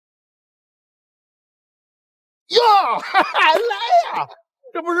哟，来呀！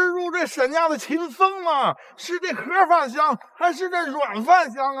这不是入赘沈家的秦风吗？是这盒饭香，还是这软饭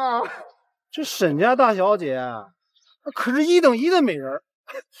香啊？这沈家大小姐，那可是1等1的美人，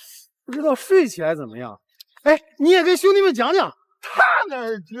不知道睡起来怎么样？哎，你也跟兄弟们讲讲。他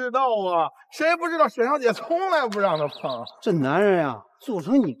哪知道啊？谁不知道沈小姐从来不让他碰？这男人呀，做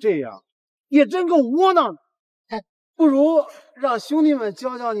成你这样，也真够窝囊的。哎，不如让兄弟们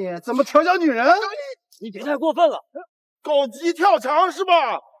教教你怎么调教女人。你别太过分了，狗急跳墙是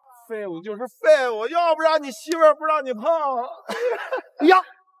吧？废物就是废物，要不然你媳妇儿不让你碰。哎呀，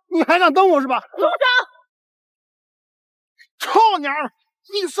你还想瞪我是吧？组长，臭娘儿，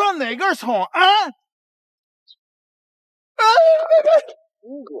你算哪根葱啊？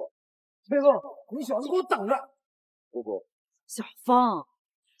姑姑，崔凤，你小子给我等着！姑姑，小风，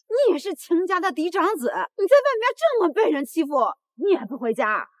你也是秦家的嫡长子，你在外面这么被人欺负，你也不回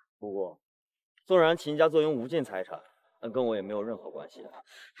家？姑姑，纵然秦家坐拥无尽财产，但跟我也没有任何关系。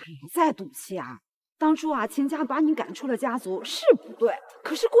你再赌气啊！当初啊，秦家把你赶出了家族是不对，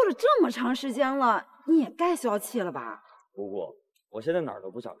可是过了这么长时间了，你也该消气了吧？姑姑，我现在哪儿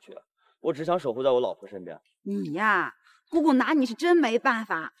都不想去，我只想守护在我老婆身边。你呀，姑姑拿你是真没办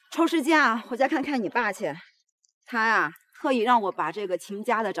法。抽时间啊，回家看看你爸去。他呀，特意让我把这个秦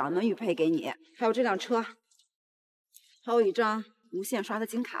家的掌门玉佩给你，还有这辆车，还有一张无限刷的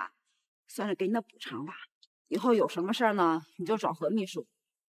金卡，算是给你的补偿吧。以后有什么事儿呢，你就找何秘书。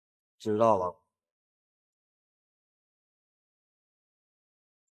知道了。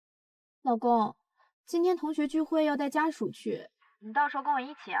老公，今天同学聚会要带家属去，你到时候跟我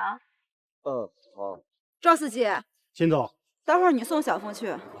一起啊。好。赵司机，秦总，待会儿你送小凤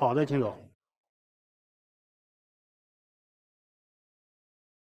去。好的，秦总。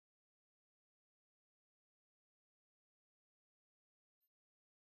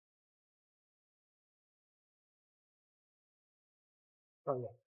少爷，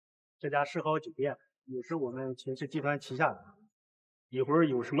这家世豪酒店也是我们秦氏集团旗下的。一会儿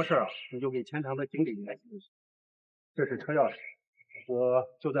有什么事儿啊，你就给前台的经理联系。这是车钥匙，我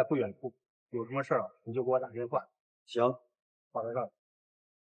就在不远处。有什么事儿啊，你就给我打电话。行，好的，少爷。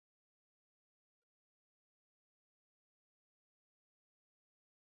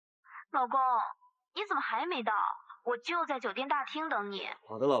老公，你怎么还没到？我就在酒店大厅等你。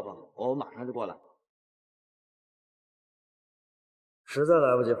好的，老婆，我马上就过来。实在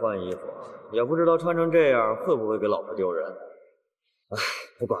来不及换衣服，也不知道穿成这样会不会给老婆丢人。唉，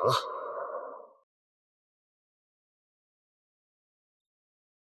不管了。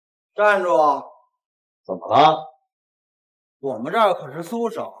站住！怎么了？我们这儿可是苏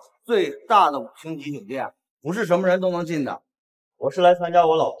省最大的5星级酒店，不是什么人都能进的。我是来参加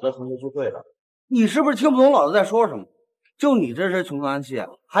我老婆的同学聚会的。你是不是听不懂老子在说什么？就你这身穷酸气，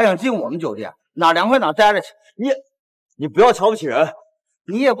还想进我们酒店？哪凉快哪待着去！你不要瞧不起人，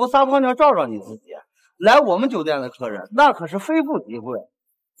你也不撒泡尿照照你自己。来我们酒店的客人，那可是非富即贵。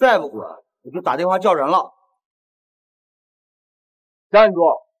再不滚，我就打电话叫人了。站住！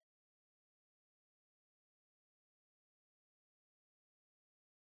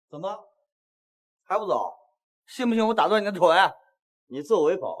怎么还不走？信不信我打断你的腿？你作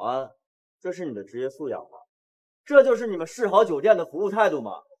为保安，这是你的职业素养吗？这就是你们世豪酒店的服务态度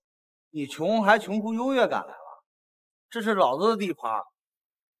吗？你穷还穷出优越感来了？这是老子的地盘，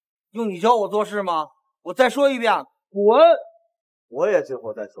用你教我做事吗？我再说一遍，滚！我也最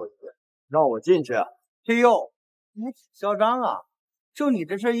后再说一遍，让我进去。嘿呦，你挺嚣张啊！就你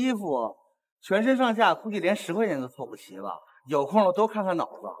这身衣服，全身上下估计连10块钱都凑不齐吧？有空了多看看脑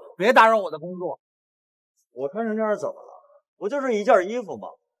子，别打扰我的工作。我穿成这样怎么了？不就是一件衣服吗？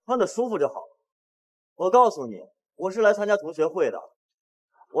穿得舒服就好。我告诉你，我是来参加同学会的，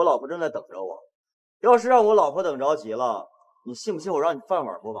我老婆正在等着我。要是让我老婆等着急了，你信不信我让你饭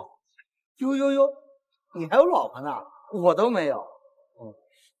碗不保？呦，你还有老婆呢？我都没有。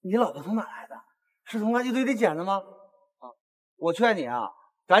你老婆从哪来的？是从垃圾堆里捡的吗？我劝你啊，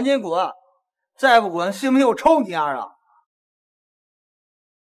赶紧滚！再不滚，信不信我抽你样啊！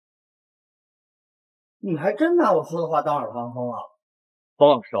你还真拿我说的话当耳旁风啊！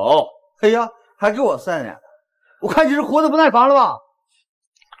放手！哎呀，还给我3年，我看你是活得不耐烦了吧？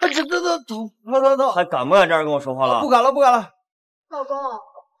走，还敢不敢这样跟我说话了？不敢了。老公，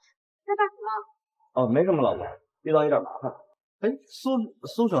在干什么？没什么，老婆，遇到一点麻烦。哎，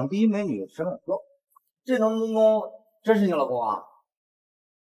苏省第一美女沈很多，这农民工真是你老公啊？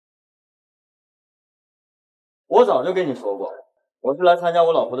我早就跟你说过，我是来参加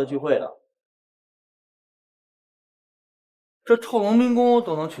我老婆的聚会的。这臭农民工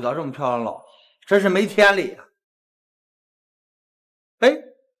都能娶到这么漂亮老婆，真是没天理啊！哎，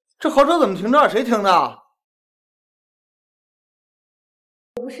这豪车怎么停这儿？谁停的？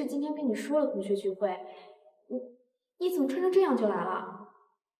我不是今天跟你说了同学聚会，你怎么穿成这样就来了？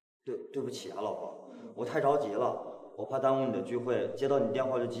对不起啊，老婆，我太着急了，我怕耽误你的聚会，接到你电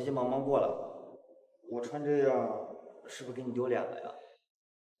话就急急忙忙过来了。我穿这样是不是给你丢脸了呀？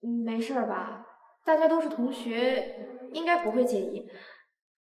没事吧？大家都是同学，应该不会介意。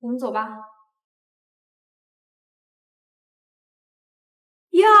我们走吧。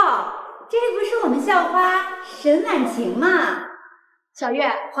哟，这不是我们校花沈婉晴吗？小月，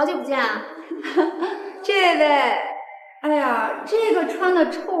好久不见啊！这位，哎呀，这个穿的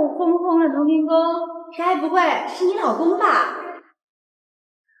臭烘烘的农民工，该不会是你老公吧？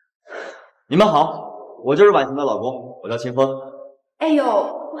你们好，我就是婉晴的老公，我叫秦风。哎呦，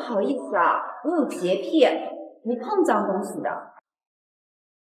不好意思啊，我有洁癖，不碰脏东西的。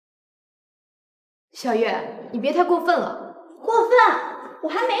小月，你别太过分了。过分？我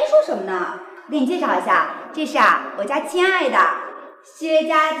还没说什么呢。给你介绍一下，这是我家亲爱的薛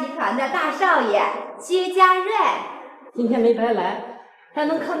家集团的大少爷薛家瑞。今天没白来，还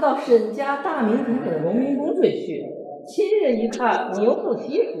能看到沈家大名鼎鼎的农民工赘婿，亲人一看名副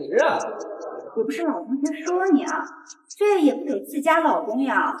其实啊！我不是老同学说你啊，这也不给自家老公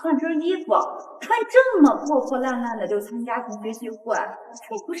呀换身衣服，穿这么破破烂烂的就参加同学聚会，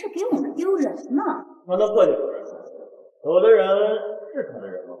这不是给我们丢人吗？穿得破就丢人，有的人是穿的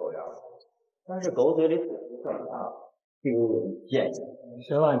人模狗样，但是狗嘴里吐出蒜啊，丢人见识。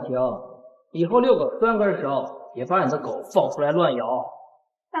沈婉晴，以后遛狗拴根的时候，别把你的狗放出来乱咬。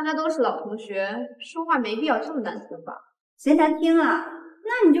大家都是老同学，说话没必要这么难听吧？谁难听啊？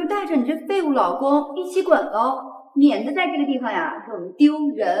那你就带着你这废物老公一起滚喽，免得在这个地方呀给我们丢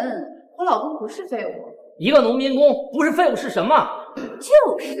人。我老公不是废物，一个农民工不是废物是什么？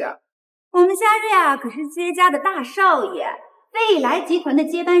就是，我们家瑞啊可是薛家的大少爷，未来集团的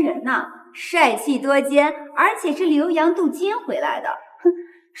接班人呢，帅气多奸，而且是留洋镀金回来的。哼，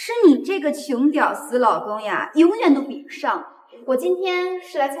是你这个穷屌丝老公呀，永远都比不上。我今天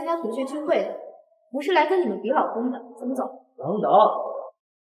是来参加同学聚会的，不是来跟你们比老公的。怎么走？等等，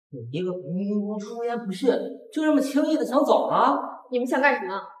你一个农民工出言不逊，就这么轻易的想走吗？你们想干什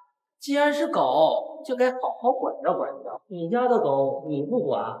么？既然是狗，就该好好管教管教。你家的狗你不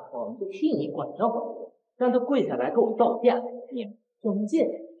管，我们就替你管教管教，让它跪下来给我道歉，你就能进。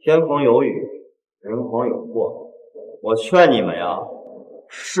天空有雨，人狂有祸，我劝你们呀，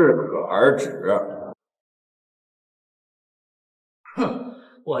适可而止。哼，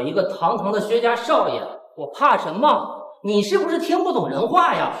我一个堂堂的薛家少爷，我怕什么？你是不是听不懂人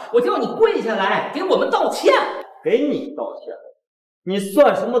话呀？我叫你跪下来给我们道歉。给你道歉？你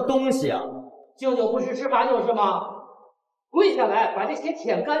算什么东西啊？敬酒不吃吃罚酒是吗？跪下来把这鞋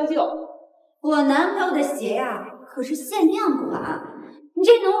舔干净。我男朋友的鞋呀可是限量款，你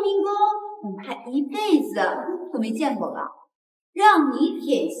这农民工恐怕一辈子都没见过吧？让你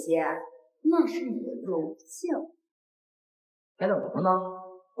舔鞋，那是你的荣幸。还等什么呢？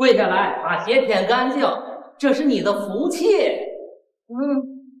跪下来把鞋舔干净，这是你的福气。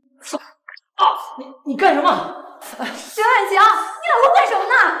你干什么？沈婉晴，你老公干什么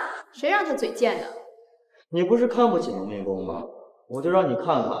呢？谁让他嘴贱的？你不是看不起农民工吗？我就让你看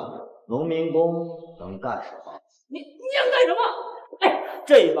看农民工能干什么。你想干什么？哎，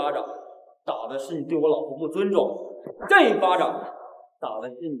这一巴掌打的是你对我老婆不尊重，这一巴掌打的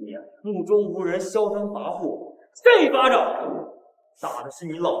是你目中无人、嚣张跋扈，这一巴掌打的是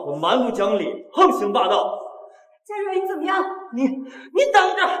你老婆蛮不讲理、横行霸道。佳瑞，你怎么样？你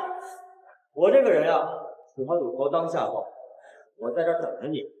等着！我这个人呀，喜欢有头当下炮，我在这儿等着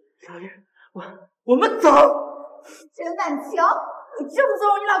你。小月，我们走。沈婉晴，你这么纵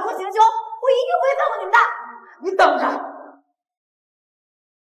容你老公行凶，我一定不会放过你们的。你等着。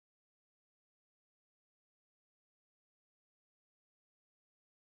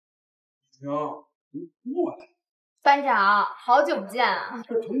行，你过来。班长，好久不见啊！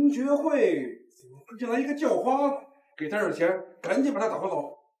这同学会怎么会进来一个叫花子？给他点钱，赶紧把他打发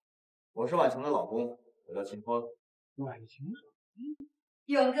走。我是婉晴的老公，我叫秦风。婉晴，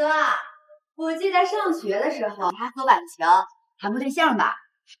勇哥，我记得上学的时候，你还和婉晴谈过对象吧？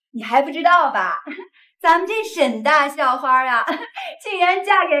你还不知道吧？咱们这沈大校花啊，竟然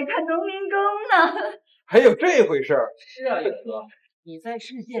嫁给个农民工呢！还有这回事儿？是啊，勇哥，你在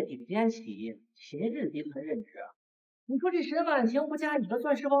世界顶尖企业秦氏集团任职，你说这沈婉晴不嫁你个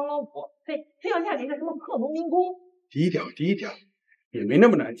钻石王老五，非要嫁给个什么破农民工？低调低调，也没那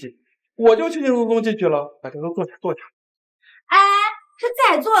么难进，我就轻轻松松进去了。大家都坐下坐下。哎，这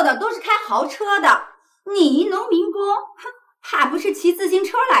在座的都是开豪车的，你农民工，哼，怕不是骑自行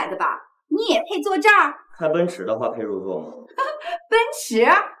车来的吧？你也配坐这儿？开奔驰的话配入座吗？奔驰？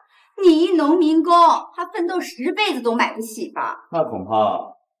你一农民工，他奋斗10辈子都买不起吧？那恐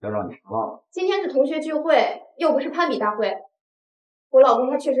怕要让你失望了。今天是同学聚会，又不是攀比大会。我老公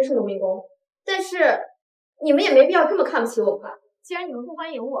他确实是农民工，但是你们也没必要这么看不起我吧？既然你们不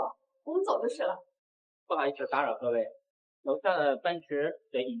欢迎我，我们走就是了。不好意思打扰各位，楼下的奔驰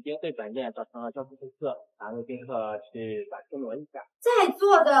已经对本店造成了交通堵塞，3位宾客去把车挪一下。在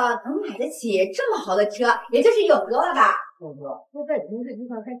座的能买得起这么好的车，也就是勇哥了吧？勇哥，都在您这地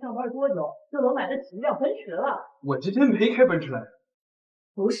方才上班多久，就能买得起一辆奔驰了？我今天没开奔驰来。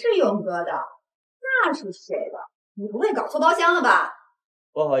不是勇哥的，那是谁的？你不会搞错包厢了吧？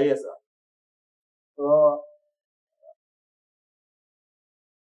不好意思，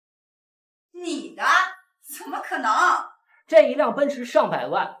你的？怎么可能？这一辆奔驰上百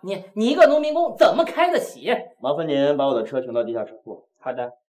万，你一个农民工怎么开得起？麻烦您把我的车停到地下车库。好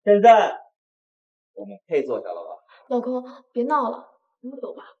的。现在我们可以坐下了吧？老公，别闹了，我们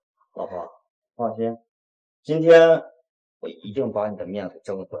走吧。老婆，放心，今天我一定把你的面子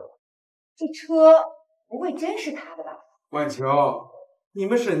争回来。这车不会真是他的吧？万乔，你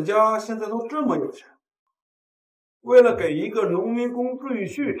们沈家现在都这么有钱，为了给一个农民工赘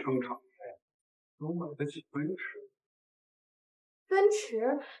婿撑场面，都买得起奔驰。奔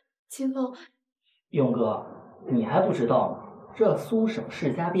驰，秦风，勇哥，你还不知道吗？这苏省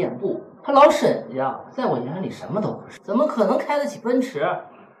世家遍布，他老沈家在我眼里什么都不是，怎么可能开得起奔驰？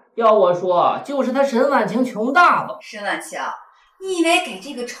要我说，就是他沈婉晴穷大发。沈婉晴，你以为给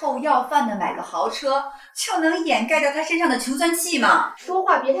这个臭要饭的买个豪车就能掩盖掉他身上的穷酸气吗？说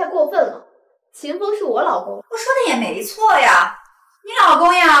话别太过分了。秦风是我老公，我说的也没错呀。你老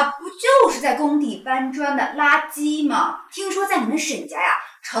公呀，不就是在工地搬砖的垃圾吗？听说在你们沈家呀，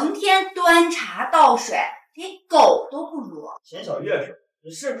成天端茶倒水，连狗都不如。秦小月是，你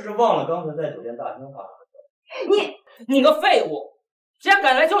是不是忘了刚才在酒店大厅发生的事？你个废物，竟然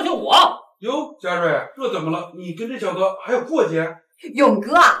敢来教训我！哟，嘉瑞，这怎么了？你跟这小子还有过节？勇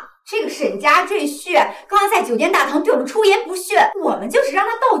哥，这个沈家赘婿刚刚在酒店大堂对我们出言不逊，我们就是让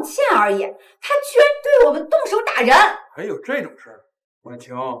他道歉而已，他居然对我们动手打人！还有这种事儿？婉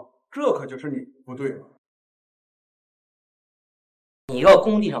晴，这可就是你不对了。你一个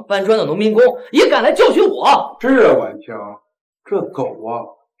工地上搬砖的农民工，也敢来教训我？是啊，婉晴，这狗啊，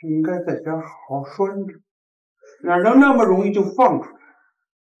应该在家好好拴着，哪能那么容易就放出来？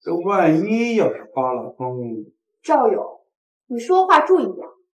这万一要是发了疯……赵勇，你说话注意点。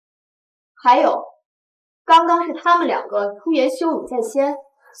还有，刚刚是他们2个出言羞辱在先，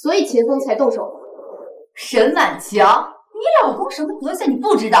所以秦风才动手的。沈婉晴，你老公什么德行你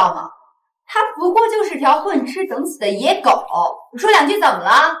不知道吗？他不过就是条混吃等死的野狗，你说2句怎么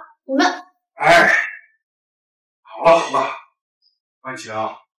了？你们，哎，好了好了，婉晴，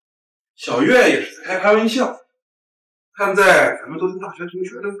小月也是在开玩笑。看在咱们都是大学同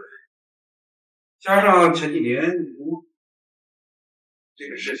学的份上，加上前几年这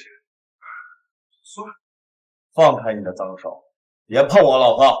个事情，算了。放开你的脏手，别碰我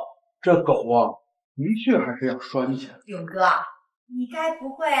老婆！这狗啊，的确还是要拴起来。勇哥，你该不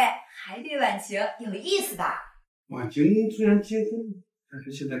会还对婉晴有意思吧？婉晴虽然结婚了，但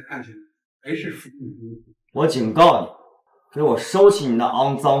是现在看起来还是父母。我警告你，给我收起你那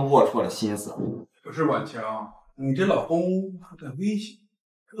肮脏龌龊的心思。可是婉晴，你这老公他在威胁，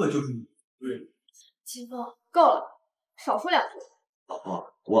这就是你对了。秦风，够了，少说2句。老婆，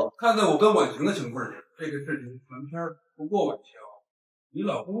我看在我跟婉晴的情分上，这个事情传片了。不过婉晴，你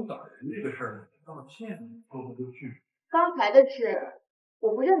老公打人这个事儿，道歉说不过去。刚才的事，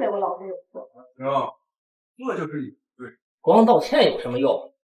我不认为我老公有错。行，这就是你对。光道歉有什么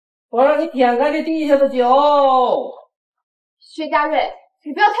用？我让你舔开这地下的酒。薛家瑞，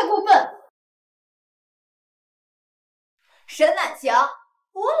你不要太过分。沈婉晴，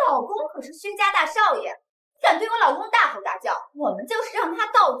我老公可是薛家大少爷，敢对我老公大吼大叫，我们就是让他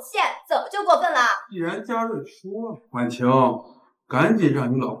道歉，怎么就过分了？既然嘉瑞说了，婉晴，赶紧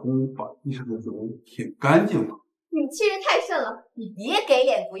让你老公把地上的酒舔干净吧。你气势太甚了，你别给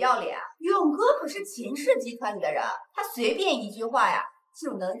脸不要脸！勇哥可是秦氏集团里的人，他随便一句话呀，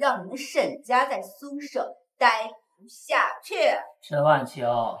就能让你们沈家在苏省待不下去。沈婉晴，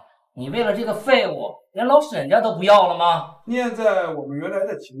你为了这个废物，连老沈家都不要了吗？念在我们原来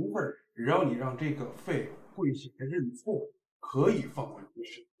的情分，只要你让这个废物跪下来认错，可以放过你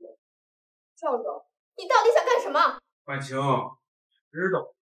沈家。赵总，你到底想干什么？婉晴，知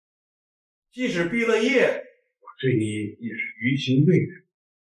道，即使毕了业，我对你也是于情未了。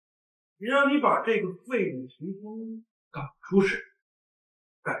只要你把这个废物秦风赶出沈，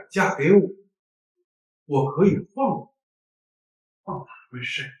改嫁给我，我可以放他回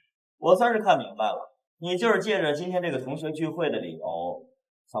沈。我算是看明白了，你就是借着今天这个同学聚会的理由，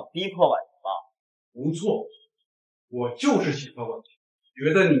想逼迫婉晴吧？不错，我就是喜欢婉晴。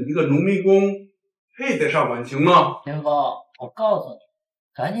觉得你一个农民工配得上婉晴吗？林峰，我告诉你，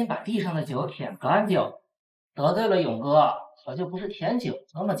赶紧把地上的酒舔干净。得罪了勇哥，可就不是舔酒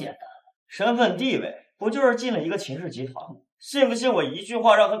那么简单。身份地位不就是进了一个秦氏集团吗？信不信我一句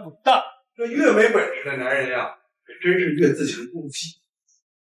话让他滚蛋？这越没本事的男人呀，真是越自强不息。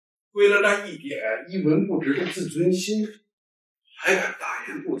为了那一点一文不值的自尊心，还敢大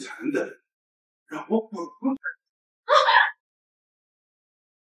言不惭的让我滚出去！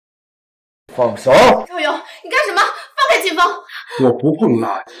放手！赵勇，你干什么？放开秦风！我不碰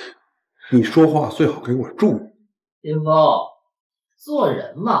垃圾，你说话最好给我注意。林峰，做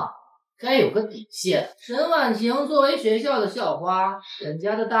人嘛，该有个底线。沈婉晴作为学校的校花，沈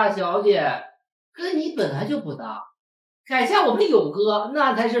家的大小姐，跟你本来就不搭。改嫁我们勇哥，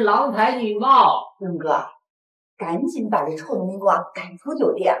那才是郎才女貌。勇哥，赶紧把这臭农民工赶出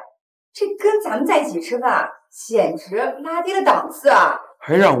酒店，这跟咱们在一起吃饭，简直拉低了档次啊！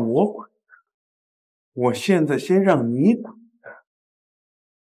还让我滚？我现在先让你滚。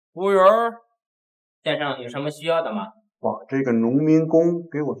服务员，先生有什么需要的吗？把这个农民工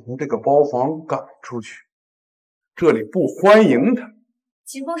给我从这个包房赶出去，这里不欢迎他。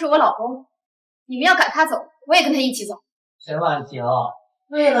秦风是我老公，你们要赶他走，我也跟他一起走。沈婉晴，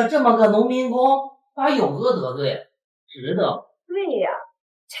为了这么个农民工，把勇哥得罪，值得。对呀，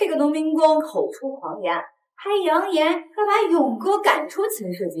这个农民工口出狂言，还扬言要把勇哥赶出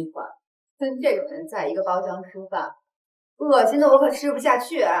秦氏集团。跟这种人在一个包厢吃饭，恶心的我可吃不下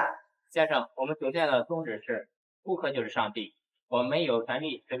去啊！先生，我们酒店的宗旨是顾客就是上帝，我们有权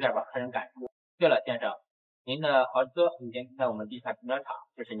利随便把客人赶出。对了，先生，您的豪车已经在我们地下停车场，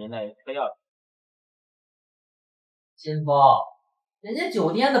这是您的车钥匙。金峰，人家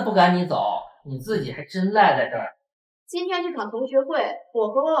酒店的不赶你走，你自己还真赖在这儿。今天这场同学会，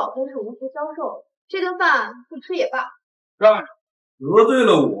我和我老公是无福消受，这顿饭不吃也罢。让着，得罪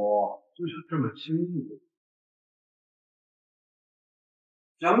了我就想这么轻易？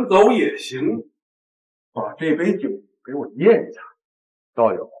想走也行，把这杯酒给我咽下。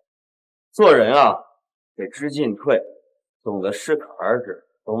赵勇，做人啊，得知进退，懂得适可而止，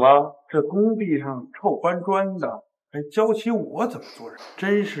懂吗？这工地上臭搬砖的，还教起我怎么做人，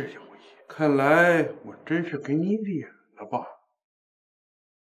真是有意。看来我真是给你脸了吧？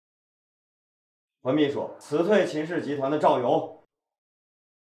文秘书，辞退秦氏集团的赵勇。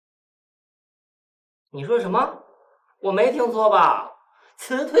你说什么？我没听错吧？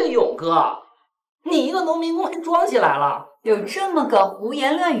辞退勇哥？你一个农民工还装起来了？有这么个胡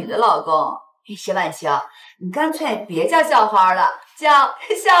言乱语的老公，沈婉晴，你干脆别叫校花了，叫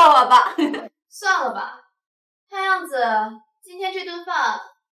笑话吧。算了吧，看样子今天这顿饭，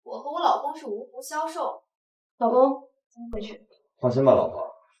我和我老公是无福消受。老公，咱们回去。放心吧，老婆，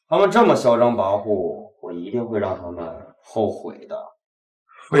他们这么嚣张跋扈，我一定会让他们后悔的。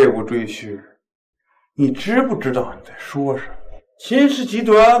废物赘婿，你知不知道你在说什么？秦氏集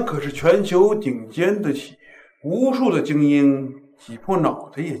团可是全球顶尖的企业，无数的精英挤破脑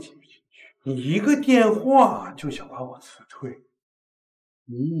袋也挤不进去。你一个电话就想把我辞退，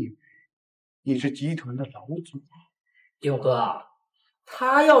你以为你是集团的老总？勇哥，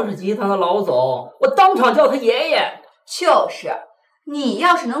他要是集团的老总，我当场叫他爷爷。就是，你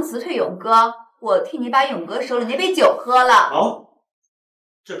要是能辞退勇哥，我替你把勇哥手里那杯酒喝了。好，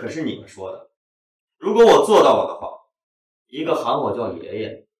这可是你们说的。如果我做到了的话，一个喊我叫爷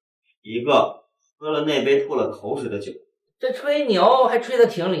爷，一个喝了那杯吐了口水的酒。这吹牛还吹得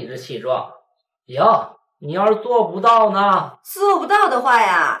挺理直气壮。行，你要是做不到呢？做不到的话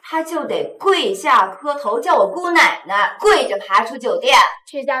呀，他就得跪下磕头叫我姑奶奶，跪着爬出酒店。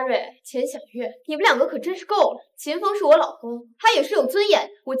薛家瑞、钱小月，你们两个可真是够了。秦风是我老公，他也是有尊严，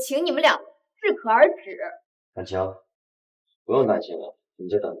我请你们两个适可而止。婉晴，不用担心了，你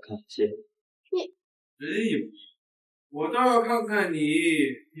就等着看戏。真有意思，我倒要看看你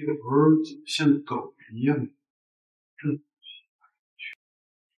一个头像狗一样。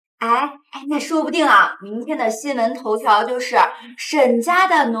哎，那说不定啊，明天的新闻头条就是沈家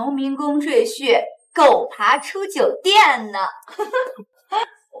的农民工赘婿狗爬出酒店呢。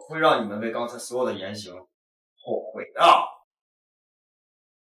我会让你们为刚才所有的言行后悔的。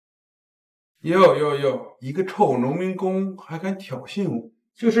哟，一个臭农民工还敢挑衅我，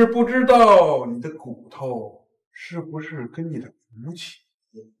就是不知道你的骨头是不是跟你的骨气。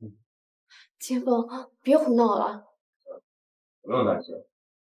秦风，别胡闹了。不用担心，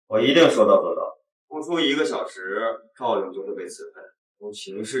我一定说到做到。不出1个小时，赵勇就会被辞退，从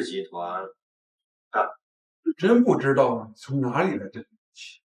秦氏集团干。真不知道你从哪里来的力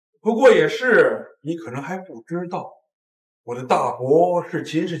气。不过也是，你可能还不知道，我的大伯是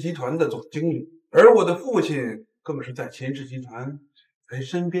秦氏集团的总经理，而我的父亲更是在秦氏集团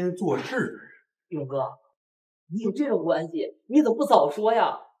身边做事的人。勇哥，你有这种关系，你怎么不早说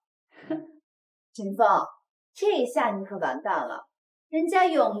呀？秦风，这下你可完蛋了。人家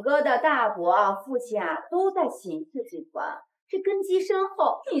勇哥的大伯啊、父亲啊都在秦氏集团，这根基深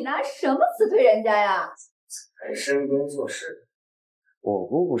厚，你拿什么辞退人家呀？在身边做事。我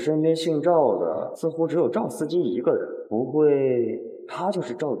姑姑身边姓赵的似乎只有赵司机一个人，不会他就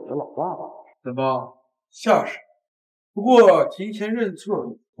是赵宇的老爸爸？怎么下士？不过提前认错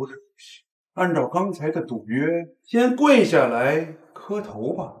不是不行，按照刚才的赌约，先跪下来磕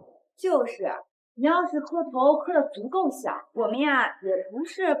头吧。就是，你要是磕头磕得足够响，我们呀也不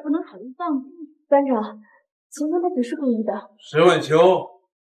是不能考虑放弃。班长，秦风他只是故意的。沈晚晴，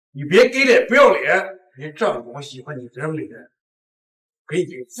你别给脸不要脸，别仗着我喜欢你这张脸，给你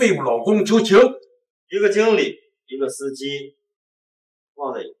废物老公求情。一个经理，一个司机，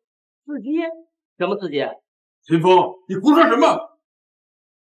忘了一个。司机？什么司机？秦风，你胡说什么？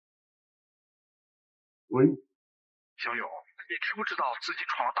喂，小勇，你知不知道自己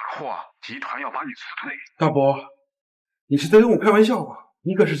闯了大祸？集团要把你辞退。大伯，你是在跟我开玩笑吧？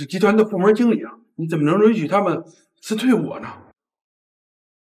你可是集团的部门经理啊，你怎么能允许他们辞退我呢？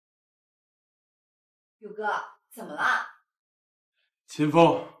勇哥，怎么了？秦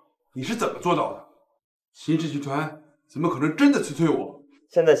风，你是怎么做到的？秦氏集团怎么可能真的辞退我？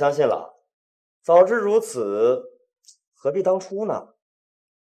现在相信了。早知如此，何必当初呢？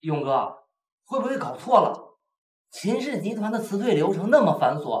勇哥，会不会搞错了？秦氏集团的辞退流程那么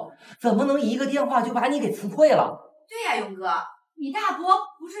繁琐，怎么能一个电话就把你给辞退了？对呀，勇哥，你大伯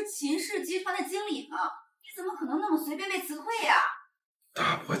不是秦氏集团的经理吗？你怎么可能那么随便被辞退呀？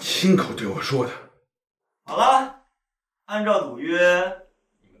大伯亲口对我说的。好了，按照赌约，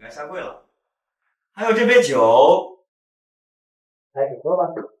你们该下跪了。还有这杯酒，开始喝吧。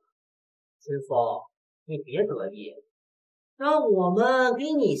秦风，你别得意，让我们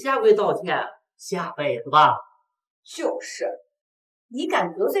给你下跪道歉，下辈子吧。就是，你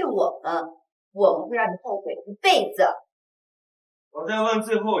敢得罪我们，我们会让你后悔一辈子。我再问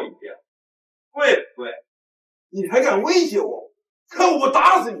最后一遍，跪不跪？你还敢威胁我？看我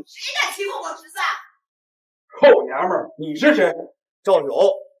打死你！谁敢欺负我侄子？臭娘们儿，你是谁？赵勇，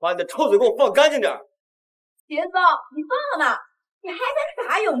把你的臭嘴给我放干净点！秦风，你疯了吗？你还敢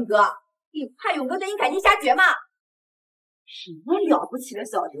打勇哥？你怕勇哥对你赶尽杀绝吗？什么了不起的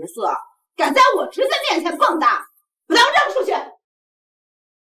小角色，敢在我侄子面前蹦跶，给我扔出去！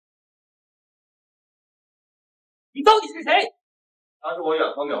你到底是谁？他是我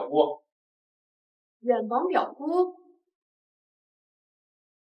远房表姑。远房表姑？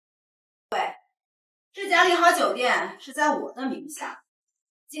这家利豪酒店是在我的名下，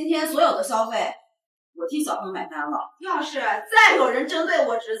今天所有的消费我替小朋买单了。要是再有人针对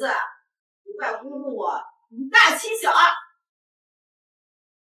我侄子，不怪侮辱我以大欺小。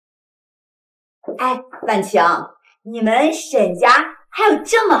哎，婉晴，你们沈家还有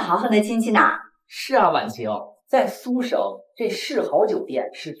这么豪横的亲戚呢？是啊，婉晴，在苏省这世豪酒店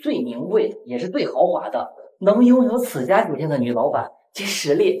是最名贵的，也是最豪华的。能拥有此家酒店的女老板，这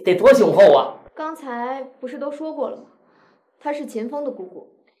实力得多雄厚啊！刚才不是都说过了吗？她是秦风的姑姑，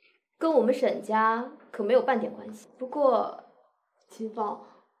跟我们沈家可没有半点关系。不过，秦风，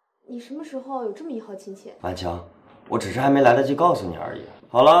你什么时候有这么一号亲戚？婉晴，我只是还没来得及告诉你而已。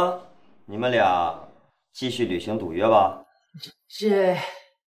好了，你们俩继续履行赌约吧。这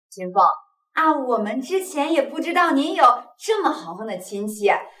秦风啊，我们之前也不知道您有这么豪横的亲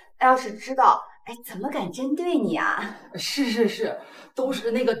戚，要是知道，哎，怎么敢针对你啊？是，都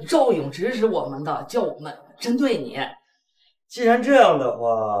是那个赵勇指使我们的，叫我们针对你。既然这样的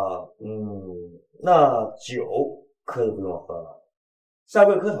话，那酒可以不用喝了，下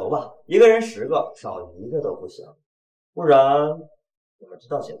跪磕头吧，一个人10个，少一个都不行，不然我们知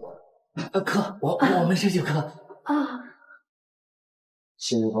道结果。磕，我们这就磕啊。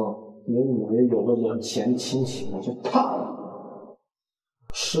秦风，你以为有了眼前亲戚你就怕了？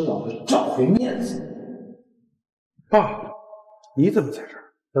迟早会找回面子。爸，你怎么在这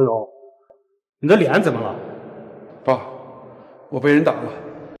儿？小勇，你的脸怎么了？爸，我被人打了。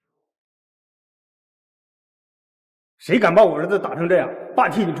谁敢把我儿子打成这样？爸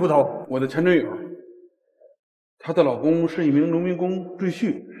替你出头。我的前女友，她的老公是一名农民工赘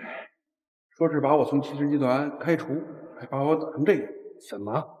婿，说是把我从秦氏集团开除，还把我打成这样。什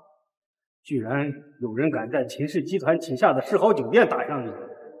么？居然有人敢在秦氏集团旗下的世豪酒店打上你？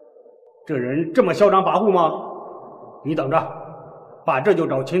这人这么嚣张跋扈吗？你等着，爸这就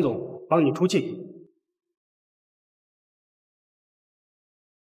找秦总帮你出气。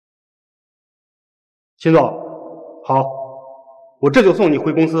秦总，好，我这就送你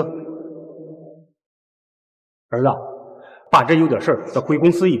回公司。儿子，爸这有点事儿，得回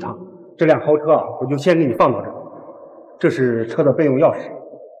公司一趟。这辆豪车啊，我就先给你放到这儿。这是车的备用钥匙，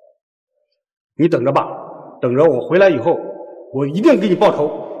你等着吧，等着我回来以后，我一定给你报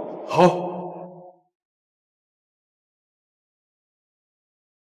仇。好。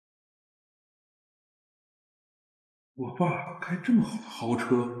我爸开这么好的豪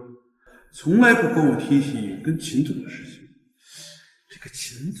车，从来不跟我提起跟秦总的事情。这个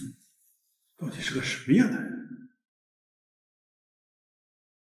秦总到底是个什么样的人？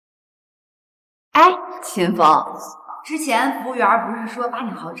哎，秦风，之前服务员不是说把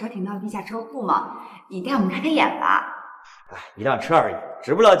你豪车停到地下车库吗？你带我们开开眼吧。哎，一辆车而已，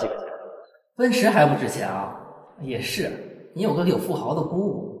值不了几个钱。奔驰还不值钱啊？也是，你有个有富豪的姑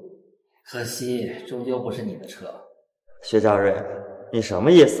姑，可惜终究不是你的车。薛家瑞，你什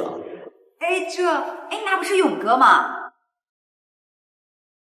么意思啊？那不是勇哥吗？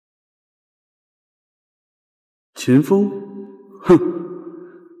秦风，哼，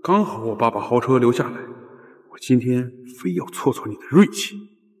刚好我爸把豪车留下来，我今天非要挫挫你的锐气。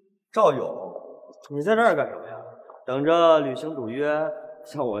赵勇，你在这儿干什么呀？等着履行赌约，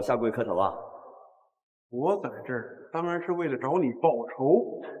向我下跪磕头啊？我在这儿当然是为了找你报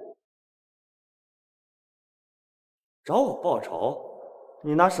仇。找我报仇？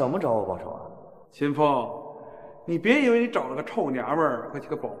你拿什么找我报仇啊？秦风，你别以为你找了个臭娘们儿和几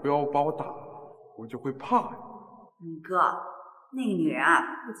个保镖把我打了，我就会怕你。勇哥，那个女人啊，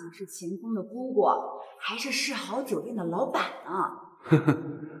不仅是秦风的姑姑，还是世豪酒店的老板呢。呵呵，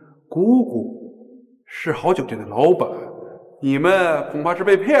姑姑，世豪酒店的老板，你们恐怕是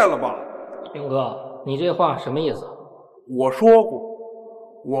被骗了吧？勇哥，你这话什么意思？我说过，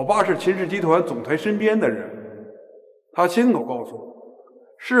我爸是秦氏集团总裁身边的人。他亲口告诉我，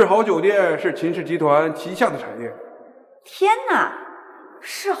世豪酒店是秦氏集团旗下的产业。天哪，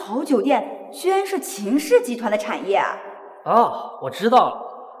世豪酒店居然是秦氏集团的产业啊！哦，我知道了，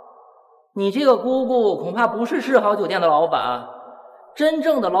你这个姑姑恐怕不是世豪酒店的老板，真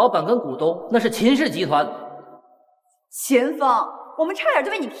正的老板跟股东那是秦氏集团。秦风，我们差点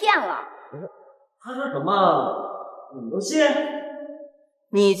就被你骗了。他说什么？你都信？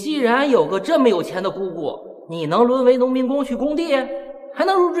你既然有个这么有钱的姑姑，你能沦为农民工去工地，还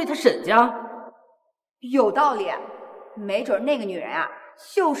能入赘他沈家？有道理，没准那个女人啊，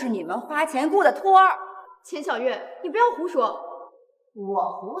就是你们花钱雇的托儿。钱小月，你不要胡说。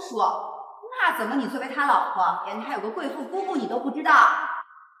我胡说？那怎么你作为他老婆，连他有个贵妇姑姑你都不知道？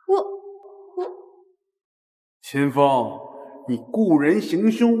我秦风，你雇人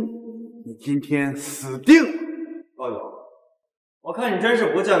行凶，你今天死定了！高勇，我看你真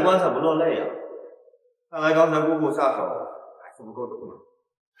是不见棺材不落泪呀、看来刚才姑姑下手还是不够毒。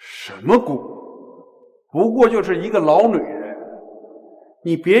什么姑姑？不过就是一个老女人，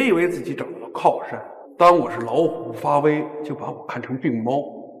你别以为自己找到了靠山，当我是老虎发威，就把我看成病猫。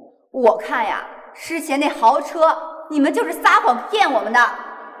我看呀，之前那豪车，你们就是撒谎骗我们的。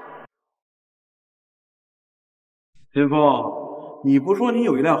秦风，你不说你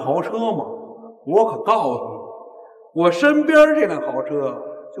有一辆豪车吗？我可告诉你，我身边这辆豪车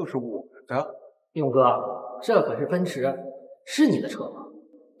就是我的。勇哥，这可是奔驰，是你的车吗？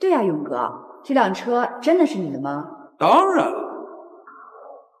对呀、勇哥，这辆车真的是你的吗？当然了。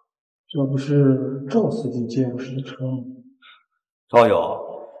这不是赵司机借我时的车吗？高勇，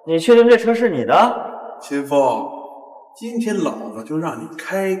你确定这车是你的？秦风，今天老子就让你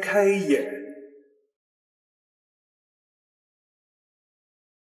开开眼。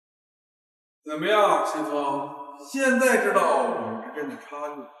怎么样，秦风？现在知道我们之间的差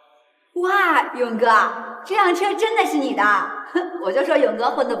距？哇，勇哥，这辆车真的是你的！我就说勇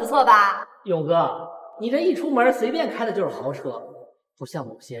哥混得不错吧。勇哥，你这一出门随便开的就是豪车，不像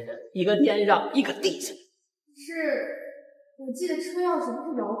某些人，一个天上一个地下。是，我记得车钥匙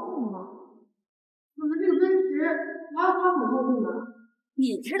不是遥控的吗？怎么这个奔驰还要花很后面呢？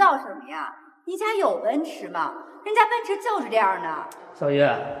你知道什么呀？你家有奔驰吗？人家奔驰就是这样的。小月，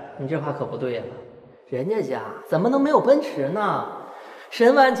你这话可不对了，人家家怎么能没有奔驰呢？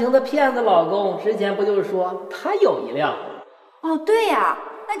沈婉晴的骗子老公之前不就是说他有一辆？哦，对呀，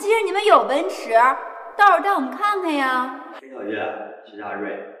那既然你们有奔驰，到时候带我们看看呀。陈小月、徐家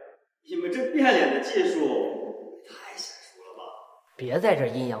瑞，你们这变脸的技术太娴熟了吧？别在这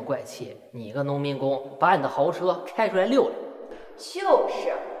阴阳怪气，你一个农民工，把你的豪车开出来溜溜。就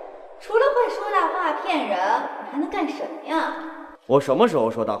是，除了会说大话骗人，你还能干什么呀？我什么时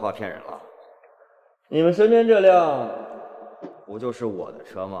候说大话骗人了？你们身边这辆不就是我的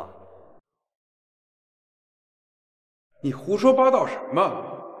车吗？你胡说八道什么？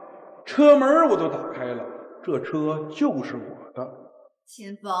车门我都打开了，这车就是我的。的。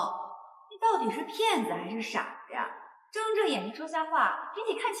秦风，你到底是骗子还是傻子呀？睁着眼睛说瞎话，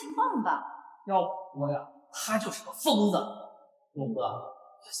你得看情况吧。要我呀，他就是个疯子。勇哥，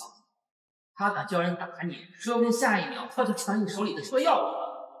别扫兴，他敢叫人打你，说不定下一秒他就抢你手里的车钥匙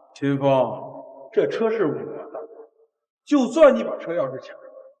了。秦风，这车是我的，就算你把车钥匙抢了，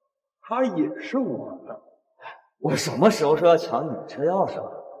它也是我的。我什么时候说要抢你的车钥匙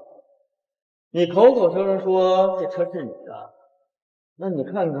了？你口口声声说这车是你的，那你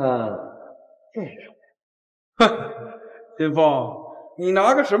看看这是什么？哼，秦风，你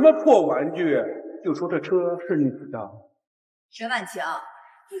拿个什么破玩具就说这车是你的？沈婉晴，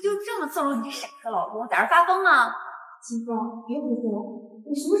你就这么纵容你这傻子老公在这发疯啊？秦风，别胡说，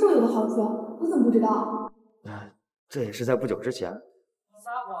你什么时候有的好车？我怎么不知道？这也是在不久之前。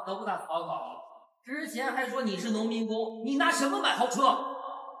撒谎都不打草稿，之前还说你是农民工，你拿什么买豪车？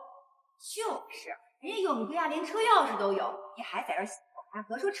就是，人家勇哥呀连车钥匙都有，你还在这信口开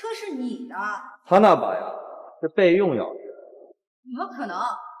河说车是你的。他那把呀是备用钥匙。怎么可能？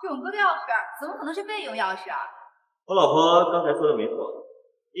勇哥的钥匙怎么可能是备用钥匙啊？我老婆刚才说的没错，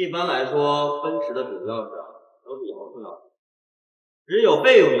一般来说，奔驰的主钥匙都是遥控钥匙，只有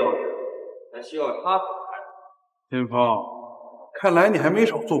备用钥匙才需要插口开。秦风，看来你还没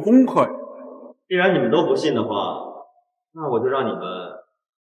少做功课呀。既然你们都不信的话，那我就让你们。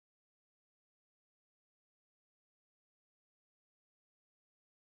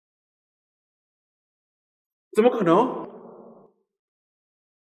怎么可能？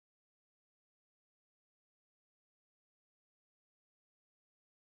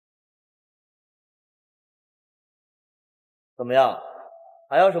怎么样？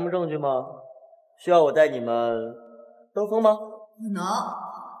还要什么证据吗？需要我带你们兜风吗？不能，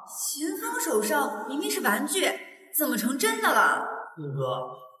秦风手上明明是玩具，怎么成真的了？勇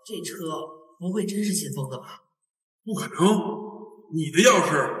哥，这车不会真是秦风的吧？不可能，你的钥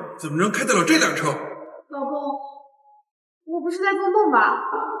匙怎么能开得了这辆车？老公，我不是在做梦吧？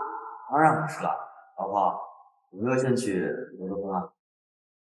当然不是了，老婆，有没有兴趣兜兜风啊？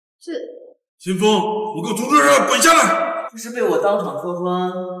这秦风，你给我从这上滚下来！这是被我当场说穿，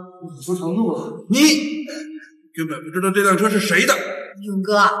恼羞成怒了。你根本不知道这辆车是谁的。勇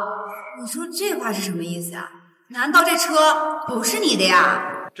哥，你说这话是什么意思啊？难道这车不是你的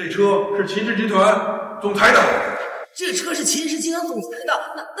呀？这车是秦氏集团总裁的。这车是秦氏集团总裁的，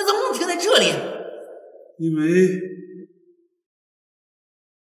那怎么能停在这里？因为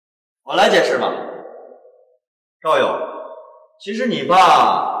我来解释吧，赵勇，其实你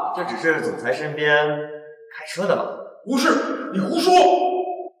爸这只是总裁身边开车的吧？不是，你胡说！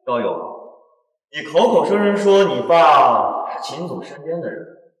赵勇，你口口声声说你爸是秦总身边的人，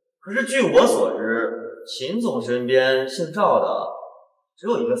可是据我所知，秦总身边姓赵的只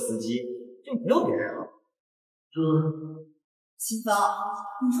有一个司机，就没有别人了。秦风，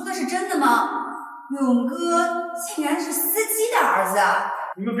你说的是真的吗？勇哥竟然是司机的儿子！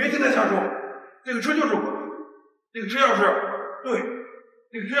你们别听他瞎说，这个车就是我的，这个车钥匙，对，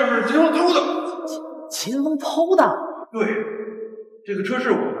这个车钥匙是秦风偷的。秦风偷的？对，这个车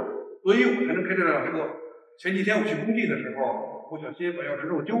是我的，所以我才能开这辆车。前几天我去工地的时候，不小心把钥匙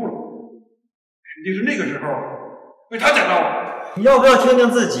弄丢了，实际是那个时候被他捡到了。你要不要听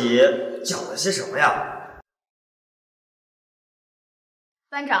听自己讲了些什么呀？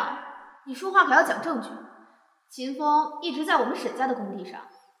班长，你说话可要讲证据。秦风一直在我们沈家的工地上，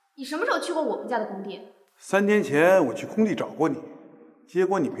你什么时候去过我们家的工地？3天前我去工地找过你，结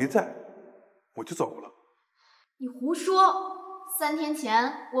果你没在，我就走了。你胡说！3天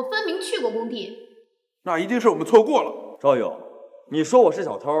前我分明去过工地。那一定是我们错过了。赵勇，你说我是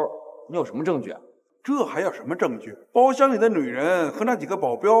小偷，你有什么证据啊？这还要什么证据？包厢里的女人和那几个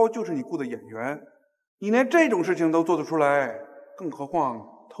保镖就是你雇的演员，你连这种事情都做得出来，更何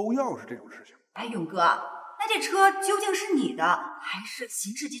况偷钥匙这种事情。哎，勇哥，那这车究竟是你的，还是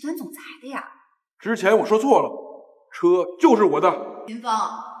秦氏集团总裁的呀？之前我说错了，车就是我的。秦风，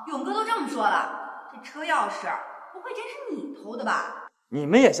勇哥都这么说了，这车钥匙不会真是你偷的吧？你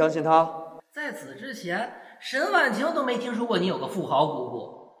们也相信他？在此之前，沈婉晴都没听说过你有个富豪姑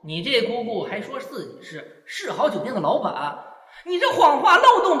姑，你这姑姑还说自己是世豪酒店的老板，你这谎话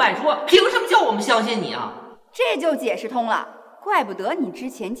漏洞百出，凭什么叫我们相信你啊？这就解释通了，怪不得你之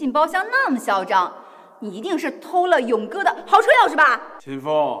前进包厢那么嚣张，你一定是偷了勇哥的豪车钥匙吧？秦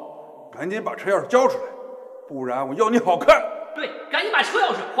风，赶紧把车钥匙交出来，不然我要你好看。对，赶紧把车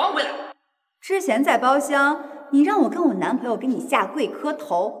钥匙还回来。之前在包厢，你让我跟我男朋友给你下跪磕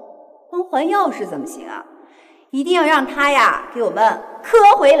头，光还钥匙怎么行啊？一定要让他呀给我们磕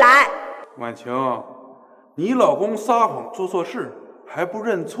回来。婉晴，你老公撒谎做错事还不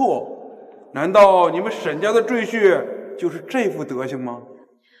认错，难道你们沈家的赘婿就是这副德行吗？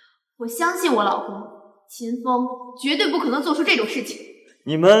我相信我老公秦风绝对不可能做出这种事情。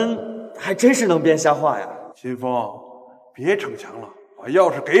你们还真是能编瞎话呀！秦风，别逞强了，把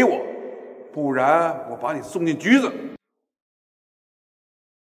钥匙给我，不然我把你送进局子。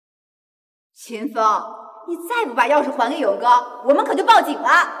秦风，你再不把钥匙还给勇哥，我们可就报警了。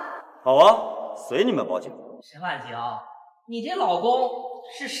好啊，随你们报警。沈婉晴，你这老公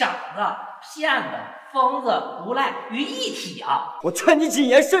是傻子、骗子、疯子、无赖于一体啊！我劝你谨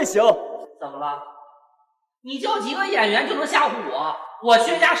言慎行。怎么了？你叫几个演员就能吓唬我？我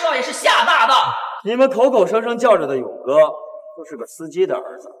薛家少爷是吓大的。你们口口声声叫着的勇哥就是个司机的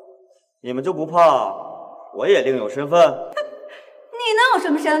儿子，你们就不怕我也另有身份？你能有什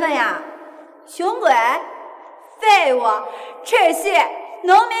么身份呀？穷鬼、废物、赤血、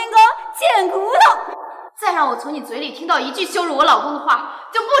农民工、贱骨头！再让我从你嘴里听到一句羞辱我老公的话，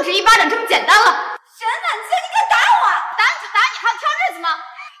就不止一巴掌这么简单了。沈婉清，你敢打我？打你就打你，还要挑日子吗？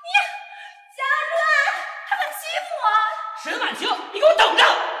小叔，他们欺负我！沈婉清，你给我等着！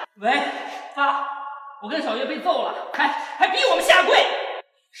喂，爸，我跟小月被揍了，还逼我们下跪。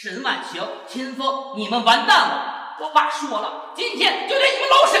沈婉清、秦风，你们完蛋了！我爸说了，今天就对你们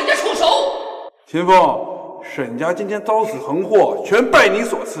老沈家出手。秦风，沈家今天遭此横祸，全拜你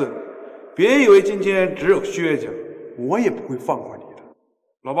所赐。别以为今天只有薛家，我也不会放过你的。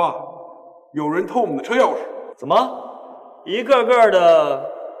老爸，有人偷我们的车钥匙。怎么，一个个的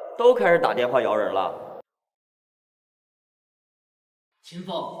都开始打电话摇人了？秦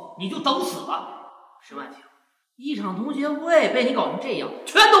风，你就等死吧！沈婉清，一场同学会被你搞成这样，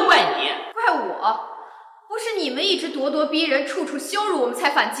全都怪你！怪我？不是你们一直咄咄逼人，处处羞辱我们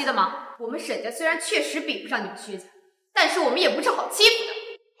才反击的吗？我们沈家虽然确实比不上你们薛家，但是我们也不是好欺负的。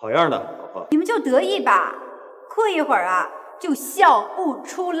好样的，老婆！你们就得意吧，过一会儿啊，就笑不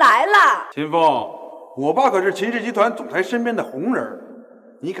出来了。秦风，我爸可是秦氏集团总裁身边的红人，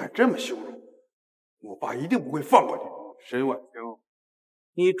你敢这么羞辱我，爸一定不会放过你。沈婉清，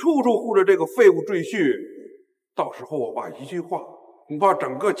你处处护着这个废物赘婿，到时候我爸一句话，恐怕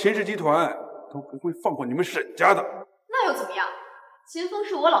整个秦氏集团都不会放过你们沈家的。那又怎么样？秦风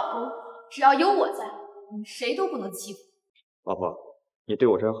是我老公，只要有我在，你们谁都不能欺负。老婆，你对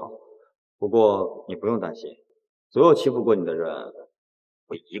我真好，不过你不用担心，所有欺负过你的人，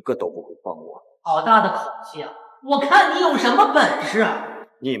我一个都不会放过。好大的口气啊！我看你有什么本事？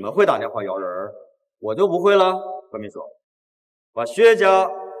你们会打电话摇人，我就不会了。关秘书，把薛家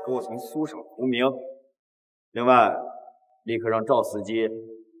给我从苏省除名。另外，立刻让赵司机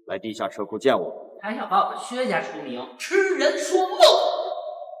来地下车库见我。还想把我们薛家除名，痴人说梦！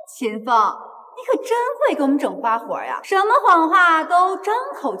秦风，你可真会给我们整花活呀！什么谎话都张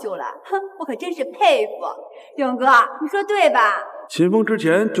口就来，哼，我可真是佩服。勇哥，你说对吧？秦风之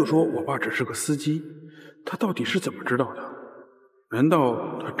前就说我爸只是个司机，他到底是怎么知道的？难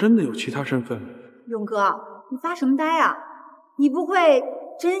道他真的有其他身份？勇哥，你发什么呆啊？你不会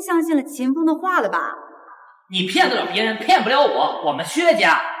真相信了秦风的话了吧？你骗得了别人，骗不了我。我们薛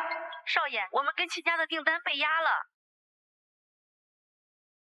家，少爷，我们跟秦家的订单被压了。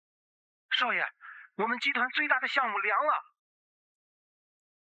少爷，我们集团最大的项目凉了。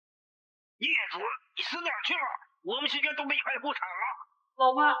业主，你死哪儿去了？我们这边都没块布厂了。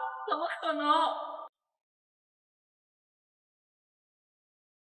老妈，怎么可能？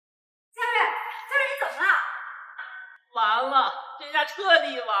佳瑞，你怎么了？完了，这下彻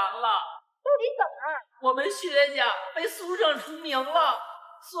底完了。到底怎么了？我们薛家被苏省除名了，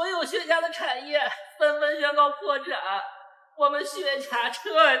所有薛家的产业纷纷宣告破产，我们薛家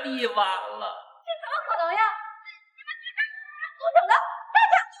彻底完了。这怎么可能呀？你们居然是苏省的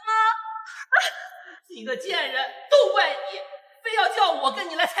大厂吗？几个贱人，都怪你，非要叫我跟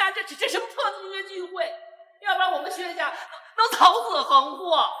你来参加这什么特同学聚会，要不然我们薛家能草死横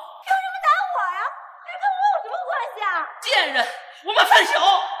祸。凭什么打我呀？这跟我有什么关系啊？贱人，我们分手。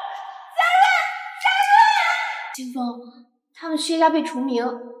秦风，他们薛家被除名，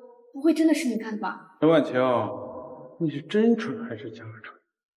不会真的是你干的吧？陈婉晴，你是真蠢还是假蠢？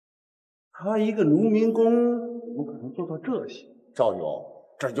他一个农民工，怎么可能做到这些？赵勇，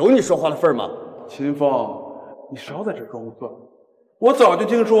这有你说话的份吗？秦风，你少在这装蒜！我早就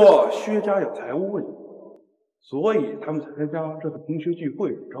听说薛家有财务问题，所以他们才参加这次同学聚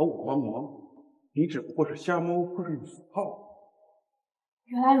会找我帮忙。你只不过是瞎猫碰上死耗。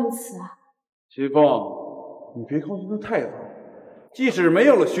原来如此啊！秦风，你别高兴得太早，即使没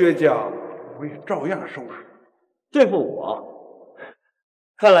有了薛家，我也照样收拾对付我。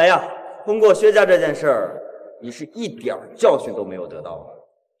看来呀，通过薛家这件事儿，你是一点教训都没有得到。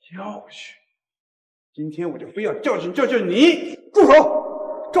教训？今天我就非要教训教训你！住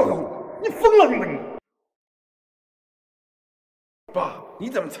手！赵勇，你疯了你！你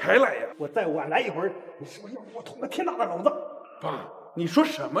怎么才来呀？我再晚来一会儿，你是不是要给我捅个天大的篓子？爸，你说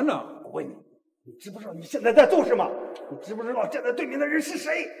什么呢？我问你，你知不知道你现在在做什么？你知不知道站在对面的人是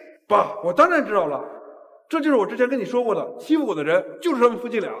谁？爸，我当然知道了，这就是我之前跟你说过的，欺负我的人就是他们夫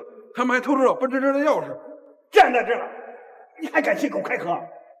妻俩，他们还偷走了奔驰车的钥匙。站在这儿，你还敢信口开河？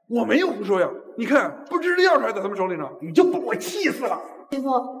我没有胡说呀，你看奔驰的钥匙还在他们手里呢，你就把我气死了！秦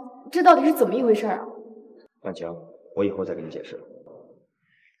风，这到底是怎么一回事啊？婉晴，我以后再跟你解释。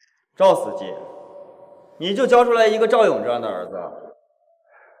赵司机，你就教出来一个赵勇这样的儿子？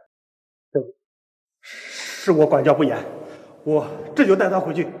是我管教不严，我这就带他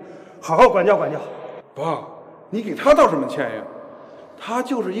回去，好好管教管教。爸，你给他道什么歉呀？他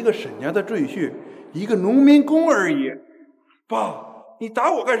就是一个沈家的赘婿，一个农民工而已。爸，你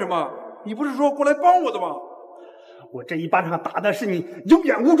打我干什么？你不是说过来帮我的吗？我这一巴掌打的是你有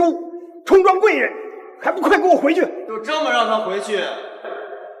眼无珠，冲撞贵人，还不快给我回去！就这么让他回去，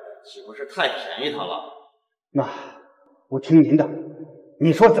岂不是太便宜他了？那我听您的，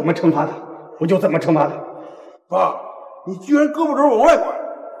你说怎么惩罚他，我就怎么惩罚他。爸，你居然胳膊肘往外拐，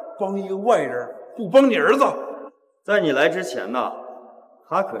帮一个外人不帮你儿子。在你来之前呢，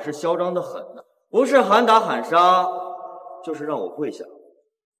他可是嚣张的很呢，不是喊打喊杀，就是让我跪下。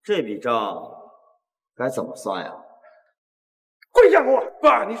这笔账该怎么算呀？跪下给我！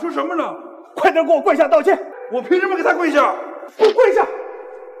爸，你说什么呢？快点给我跪下道歉！我凭什么给他跪下？给我跪下！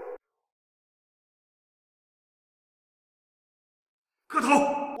磕头！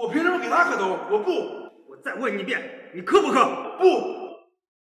我凭什么给他磕头？我不！我再问你一遍，你磕不磕？不！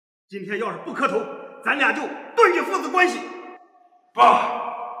今天要是不磕头，咱俩就断绝父子关系。爸，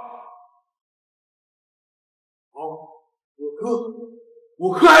好，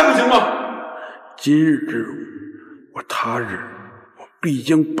我磕还不行吗？今日之辱，我他日我必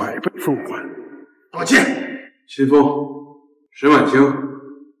将百倍奉还。道歉，秦风，沈婉晴，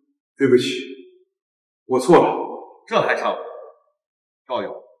对不起，我错了。这还差不多。赵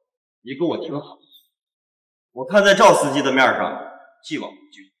勇，你给我听好，我看在赵司机的面上，既往不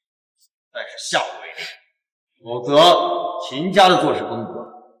咎，但是下不为例，否则秦家的做事风格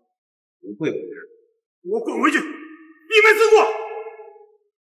不会为之。我滚回去，闭门思过。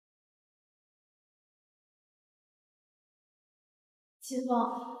秦风，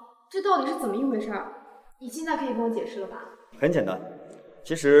这到底是怎么一回事？你现在可以跟我解释了吧？很简单，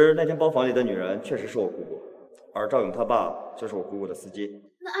其实那天包房里的女人确实是我姑姑，而赵勇他爸就是我姑姑的司机。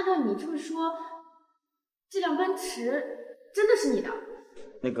那按照你这么说，这辆奔驰真的是你的？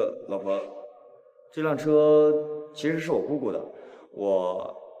那个老婆，这辆车其实是我姑姑的，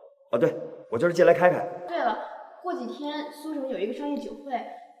对，我就是借来开开。对了，过几天苏城有一个商业酒会，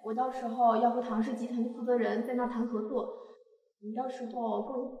我到时候要和唐氏集团的负责人在那谈合作，你到时候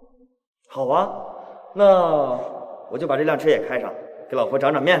跟我。好啊，那我就把这辆车也开上，给老婆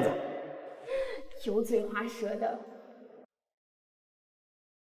长长面子。油嘴滑舌的。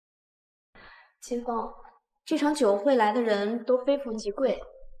秦风，这场酒会来的人都非富即贵，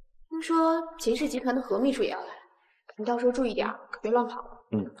听说秦氏集团的何秘书也要来，你到时候注意点，可别乱跑。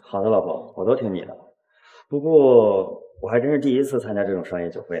好的，老婆，我都听你的。不过我还真是第一次参加这种商业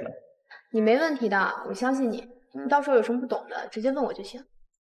酒会呢。你没问题的，我相信你。你到时候有什么不懂的，直接问我就行。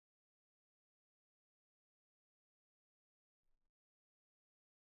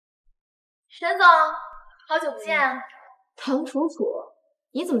沈总，好久不见。唐楚楚，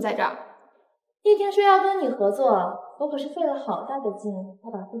你怎么在这儿？一听说要跟你合作，我可是费了好大的劲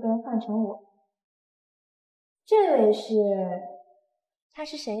才把负责人换成我。这位是，他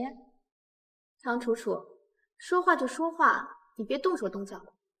是谁呀？唐楚楚，说话就说话，你别动手动脚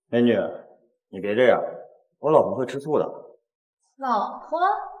的。美女，你别这样，我老婆会吃醋的。老婆？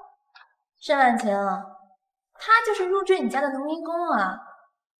沈婉晴，他就是入赘你家的农民工啊，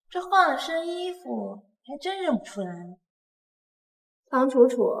这换了身衣服还真认不出来呢。唐楚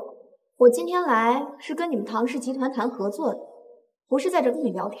楚，我今天来是跟你们唐氏集团谈合作的，不是在这跟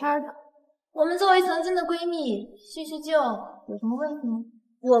你聊天的。我们作为曾经的闺蜜，叙叙旧有什么问题吗？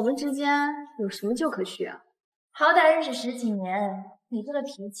我们之间有什么旧可叙啊？好歹认识10几年，你这个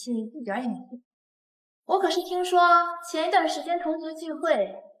脾气一点也没变。我可是听说前一段时间同学聚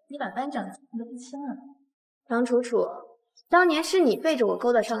会，你把班长记得不清了。唐楚楚，当年是你背着我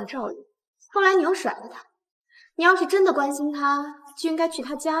勾搭上了赵宇，后来你又甩了他。你要是真的关心他，就应该去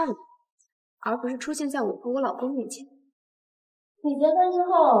他家里，而不是出现在我和我老公面前。你结婚之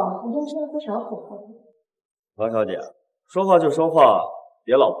后一定吃了不少苦头。王小姐，说话就说话，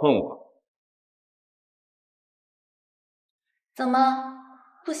别老碰我。怎么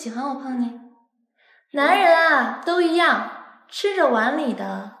不喜欢我碰你？男人啊都一样，吃着碗里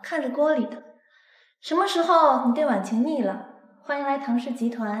的，看着锅里的。什么时候你对婉晴腻了，欢迎来唐氏集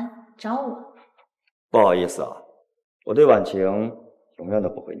团找我。不好意思啊，我对婉晴永远都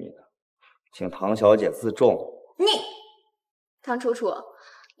不会腻的，请唐小姐自重。你，唐楚楚，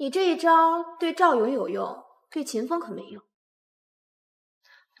你这一招对赵勇有用，对秦风可没用。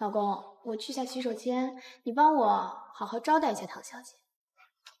老公，我去下洗手间，你帮我好好招待一下唐小姐。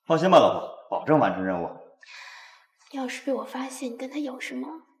放心吧，老婆，保证完成任务。要是被我发现你跟他有什么，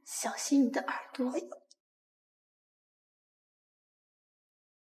小心你的耳朵。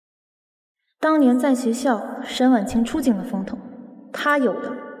当年在学校，沈婉晴出尽了风头，她有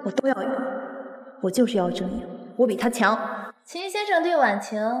的我都要有，我就是要证明我比她强。秦先生对婉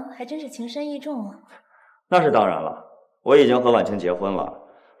晴还真是情深意重啊。那是当然了，我已经和婉晴结婚了，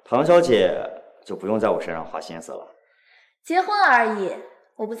唐小姐就不用在我身上花心思了。结婚而已，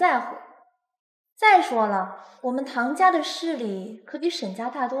我不在乎。再说了，我们唐家的势力可比沈家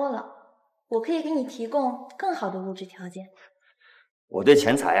大多了，我可以给你提供更好的物质条件。我对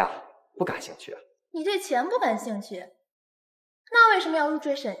钱财啊不感兴趣。你对钱不感兴趣，那为什么要入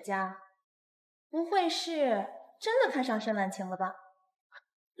赘沈家？不会是真的看上沈婉晴了吧？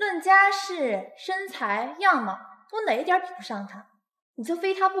论家世、身材、样貌，我哪一点比不上她？你就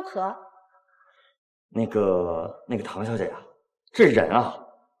非她不可？那个唐小姐呀，这人啊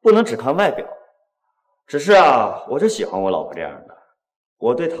不能只看外表。只是啊，我就喜欢我老婆这样的，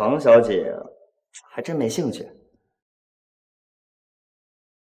我对唐小姐还真没兴趣。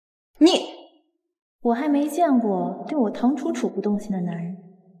我还没见过对我唐楚楚不动心的男人，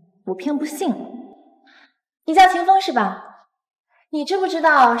我偏不信了。你叫秦风是吧？你知不知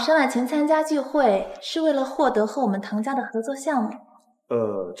道沈婉晴参加聚会是为了获得和我们唐家的合作项目？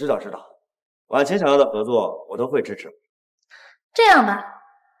知道。婉晴想要的合作我都会支持。这样吧，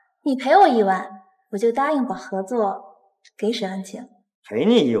你赔我1万，我就答应把合作给沈婉晴。赔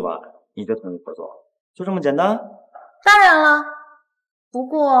你1万，你就同意合作，就这么简单？当然了，不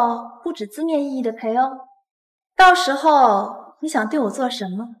过不止字面意义的赔哦。到时候你想对我做什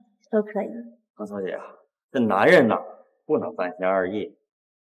么都可以。唐小姐啊，这男人呐不能三心二意。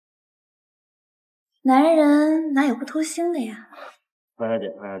男人哪有不偷腥的呀？唐小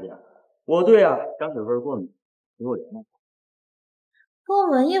姐，我对啊香水味过敏，给我闻闻。多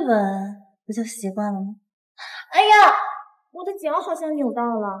闻一闻不就习惯了吗？哎呀，我的脚好像扭到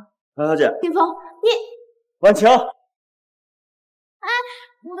了。唐小姐，秦风，你婉晴，哎，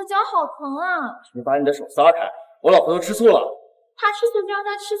我的脚好疼啊！你把你的手撒开，我老婆都吃醋了。她吃醋就让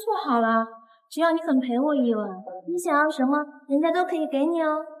她吃醋好了，只要你肯赔我1万，你想要什么，人家都可以给你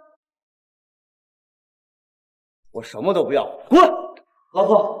哦。我什么都不要，滚！老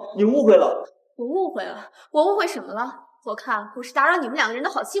婆，你误会了。我误会了？我误会什么了？我看我是打扰你们2个人的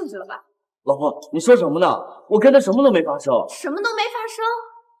好兴致了吧？老婆，你说什么呢？我跟他什么都没发生。什么都没发生？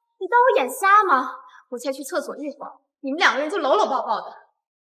你当我眼瞎吗？我才去厕所一会儿，你们2个人就搂搂抱抱的。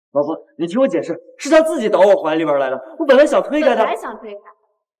老婆，你听我解释，是他自己倒我怀里边来的，我本来想推开他。本来想推开，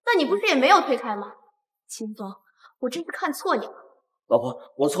但你不是也没有推开吗？秦风，我真是看错你了。老婆，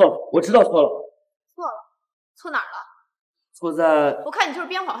我错了，我知道错了。错了？错哪儿了？错在……我看你就是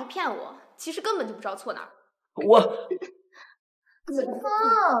编谎还骗我，其实根本就不知道错哪儿。我……秦风，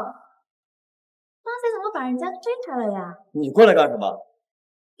刚才怎么把人家推开了呀？你过来干什么？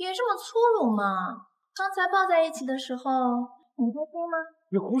别这么粗鲁嘛！刚才抱在一起的时候，你开心吗？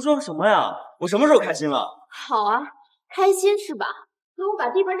你胡说什么呀？我什么时候开心了？好啊，开心是吧？那我把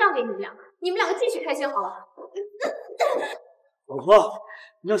地方让给你们2个，你们2个继续开心好了。老婆，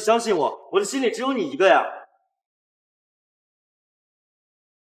你要相信我，我的心里只有你一个呀。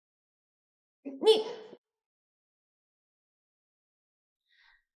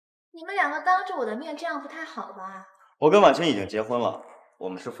你们2个当着我的面这样不太好吧？我跟婉晴已经结婚了，我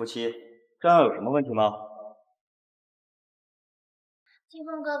们是夫妻，这样有什么问题吗？清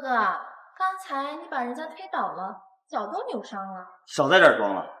风哥哥，刚才你把人家推倒了，脚都扭伤了。少在这儿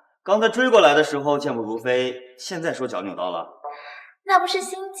装了，刚才追过来的时候健步如飞，现在说脚扭到了。那不是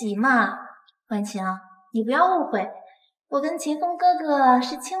心急吗？婉晴，你不要误会，我跟秦风哥哥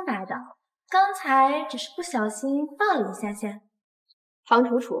是清白的，刚才只是不小心抱了一下下。唐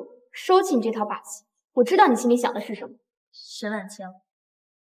楚楚，收起你这套把戏，我知道你心里想的是什么。沈婉晴，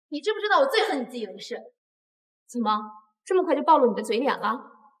你知不知道我最恨你自以为是？怎么这么快就暴露你的嘴脸了？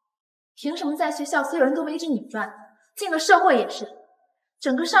凭什么在学校所有人都围着你转，进了社会也是，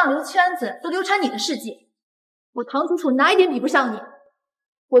整个上流圈子都流传你的事迹？我唐楚楚哪一点比不上你？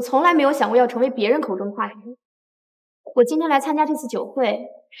我从来没有想过要成为别人口中夸人。我今天来参加这次酒会，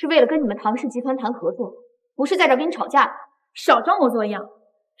是为了跟你们唐氏集团谈合作，不是在这跟你吵架的。少装模作样，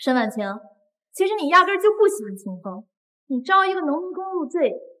沈婉晴，其实你压根就不喜欢秦风，你招一个农民工入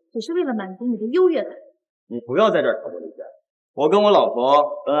赘，只是为了满足你的优越感。你不要在这儿挑拨离间，我跟我老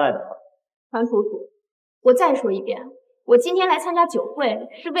婆恩爱的。唐楚楚，我再说一遍，我今天来参加酒会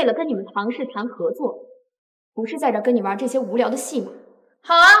是为了跟你们唐氏谈合作，不是在这跟你玩这些无聊的戏码。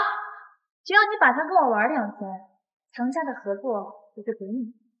好啊，只要你把它跟我玩2天，唐家的合作我就给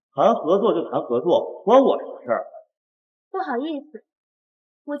你。谈合作就谈合作，关我什么事儿？不好意思，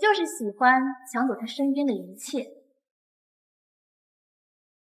我就是喜欢抢走他身边的一切。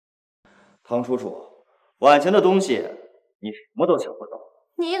唐楚楚，晚晴的东西你什么都抢不走。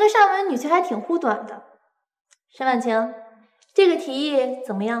你一个上门女婿还挺护短的。沈婉晴，这个提议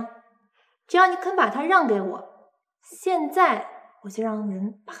怎么样？只要你肯把它让给我，现在我就让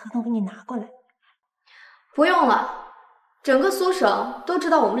人把合同给你拿过来。不用了，整个苏省都知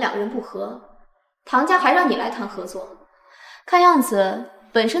道我们2个人不和，唐家还让你来谈合作，看样子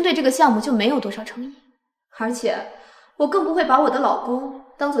本身对这个项目就没有多少诚意，而且我更不会把我的老公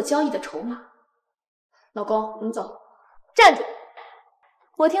当做交易的筹码。老公，我们走。站住！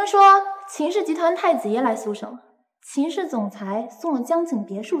我听说秦氏集团太子爷来苏省了，秦氏总裁送了江景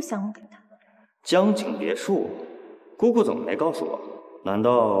别墅项目给他。江景别墅，姑姑怎么没告诉我？难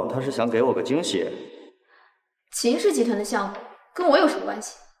道他是想给我个惊喜？秦氏集团的项目跟我有什么关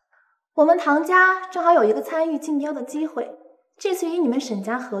系？我们唐家正好有一个参与竞标的机会，这次与你们沈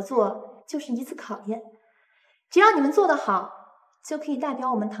家合作就是一次考验，只要你们做得好，就可以代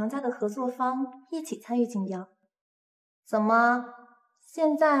表我们唐家的合作方一起参与竞标。怎么，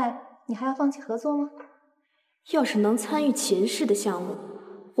现在你还要放弃合作吗？要是能参与秦氏的项目，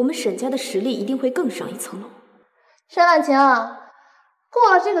我们沈家的实力一定会更上一层楼。沈婉晴，过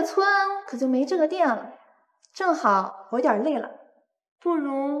了这个村可就没这个店了。正好我有点累了，不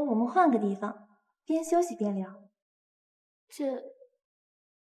如我们换个地方，边休息边聊。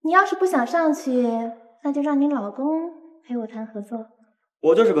你要是不想上去，那就让你老公陪我谈合作。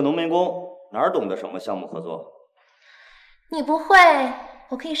我就是个农民工，哪懂得什么项目合作？你不会，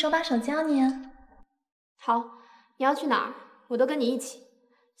我可以手把手教你啊。好，你要去哪儿，我都跟你一起。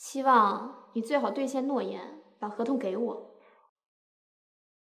希望你最好兑现诺言，把合同给我。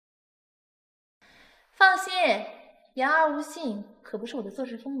放心，言而无信可不是我的做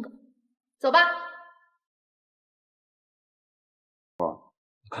事风格。走吧。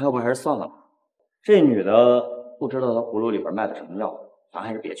看要不还是算了吧。这女的不知道她葫芦里边卖的什么药，咱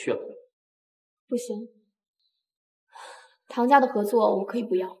还是别去了。不行，唐家的合作我可以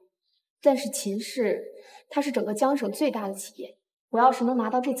不要，但是秦氏它是整个江省最大的企业，我要是能拿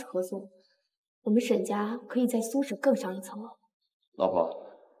到这次合作，我们沈家可以在苏省更上一层楼。老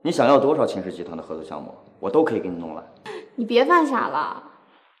婆，你想要多少秦氏集团的合作项目，我都可以给你弄来。你别犯傻了。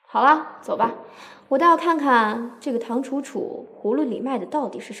好了，走吧，我倒要看看这个唐楚楚葫芦里卖的到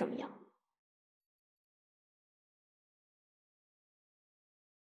底是什么药。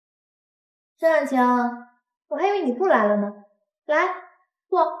沈婉晴，我还以为你不来了呢。来，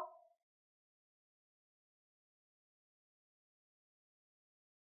坐。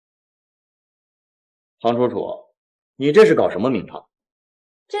唐楚楚，你这是搞什么名堂？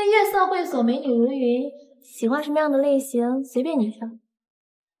这月色会所美女如云，喜欢什么样的类型随便你挑。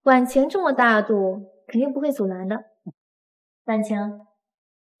婉晴这么大度，肯定不会阻拦的。婉晴，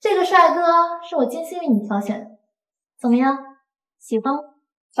这个帅哥是我精心为你挑选的，怎么样？喜欢吗？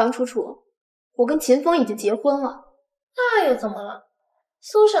唐楚楚，我跟秦风已经结婚了。那又怎么了？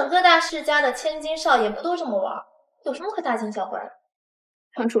苏省各大世家的千金少爷不都这么玩，有什么可大惊小怪的？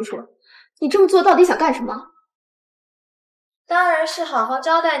唐楚楚，你这么做到底想干什么？当然是好好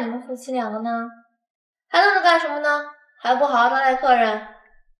招待你们夫妻2个呢，还愣着干什么呢？还不好好招待客人？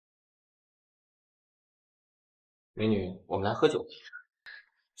美女，我们来喝酒。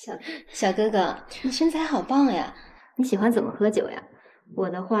小哥哥，你身材好棒呀！你喜欢怎么喝酒呀？我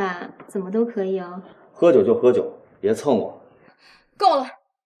的话怎么都可以哦。喝酒就喝酒，别蹭我。够了，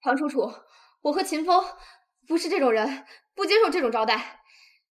唐楚楚，我和秦风不是这种人，不接受这种招待。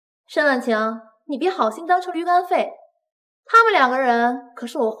沈婉晴，你别好心当成驴肝肺，他们2个人可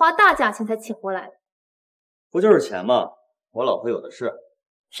是我花大价钱才请过来的。不就是钱吗？我老婆有的是。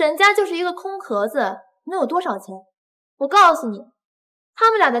沈家就是一个空壳子，能有多少钱？我告诉你，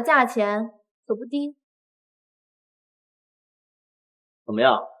他们俩的价钱可不低。怎么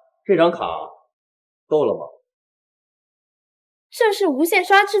样？这张卡够了吗？这是无限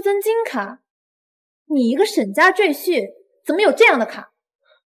刷至尊金卡，你一个沈家赘婿，怎么有这样的卡？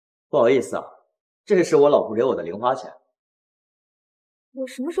不好意思啊，这是我老婆给我的零花钱。我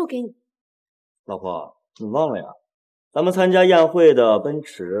什么时候给你？老婆，你忘了呀？咱们参加宴会的奔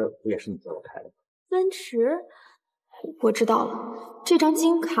驰不也是你给我开的吗？奔驰？我知道了，这张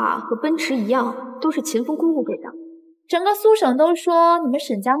金卡和奔驰一样，都是秦风姑姑给的。整个苏省都说你们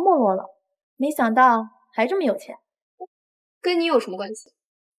沈家没落了，没想到还这么有钱。跟你有什么关系？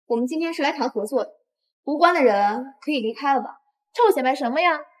我们今天是来谈合作的，无关的人可以离开了吧？臭显摆什么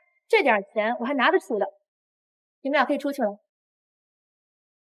呀？这点钱我还拿得出的。你们俩可以出去了。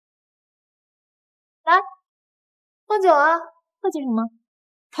来，喝酒啊！客气什么？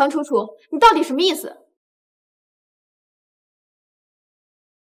唐楚楚，你到底什么意思？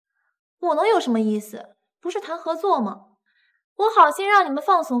我能有什么意思？不是谈合作吗？我好心让你们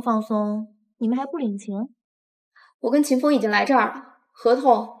放松放松，你们还不领情？我跟秦风已经来这儿了，合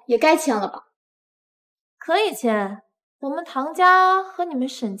同也该签了吧？可以签，我们唐家和你们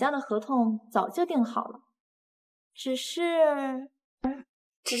沈家的合同早就定好了，只是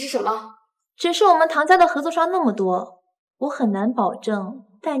什么？只是我们唐家的合作商那么多，我很难保证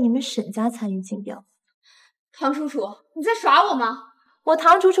带你们沈家参与竞标。唐楚楚，你在耍我吗？我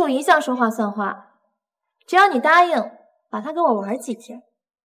唐楚楚一向说话算话，只要你答应把他跟我玩几天，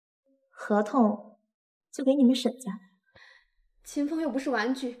合同就给你们沈家。秦风又不是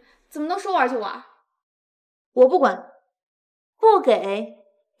玩具，怎么能说玩就玩？我不管，不给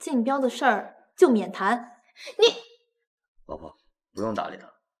竞标的事儿就免谈。你老婆不用搭理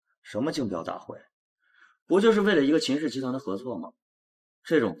他，什么竞标大会，不就是为了一个秦氏集团的合作吗？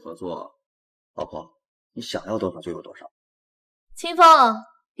这种合作，老婆你想要多少就有多少。秦风，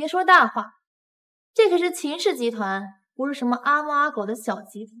别说大话，这可是秦氏集团，不是什么阿猫阿狗的小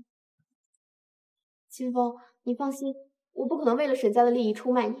集团。秦风，你放心，我不可能为了沈家的利益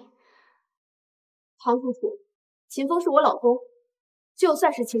出卖你。唐楚楚，秦风是我老公，就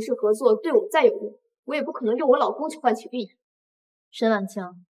算是秦氏合作对我再有用，我也不可能用我老公去换取利益。沈婉清，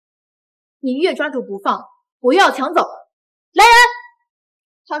你越抓住不放，我又要抢走。来人！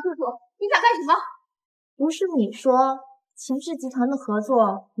唐楚楚，你想干什么？不是你说秦氏集团的合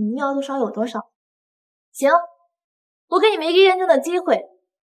作，你们要多少有多少。行，我给你们一个验证的机会，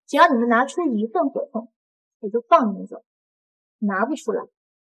只要你们拿出一份合同，我就放你们走。拿不出来，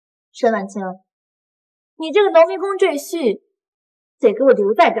沈婉清，你这个农民工赘婿得给我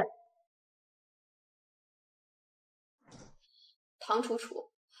留在这儿。唐楚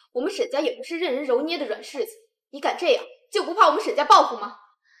楚，我们沈家也不是任人揉捏的软柿子，你敢这样，就不怕我们沈家报复吗？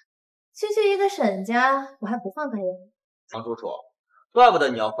区区一个沈家，我还不放他一人。唐楚楚，怪不得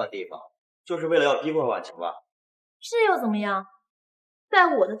你要换地方，就是为了要逼迫婉晴吧？是又怎么样？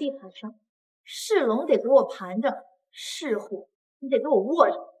在我的地盘上，是龙得给我盘着，是虎你得给我卧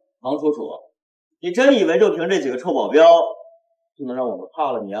着。唐楚楚，你真以为就凭这几个臭保镖就能让我们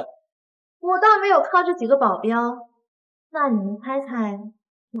怕了你啊？我倒没有靠这几个保镖，那你们猜猜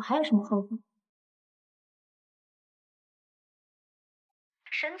我还有什么后盾？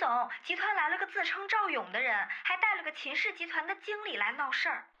沈总，集团来了个自称赵勇的人，还带了个秦氏集团的经理来闹事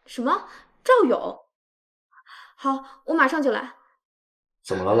儿。什么？赵勇？好，我马上就来。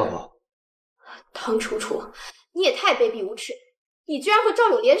怎么了，老婆？唐楚楚，你也太卑鄙无耻，你居然和赵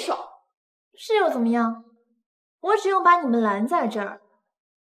勇联手！是又怎么样？我只用把你们拦在这儿，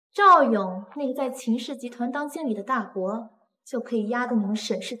赵勇那个在秦氏集团当经理的大伯，就可以压得你们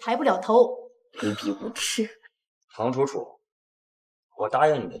沈氏抬不了头。卑鄙无耻！唐楚楚，我答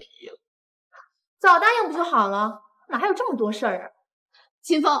应你的提议了。早答应不就好了？哪还有这么多事儿啊？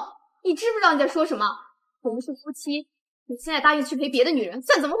秦风，你知不知道你在说什么？我们是夫妻，你现在答应去陪别的女人，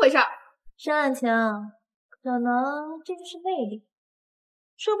算怎么回事？沈婉晴，可能这就是魅力，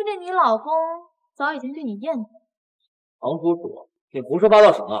说不定你老公早已经对你厌倦。唐楚楚，你胡说八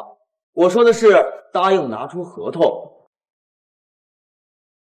道什么？我说的是答应拿出合同。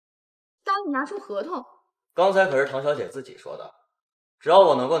答应拿出合同？刚才可是唐小姐自己说的，只要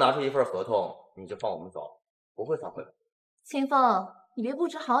我能够拿出一份合同，你就放我们走，不会反悔的。秦风，你别不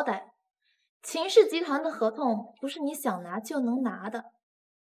知好歹，秦氏集团的合同不是你想拿就能拿的，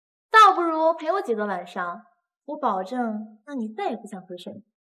倒不如陪我几个晚上，我保证让你再也不想回沈。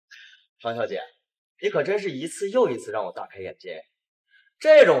唐小姐，你可真是一次又一次让我大开眼界，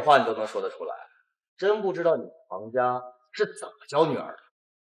这种话你都能说得出来，真不知道你们唐家是怎么教女儿的。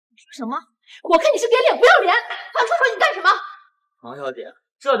你说什么？我看你是给脸不要脸！唐楚楚，你干什么？唐小姐，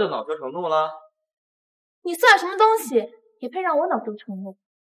这就恼羞成怒了？你算什么东西，也配让我恼羞成怒？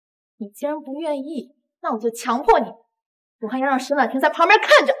你既然不愿意，那我就强迫你，我还要让沈婉婷在旁边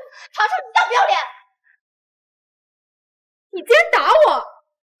看着。唐楚楚，你要不要脸？你竟然打我！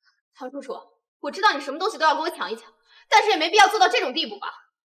唐楚楚，我知道你什么东西都要跟我抢一抢，但是也没必要做到这种地步吧？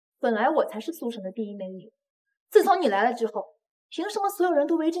本来我才是苏省的第一美女，自从你来了之后，凭什么所有人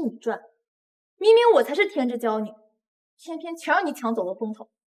都围着你转？明明我才是天之娇女，偏偏全让你抢走了风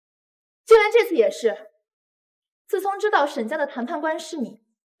头。就连这次也是，自从知道沈家的谈判官是你，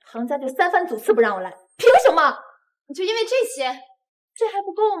唐家就三番阻刺不让我来，凭什么？你就因为这些？这还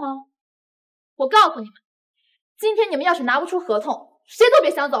不够吗？我告诉你们，今天你们要是拿不出合同，谁都别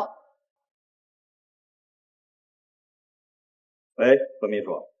想走。喂，何秘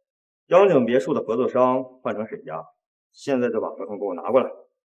书，江景别墅的合作商换成沈家，现在就把合同给我拿过来。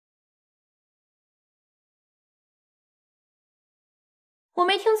我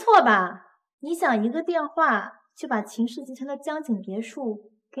没听错吧？你想一个电话就把秦氏集团的江景别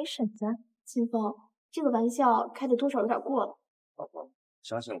墅给沈家？秦风，这个玩笑开的多少有点过了。老婆，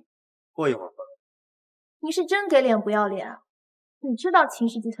相信我，过一会儿吧。你是真给脸不要脸啊！你知道秦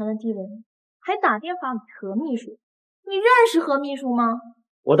氏集团的地位吗？还打电话给何秘书。你认识何秘书吗？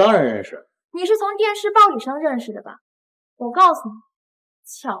我当然认识。你是从电视报纸上认识的吧？我告诉你，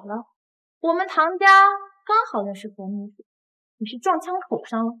巧了，我们唐家刚好认识何秘书。你是撞枪口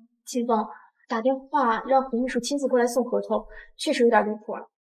上了。秦风，打电话让何秘书亲自过来送合同，确实有点离谱了。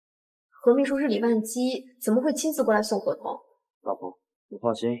何秘书日理万机，怎么会亲自过来送合同？老婆，你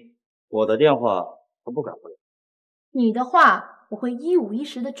放心，我的电话他不敢回。你的话我会一五一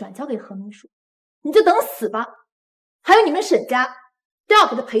十的转交给何秘书，你就等死吧。还有你们沈家都要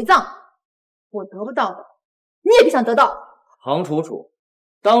给他陪葬，我得不到的，你也别想得到。唐楚楚，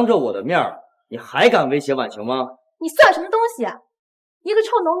当着我的面儿，你还敢威胁婉晴吗？你算什么东西啊？一个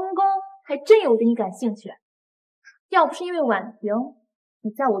臭农民工，还真有对你感兴趣。要不是因为婉晴，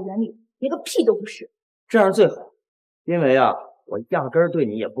你在我眼里连个屁都不是。这样最好，因为啊，我压根儿对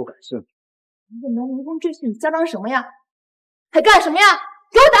你也不感兴趣。一个农民工追你嚣张什么呀？还干什么呀？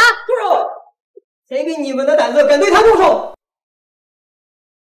给我打！住手！谁给你们的胆子敢对他动手？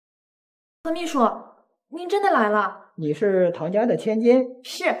何秘书，您真的来了？你是唐家的千金？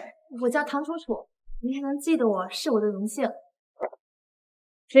是，我叫唐楚楚。您还能记得我，是我的荣幸。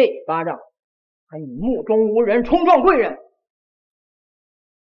这巴掌，还你目中无人，冲撞贵人；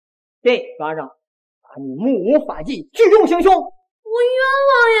这巴掌，把你目无法纪，聚众行凶。我冤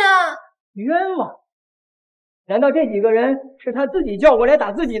枉呀！冤枉？难道这几个人是他自己叫过来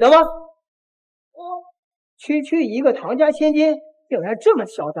打自己的吗？区区一个唐家千金，竟然这么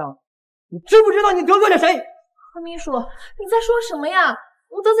嚣张！你知不知道你得罪了谁？何秘书，你在说什么呀？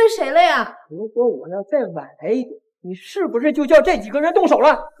我得罪谁了呀？如果我要再晚来一点，你是不是就叫这几个人动手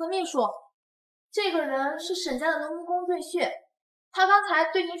了？何秘书，这个人是沈家的农民工赘婿，他刚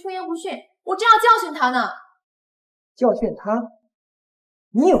才对您出言不逊，我正要教训他呢。教训他？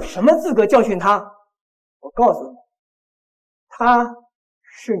你有什么资格教训他？我告诉你，他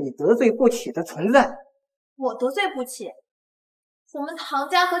是你得罪不起的存在。我得罪不起？我们唐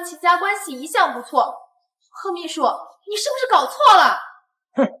家和齐家关系一向不错。贺秘书，你是不是搞错了？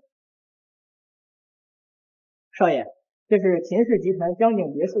哼！少爷，这是秦氏集团江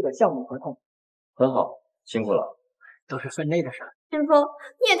景别墅的项目合同。很好，辛苦了。都是分内的事儿。陈峰，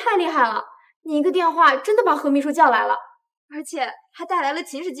你也太厉害了！你一个电话真的把何秘书叫来了，而且还带来了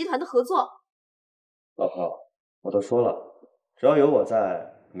秦氏集团的合作。老婆，我都说了，只要有我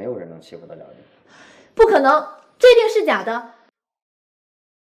在，没有人能欺负得了你。不可能，这一定是假的。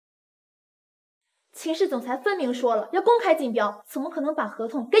秦氏总裁分明说了要公开竞标，怎么可能把合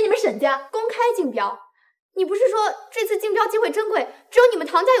同给你们沈家？公开竞标？你不是说这次竞标机会珍贵，只有你们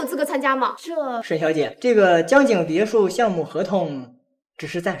唐家有资格参加吗？沈小姐，这个江景别墅项目合同只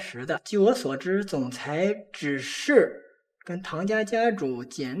是暂时的。据我所知，总裁只是跟唐家家主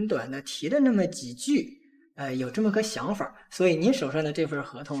简短的提了那么几句，有这么个想法，所以您手上的这份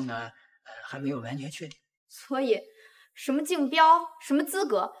合同呢，还没有完全确定。所以，什么竞标，什么资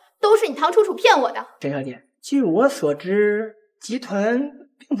格，都是你唐楚楚骗我的。沈小姐，据我所知，集团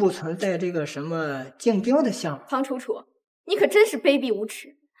并不存在这个什么竞标的项目。唐楚楚，你可真是卑鄙无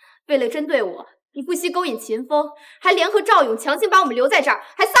耻！为了针对我，你不惜勾引秦风，还联合赵勇强行把我们留在这儿，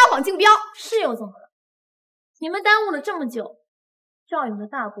还撒谎竞标。是又怎么了？你们耽误了这么久，赵勇的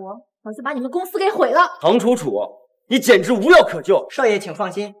大伯早就把你们公司给毁了。唐楚楚，你简直无药可救。少爷请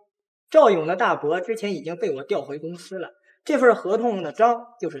放心，赵勇的大伯之前已经被我调回公司了，这份合同的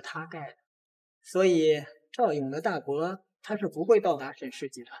章就是他盖的，所以赵勇的大伯他是不会到达沈氏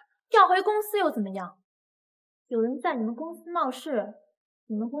集团。调回公司又怎么样？有人在你们公司闹事，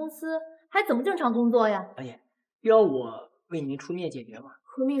你们公司还怎么正常工作呀？少爷，要我为您出面解决吗？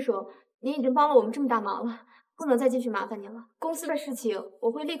何秘书，您已经帮了我们这么大忙了，不能再继续麻烦您了。公司的事情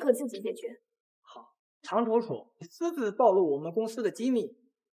我会立刻自己解决。好，唐楚楚，你私自暴露我们公司的机密，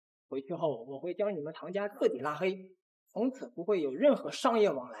回去后我会将你们唐家彻底拉黑，从此不会有任何商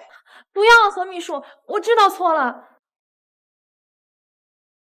业往来。不要，何秘书，我知道错了。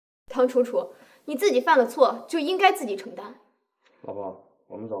唐楚楚，你自己犯了错就应该自己承担。老婆，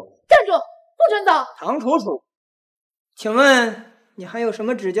我们走。站住，不准走！唐楚楚，请问你还有什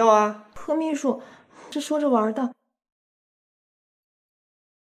么指教啊？何秘书，是说着玩的。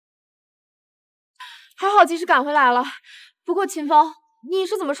还好好及时赶回来了。不过秦风，你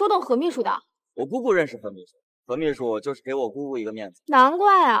是怎么说动何秘书的？我姑姑认识何秘书，何秘书就是给我姑姑一个面子。难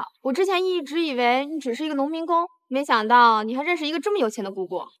怪啊，我之前一直以为你只是一个农民工，没想到你还认识一个这么有钱的姑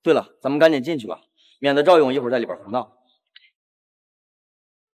姑。对了，咱们赶紧进去吧，免得赵勇一会儿在里边胡闹。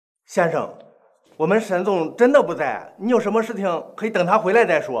先生，我们沈总真的不在，你有什么事情可以等他回来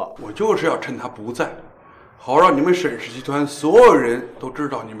再说。我就是要趁他不在，好让你们沈氏集团所有人都知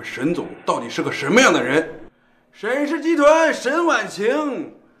道你们沈总到底是个什么样的人。沈氏集团沈婉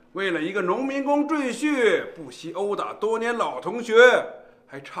晴为了一个农民工赘婿，不惜殴打多年老同学，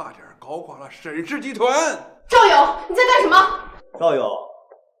还差点搞垮了沈氏集团。赵勇，你在干什么？赵勇，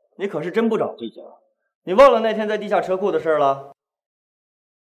你可是真不长记性，你忘了那天在地下车库的事了？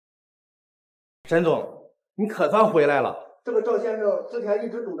沈总，你可算回来了。这个赵先生之前一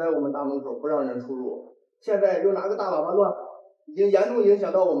直堵在我们大门口，不让人出入，现在又拿个大喇叭乱喊，已经严重影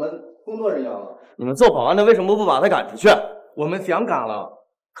响到我们工作人员了。你们做保安的为什么不把他赶出去？我们想赶了，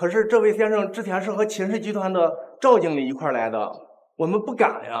可是这位先生之前是和秦氏集团的赵经理一块来的，我们不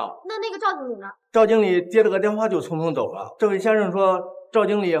赶呀。那个赵经理呢？赵经理接了个电话就匆匆走了。这位先生说赵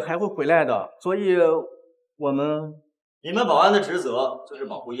经理还会回来的，所以你们保安的职责就是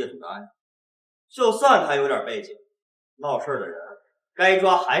保护业主的安全。就算他有点背景，闹事的人该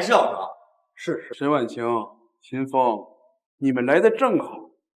抓还是要抓。是沈婉晴、秦风，你们来的正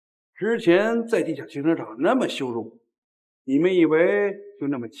好。之前在地下停车场那么羞辱，你们以为就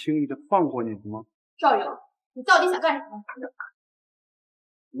那么轻易的放过你们吗？赵勇，你到底想干什么？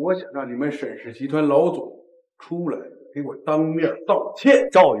我想让你们沈氏集团老总出来给我当面道歉。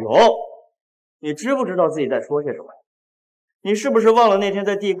赵勇，你知不知道自己在说些什么？你是不是忘了那天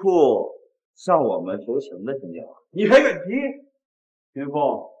在地库向我们求情的情景？你还敢提？秦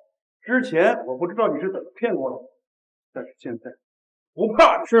风，之前我不知道你是怎么骗我的，但是现在不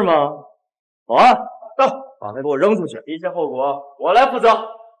怕是吗？保安到，把他给我扔出去，一切后果我来负责。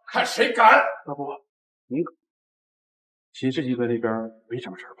看谁敢！大伯，您秦氏集团那边没什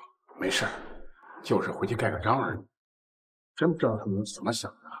么事吧？没事，就是回去盖个章而已。真不知道他们怎么想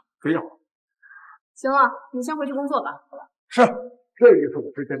的，非要。行了，你先回去工作吧。是，这就是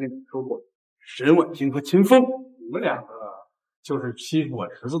我之前跟你说过的。沈婉晴和秦风，你们两个就是欺负我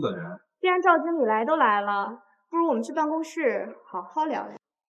侄子的人。既然赵经理来都来了，不如我们去办公室好好聊聊。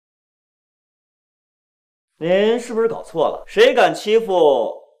您是不是搞错了？谁敢欺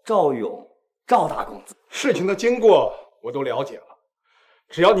负赵勇、赵大公子？事情的经过我都了解了，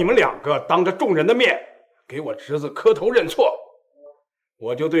只要你们两个当着众人的面给我侄子磕头认错，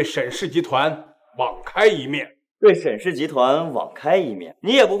我就对沈氏集团网开一面。对沈氏集团网开一面，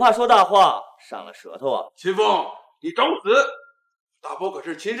你也不怕说大话闪了舌头啊？秦风，你找死！大伯可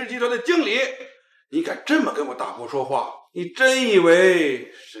是秦氏集团的经理，你敢这么跟我大伯说话？你真以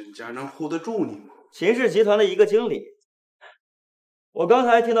为沈家能护得住你吗？秦氏集团的一个经理，我刚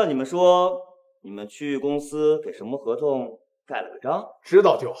才听到你们说你们去公司给什么合同盖了个章，知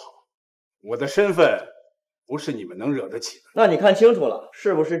道就好。我的身份不是你们能惹得起的。那你看清楚了，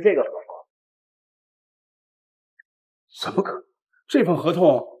是不是这个合同？怎么可能？这份合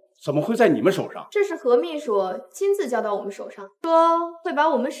同怎么会在你们手上？这是何秘书亲自交到我们手上，说会把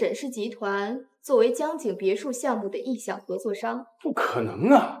我们沈氏集团作为江景别墅项目的意向合作商。不可能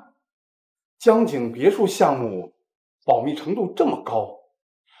啊！江景别墅项目保密程度这么高，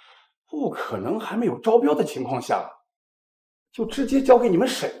不可能还没有招标的情况下就直接交给你们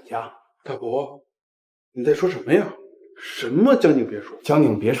沈家。大伯，你在说什么呀？什么江景别墅？江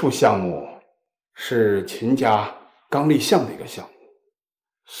景别墅项目是秦家刚立项的一个项目，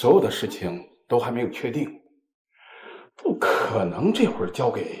所有的事情都还没有确定，不可能这会儿交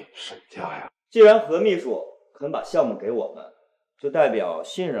给沈家呀。既然何秘书肯把项目给我们，就代表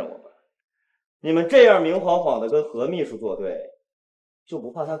信任我们。你们这样明晃晃的跟何秘书作对，就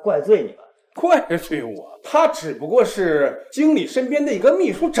不怕他怪罪你们？怪罪我？他只不过是经理身边的一个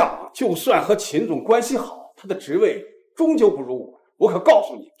秘书长，就算和秦总关系好，他的职位终究不如我。我可告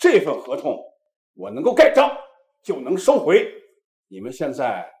诉你，这份合同我能够盖章就能收回。你们现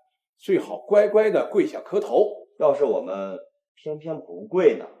在最好乖乖的跪下磕头。要是我们偏偏不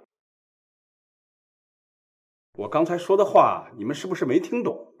跪呢？我刚才说的话你们是不是没听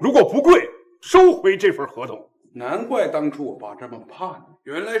懂？如果不跪，收回这份合同。难怪当初我爸这么怕你，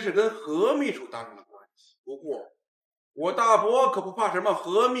原来是跟何秘书搭上了关系。不过我大伯可不怕什么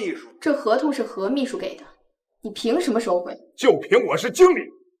何秘书。这合同是何秘书给的，你凭什么收回？就凭我是经理，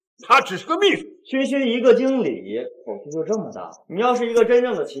他只是个秘书。区区一个经理，口气就这么大？你要是一个真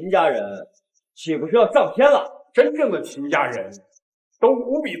正的秦家人，岂不是要上天了？真正的秦家人都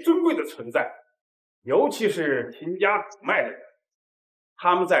无比尊贵的存在，尤其是秦家主脉的人，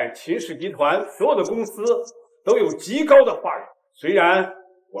他们在秦氏集团所有的公司都有极高的话语。虽然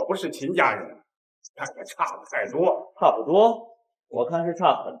我不是秦家人，但也差不太多。差不多？我看是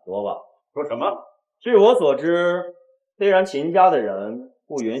差很多吧。说什么？据我所知，虽然秦家的人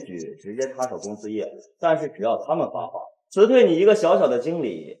不允许直接插手公司业务，但是只要他们发话，辞退你一个小小的经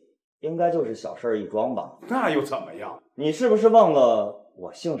理，应该就是小事一桩吧？那又怎么样？你是不是忘了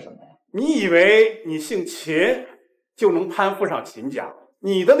我姓什么呀？你以为你姓秦就能攀附上秦家？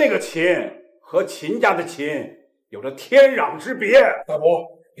你的那个秦和秦家的秦有着天壤之别。大伯，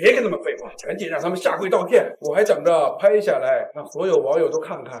别跟他们废话，赶紧让他们下跪道歉。我还等着拍下来，让所有网友都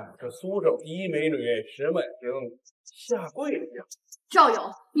看看这苏省第一美女沈婉婷下跪的样子。赵勇，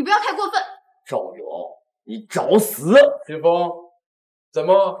你不要太过分。赵勇，你找死！秦风，怎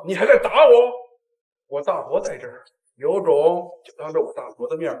么你还在打我？我大伯在这儿，有种就当着我大伯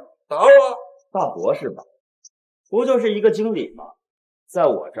的面打我。大伯是吧？不就是一个经理吗？在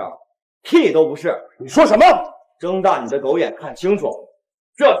我这儿屁都不是。你说什么？睁大你的狗眼看清楚，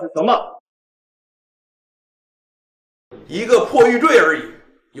这是什么？一个破玉坠而已，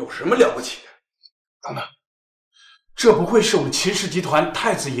有什么了不起？等等，这不会是我们秦氏集团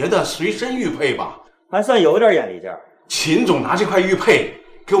太子爷的随身玉佩吧？还算有点眼力劲儿。秦总拿这块玉佩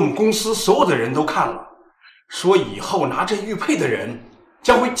给我们公司所有的人都看了，说以后拿这玉佩的人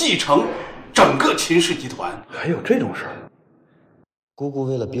将会继承整个秦氏集团。还有这种事儿？姑姑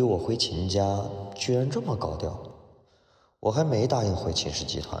为了逼我回秦家，居然这么高调，我还没答应回秦氏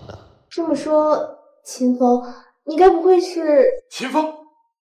集团呢。这么说，秦风，你该不会是……秦风？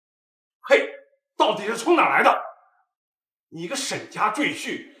嘿，到底是从哪来的？你个沈家赘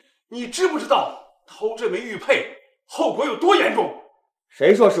婿，你知不知道偷这枚玉佩后果有多严重？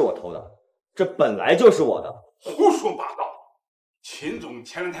谁说是我偷的？这本来就是我的。胡说八道！秦总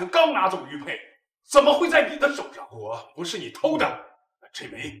前两天刚拿走玉佩，怎么会在你的手上？我不是你偷的，这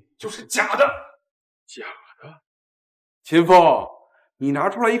枚就是假的。假的？秦风，你拿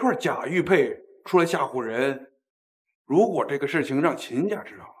出来一块假玉佩出来吓唬人，如果这个事情让秦家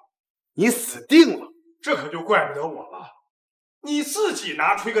知道了，你死定了。这可就怪不得我了。你自己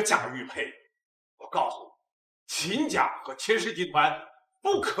拿出一个假玉佩，我告诉你，秦家和秦氏集团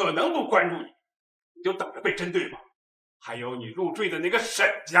不可能不关注你，你就等着被针对吧。还有你入赘的那个沈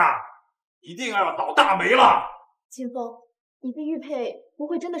家，一定要倒大霉了。秦风，你的玉佩不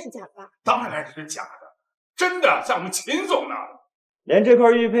会真的是假的吧？当然是假的，真的在我们秦总那儿。连这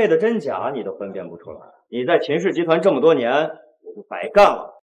块玉佩的真假你都分辨不出来，你在秦氏集团这么多年，我就白干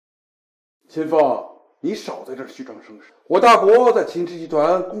了。秦风，你少在这儿虚张声势。我大伯在秦氏集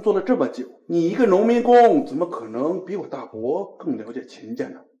团工作了这么久，你一个农民工，怎么可能比我大伯更了解秦家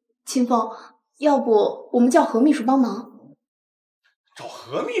呢？秦风，要不我们叫何秘书帮忙？找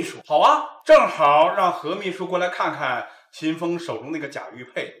何秘书？好啊，正好让何秘书过来看看秦风手中那个假玉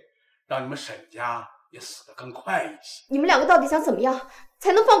佩，让你们沈家也死得更快一些。你们两个到底想怎么样，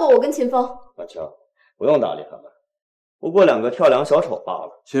才能放过我跟秦风？小青，不用搭理他们，不过两个跳梁小丑罢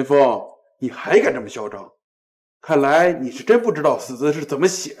了。秦风，你还敢这么嚣张？看来你是真不知道死字是怎么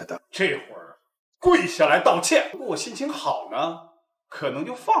写的。这会儿跪下来道歉，如果我心情好呢，可能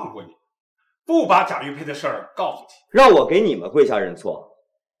就放过你，不把假玉佩的事儿告诉你。让我给你们跪下认错，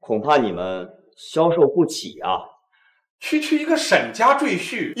恐怕你们消受不起啊！区一个沈家赘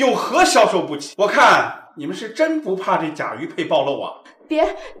婿，有何消受不起？我看你们是真不怕这假玉佩暴露啊！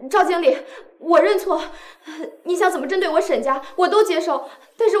别，赵经理，我认错。你想怎么针对我沈家，我都接受。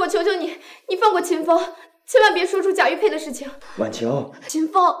但是我求求你，你放过秦风，千万别说出假玉佩的事情。婉晴，秦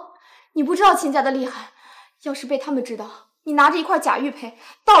风，你不知道秦家的厉害，要是被他们知道你拿着一块假玉佩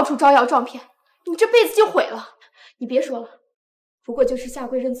到处招摇撞骗，你这辈子就毁了。你别说了，不过就是下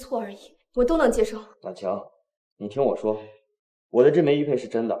跪认错而已，我都能接受。婉晴，你听我说，我的这枚玉佩是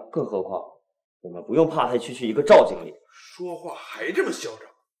真的，更何况我们不用怕他区一个赵经理。说话还这么嚣张，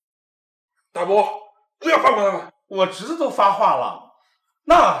大伯，不要放过他们！我侄子都发话了，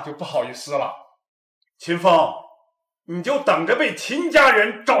那就不好意思了。秦风，你就等着被秦家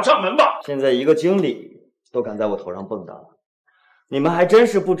人找上门吧。现在一个经理都敢在我头上蹦跶了，你们还真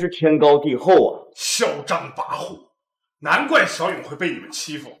是不知天高地厚啊！嚣张跋扈，难怪小勇会被你们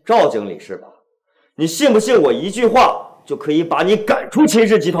欺负。赵经理是吧？你信不信我一句话就可以把你赶出秦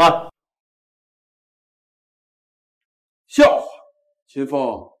氏集团？笑话！秦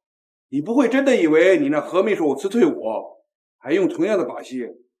风，你不会真的以为你那何秘书辞退我，还用同样的把戏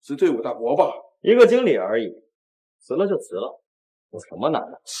辞退我大伯吧？一个经理而已，辞了就辞了，有什么难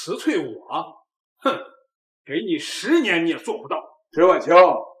的？辞退我？哼，给你10年你也做不到。沈婉晴，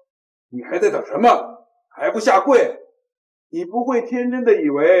你还在等什么？还不下跪？你不会天真的以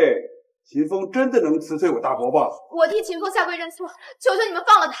为秦风真的能辞退我大伯吧？我替秦风下跪认错，求求你们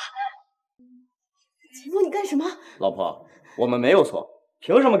放了他。秦风，你干什么？老婆，我们没有错，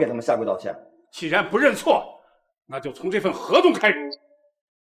凭什么给他们下跪道歉？既然不认错，那就从这份合同开始，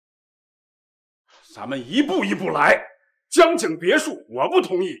咱们一步一步来。江景别墅我不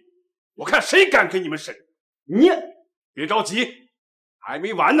同意，我看谁敢给你们审。你别着急，还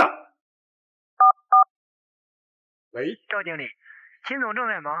没完呢。喂，赵经理，秦总正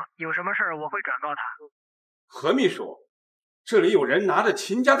在忙，有什么事儿我会转告他。何秘书，这里有人拿着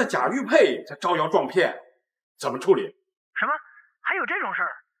秦家的假玉佩在招摇撞骗，怎么处理？什么？还有这种事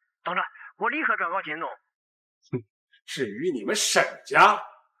儿？等着，我立刻转告秦总。至于你们沈家，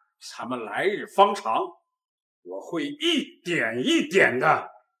咱们来日方长，我会一点一点的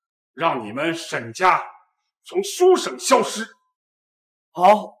让你们沈家从苏省消失。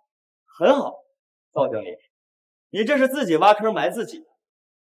好，很好，赵经理，你这是自己挖坑埋自己，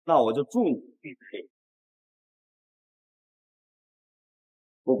那我就祝你玉佩。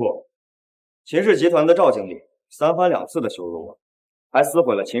不过，秦氏集团的赵经理3番2次的羞辱我，还撕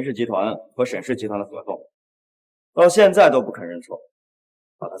毁了秦氏集团和沈氏集团的合同，到现在都不肯认错，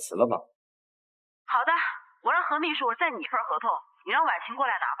把他辞了吧。好的，我让何秘书再拟一份合同，你让婉晴过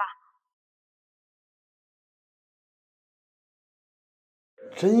来拿吧。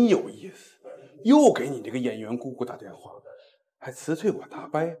真有意思，又给你这个演员姑姑打电话，还辞退我大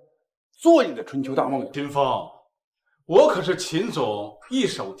伯，做你的春秋大梦。秦风，我可是秦总一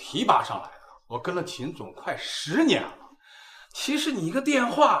手提拔上来的，我跟了秦总快10年了，其实你一个电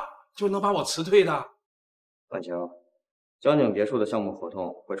话就能把我辞退的。婉晴，江景别墅的项目合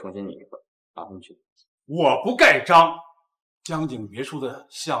同会重新拟一份，拿回去。我不盖章，江景别墅的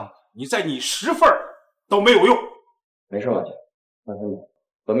项目你再拟10份都没有用。没事，婉晴，放心吧，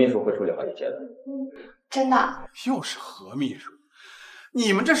何秘书会处理好一切的。真的？又是何秘书，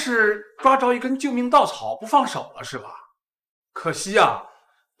你们这是抓着一根救命稻草不放手了是吧？可惜啊，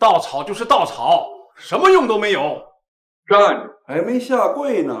稻草就是稻草，什么用都没有。站着，还没下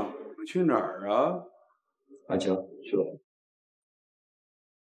跪呢，去哪儿啊？婉晴，去吧。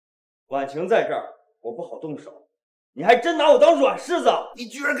婉晴在这儿，我不好动手。你还真拿我当软柿子？你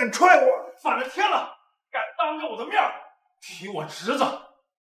居然敢踹我，反了天了！敢当着我的面提我侄子，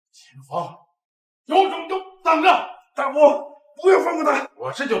秦风，有种就等着！大伯，不要放过他！我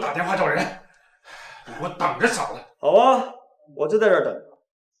这就打电话叫人，你给我等着嫂子。好啊，我就在这儿等着。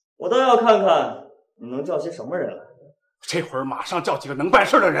我倒要看看你能叫些什么人来。这会儿马上叫几个能办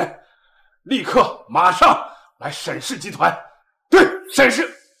事的人，立刻马上来沈氏集团。对，沈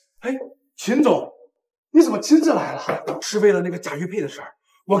氏。哎，秦总，你怎么亲自来了？是为了那个假玉佩的事儿。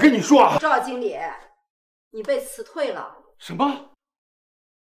我跟你说啊，赵经理，你被辞退了。什么？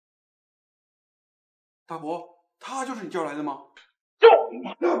大伯，他就是你叫来的吗？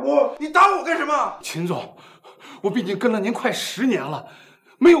大伯，你打我干什么？秦总，我毕竟跟了您快10年了，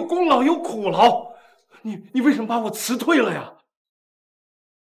没有功劳有苦劳，你为什么把我辞退了呀？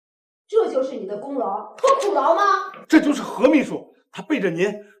这就是你的功劳和苦劳吗？这就是何秘书，他背着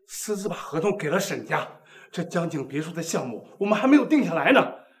您私自把合同给了沈家，这江景别墅的项目我们还没有定下来呢，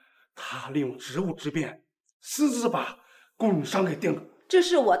他利用职务之便，私自把供应商给定了。这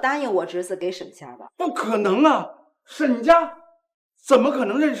是我答应我侄子给沈家的。不可能啊，沈家怎么可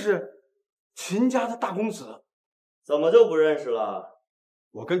能认识秦家的大公子？怎么就不认识了？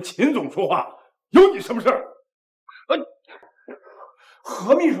我跟秦总说话，有你什么事儿？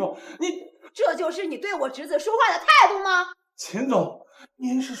何秘书，你这就是你对我侄子说话的态度吗？秦总，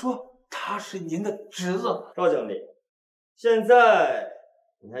您是说他是您的侄子？赵经理，现在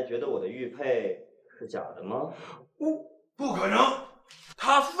你还觉得我的玉佩是假的吗？不可能，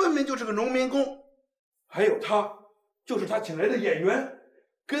他分明就是个农民工，还有他就是他请来的演员，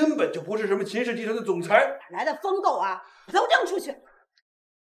根本就不是什么秦氏集团的总裁。哪来的疯狗啊！都扔出去！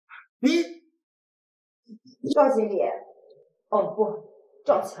你，赵经理，哦不，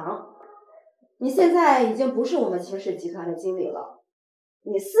赵强，你现在已经不是我们秦氏集团的经理了。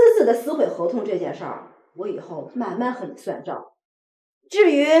你私自的撕毁合同这件事儿，我以后慢慢和你算账。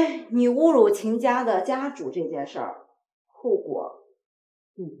至于你侮辱秦家的家主这件事儿，后果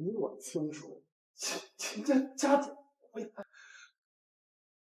你比我清楚。秦家家主，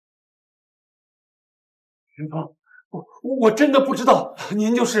云芳，我真的不知道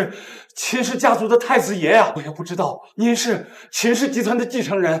您就是秦氏家族的太子爷呀！我也不知道您是秦氏集团的继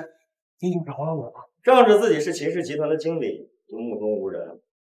承人，您就饶了我吧。仗着自己是秦氏集团的经理，就目中无人，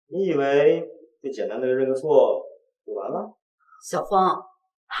你以为就简单的认个错就完了？小峰，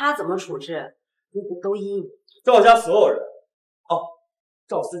他怎么处置，姑姑都依你。赵家所有人，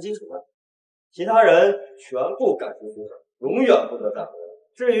赵司机除外，其他人全部赶出苏省，永远不得返回。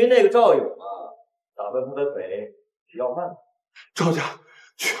至于那个赵勇啊，打断他的腿是要饭的。赵家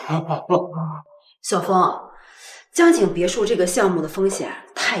全完了。小峰，江景别墅这个项目的风险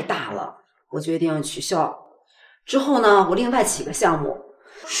太大了，我决定取消。之后呢，我另外起个项目，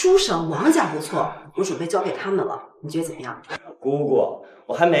书省王家不错，我准备交给他们了，你觉得怎么样？姑姑，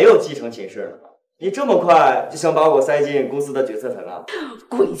我还没有继承秦氏呢，你这么快就想把我塞进公司的决策层啊？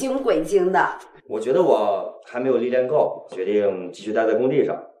鬼精鬼精的。我觉得我还没有历练够，决定继续待在工地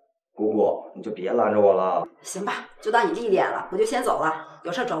上。姑姑，你就别拦着我了。行吧，就当你历练了，我就先走了，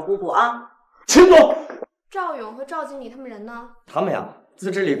有事找姑姑啊。秦总，赵勇和赵经理他们人呢？他们呀，自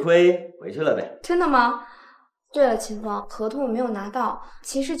知理亏，回去了呗。真的吗？对了，秦风，合同我没有拿到，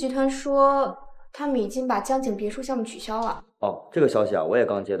秦氏集团说他们已经把江景别墅项目取消了。哦，这个消息啊，我也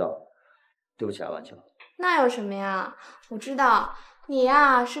刚接到。对不起啊，婉晴。那有什么呀？我知道你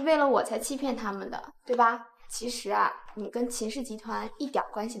呀是为了我才欺骗他们的，对吧？其实啊，你跟秦氏集团一点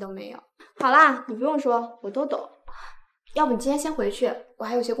关系都没有。好啦，你不用说，我都懂。要不你今天先回去，我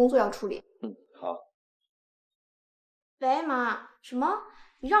还有些工作要处理。好。喂，妈，什么？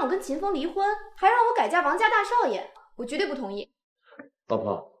你让我跟秦风离婚，还让我改嫁王家大少爷，我绝对不同意。老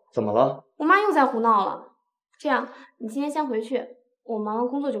婆，怎么了？我妈又在胡闹了。这样，你今天先回去，我忙完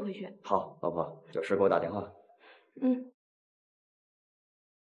工作就回去。好，老婆，有事给我打电话。嗯。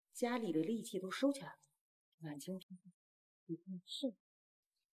家里的力气都收起来了，婉晴是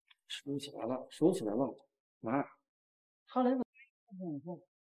收起来了，收起来了。妈，他来了。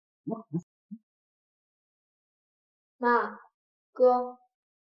妈，哥，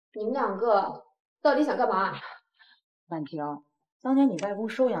你们两个到底想干嘛？婉婷，当年你外公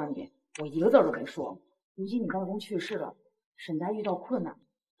收养你，我一个字都没说。如今你外公去世了，沈家遇到困难，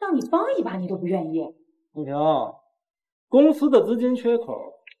让你帮一把你都不愿意。婉婷，公司的资金缺口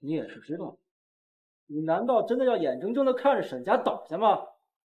你也是知道的，你难道真的要眼睁睁的看着沈家倒下吗？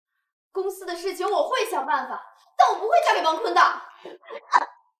公司的事情我会想办法，但我不会嫁给王坤的。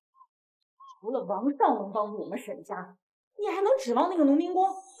除了王少能帮助我们沈家，你还能指望那个农民工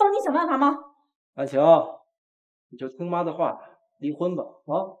帮你想办法吗？婉晴，你就听妈的话，离婚吧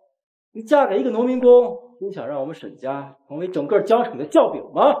啊！你嫁给一个农民工，你想让我们沈家成为整个江城的笑柄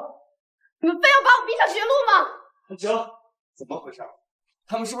吗？你们非要把我逼上绝路吗？婉晴，怎么回事？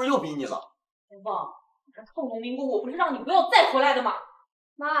他们是不是又逼你了？秦风，这臭农民工，我不是让你不要再回来的吗？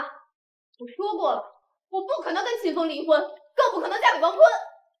妈，我说过了，我不可能跟秦风离婚，更不可能嫁给王坤。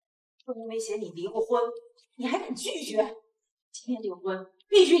就因为嫌你离过婚，你还敢拒绝？今天这个婚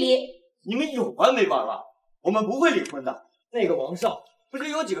必须离！你们有完没完了？我们不会离婚的。那个王少不是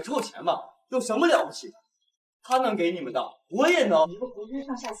有几个臭钱吗？有什么了不起的？他能给你们的，我也能。你个浑身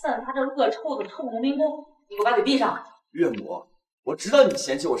上下散发着恶臭的臭农民工，你给我把嘴闭上！岳母，我知道你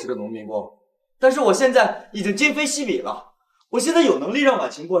嫌弃我是个农民工，但是我现在已经今非昔比了。我现在有能力让婉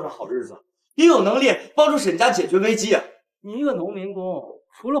晴过上好日子，也有能力帮助沈家解决危机。你一个农民工，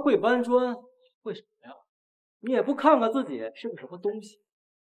除了会搬砖，会什么呀？你也不看看自己是个什么东西，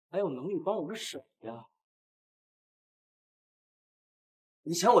还有能力帮我们沈家？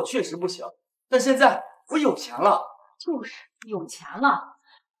以前我确实不行，但现在我有钱了。就是有钱了。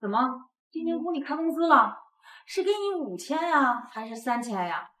怎么，今年工地开工资了？是给你5000呀，还是3000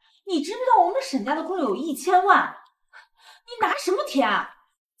呀？你知不知道我们沈家的工人有1000万？你拿什么填？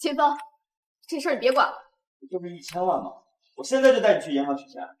秦风，这事儿你别管了。这不是1000万吗？我现在就带你去银行取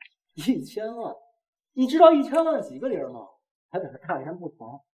钱。1000万？你知道1000万几个零吗？还等着大言不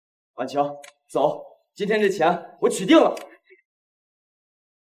惭。婉晴，走，今天这钱我取定了。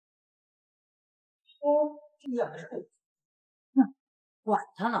管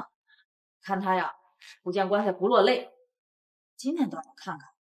他呢，看他呀，不见棺材不落泪。今天倒要看看，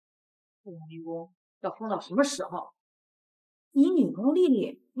这农民工要疯到什么时候？你女朋友丽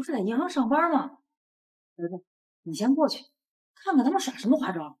丽不是在银行上班吗？对对，你先过去，看看他们耍什么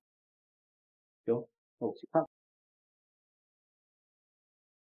花招。行，那我去看看。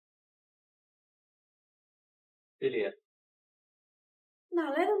丽丽，哪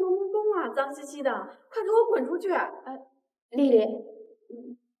来的农民工啊？脏兮兮的，快给我滚出去！丽丽，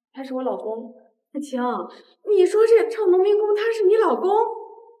他是我老公。晴，你说这臭农民工他是你老公？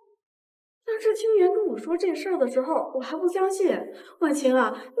当时清源跟我说这事儿的时候，我还不相信。婉晴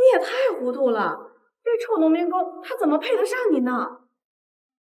啊，你也太糊涂了！这臭农民工他怎么配得上你呢？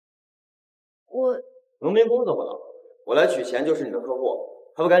农民工怎么了？我来取钱就是你的客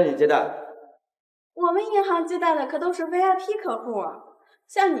户，还不赶紧接待？我们银行接待的可都是 VIP 客户啊，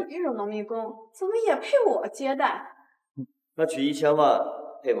像你这种农民工，怎么也配我接待？那取1000万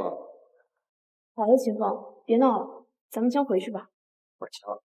配吗？好了，秦风，别闹了，咱们先回去吧。婉晴，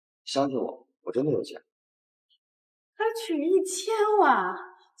相信我，我真的有钱。还取1000万？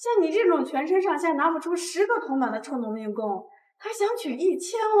像你这种全身上下拿不出10个铜板的臭农民工，还想取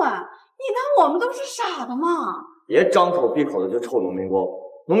1000万？你当我们都是傻的吗？别张口闭口的就臭农民工，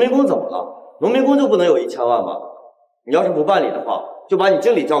农民工怎么了？农民工就不能有1000万吗？你要是不办理的话，就把你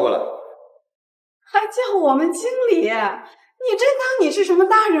经理叫过来。还叫我们经理？你真当你是什么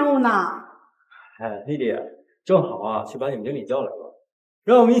大人物呢？哎，丽丽，正好啊，去把你们经理叫来了，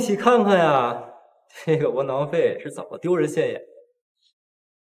让我们一起看看呀，这个窝囊废是怎么丢人现眼。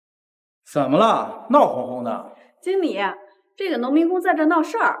怎么了？闹哄哄的。经理，这个农民工在这闹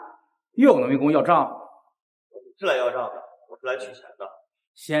事儿。又有农民工要账？我不是来要账的，我是来取钱的。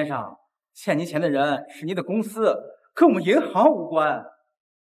先生，欠您钱的人是您的公司，跟我们银行无关。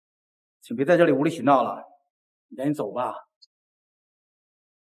请别在这里无理取闹了，你赶紧走吧。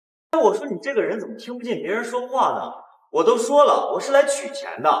哎，我说你这个人怎么听不进别人说话呢？我都说了，我是来取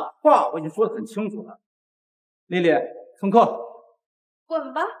钱的。话我已经说得很清楚了。丽丽，送客。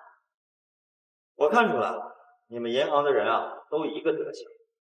滚吧！我看出来了，你们银行的人啊，都一个德行，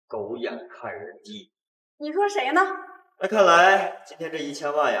狗眼看人低。你说谁呢？那看来今天这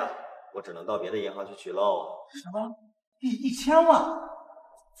1000万呀，我只能到别的银行去取喽。什么？1000万？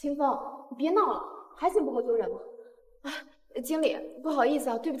清风，你别闹了，还嫌不够丢人吗？啊，经理，不好意思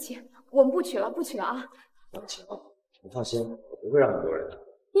啊，对不起，我们不取了，不取了啊。行，你放心，我不会让你丢人的。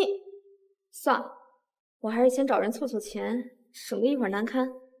你算了，我还是先找人凑凑钱，省得一会儿难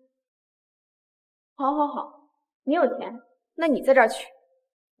堪。好，好，好，你有钱，那你在这儿取，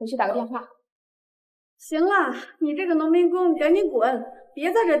我去打个电话。行了，你这个农民工，你赶紧滚，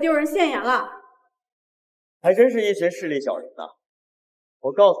别在这丢人现眼了。还真是一群势利小人呐！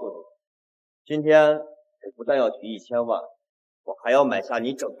我告诉你，今天我不但要取1000万，我还要买下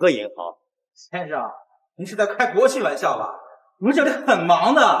你整个银行。先生，您是在开国际玩笑吧？我们这里很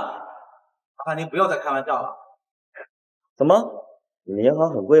忙的，麻烦您不要再开玩笑了。怎么？你们银行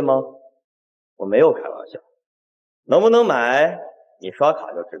很贵吗？我没有开玩笑，能不能买，你刷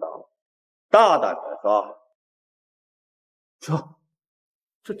卡就知道了。大胆的刷！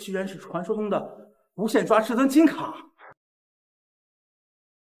这居然是传说中的无限刷至尊金卡！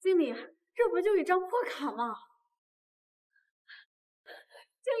经理，这不就一张破卡吗？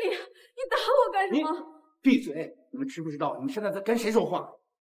经理，你打我干什么？闭嘴！你们知不知道你们现在在跟谁说话？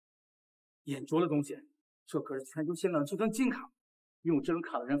眼拙的东西，这可是全球限量至尊金卡，拥有这种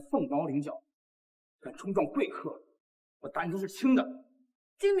卡的人凤毛麟角，敢冲撞贵客，我打你都是轻的。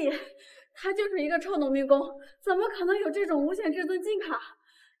经理，他就是一个臭农民工，怎么可能有这种无限至尊金卡？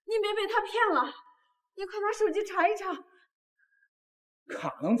你别被他骗了，你快拿手机查一查。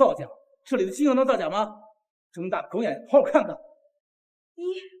卡能造假？这里的金额能造假吗？睁大狗眼，好好看看。1、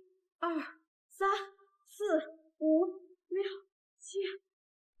2、3、4、5、6、7，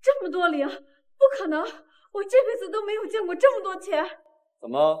这么多零，不可能！我这辈子都没有见过这么多钱。怎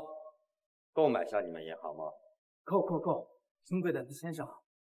么，够买下你们银行吗？够！尊贵的先生，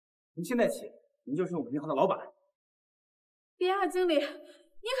从现在起，您就是我们银行的老板。别啊，经理，你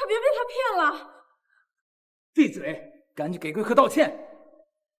可别被他骗了。闭嘴！赶紧给贵客道歉。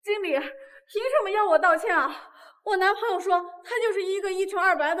经理，凭什么要我道歉啊？我男朋友说他就是一个一穷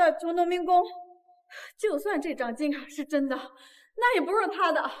二白的穷农民工，就算这张金卡是真的，那也不是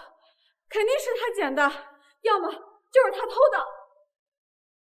他的，肯定是他捡的，要么就是他偷的。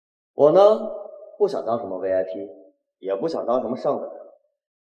我呢，不想当什么 VIP， 也不想当什么上等人，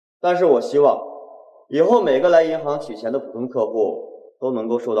但是我希望以后每个来银行取钱的普通客户都能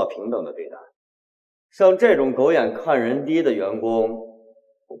够受到平等的对待。像这种狗眼看人低的员工，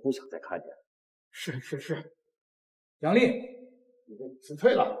我不想再看见。是，杨丽，你辞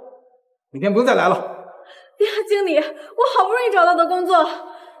退了，明天不用再来了。呀，经理，我好不容易找到的工作，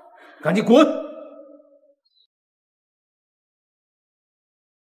赶紧滚！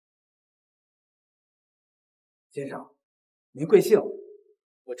先生，您贵姓？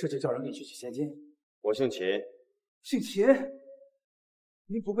我这就叫人给你去取现金。我姓秦。姓秦？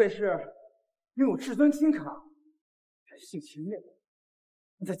您不会是拥有至尊金卡，还姓秦的？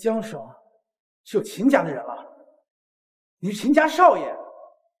那在江省只有秦家的人了。你是秦家少爷。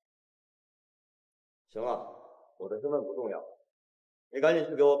行了，我的身份不重要，你赶紧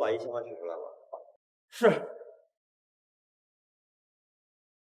去给我把1000万取出来吧。是。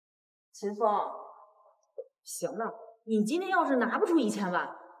秦风，行了，你今天要是拿不出1000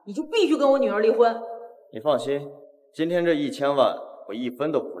万，你就必须跟我女儿离婚。你放心，今天这1000万我1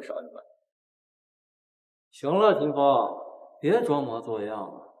分都不会少你们。行了，秦风，别装模作样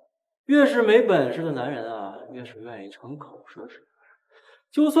了。越是没本事的男人啊，越是愿意逞口舌之。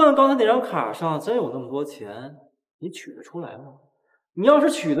就算刚才那张卡上真有那么多钱，你取得出来吗？你要是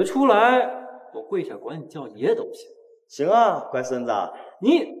取得出来，我跪下管你叫爷都行。行啊，乖孙子，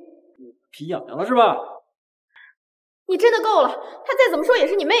你皮痒痒了是吧？你真的够了，他再怎么说也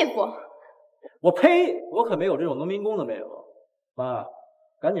是你妹夫。我呸！我可没有这种农民工的妹夫。妈，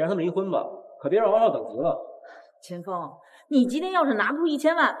赶紧让他们离婚吧，可别让王少等急了。秦风，你今天要是拿不出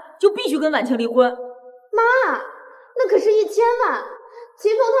1000万，就必须跟婉晴离婚。妈，那可是1000万。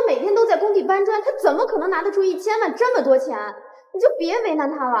秦风他每天都在工地搬砖，他怎么可能拿得出1000万这么多钱？你就别为难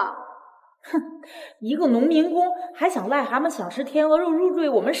他了。哼，一个农民工还想癞蛤蟆想吃天鹅肉入赘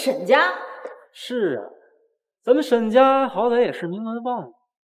我们沈家？是啊，咱们沈家好歹也是名门望族，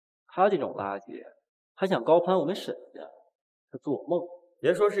他这种垃圾还想高攀我们沈家，他做梦！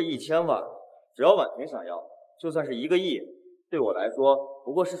别说是1000万，只要婉婷想要，就算是1个亿，对我来说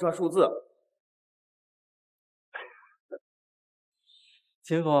不过是串数字。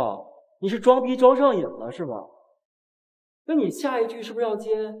秦风，你是装逼装上瘾了是吗？那你下一句是不是要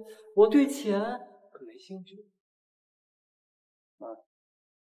接我对钱可没兴趣？啊，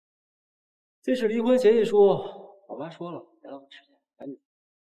这是离婚协议书，我妈说了，别浪费时间，赶紧。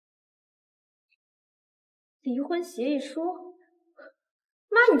离婚协议书？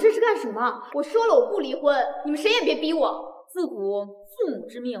妈，你这是干什么？我说了我不离婚，你们谁也别逼我。自古父母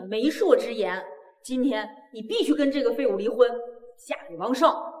之命，媒妁之言。今天你必须跟这个废物离婚，嫁给王少。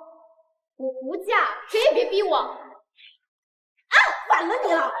我不嫁，谁也别逼我。啊，反了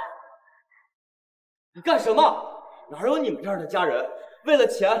你了！你干什么？哪有你们这样的家人，为了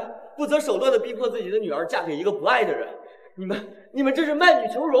钱不择手段的逼迫自己的女儿嫁给一个不爱的人？你们这是卖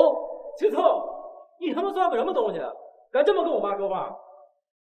女求荣！秦风，你他妈算个什么东西？敢这么跟我妈说话？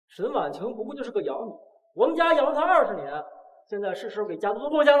沈婉晴不过就是个养女，我们家养了她20年，现在是时候给家族做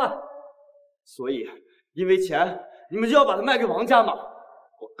贡献了。所以，因为钱，你们就要把她卖给王家吗？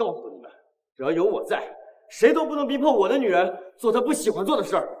我告诉你们，只要有我在，谁都不能逼迫我的女人做她不喜欢做的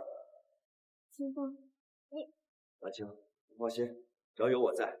事儿。秦风，你……婉晴，你放心，只要有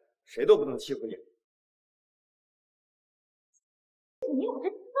我在，谁都不能欺负你。你老这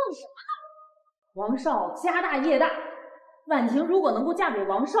弄什么呢？王少家大业大，婉晴如果能够嫁给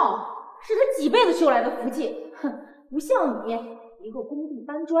王少，是她几辈子修来的福气。哼，不像你一个工地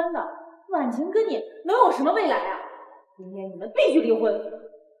搬砖的，婉晴跟你能有什么未来啊？今天你们必须离婚。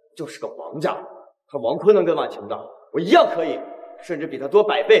就是个王家，他王坤能跟婉晴的，我一样可以，甚至比他多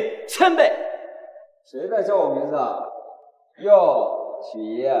100倍、1000倍。谁在叫我名字啊？哟，许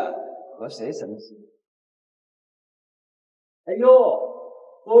姨，和谁生气？哎呦，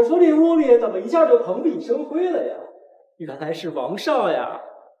我说这屋里怎么一下就蓬荜生辉了呀？原来是王少呀！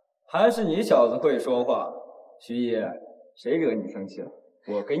还是你小子会说话。许姨，谁惹你生气了？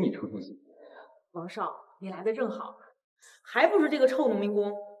我给你出气。王少，你来的正好，还不是这个臭农民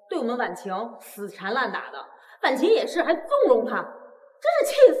工对我们婉晴死缠烂打的，婉晴也是，还纵容他，真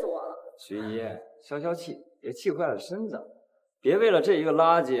是气死我了。许姨，消消气，别气坏了身子，别为了这一个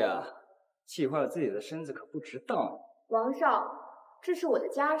垃圾啊，气坏了自己的身子可不值当。王少，这是我的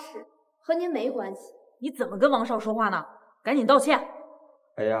家事，和您没关系。你怎么跟王少说话呢？赶紧道歉。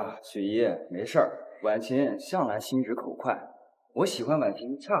哎呀，许姨，没事儿，婉晴向来心直口快，我喜欢婉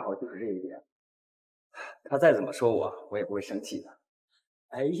晴恰好就是这一点。她再怎么说我也不会生气的。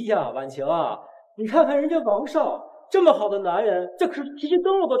哎呀，婉晴啊，你看看人家王少这么好的男人，这可是提心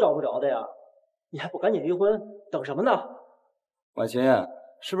灯笼都找不着的呀！你还不赶紧离婚，等什么呢？婉晴，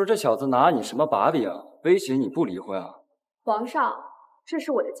是不是这小子拿你什么把柄威胁你不离婚啊？王少，这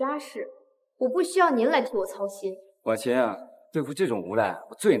是我的家事，我不需要您来替我操心。婉晴，对付这种无赖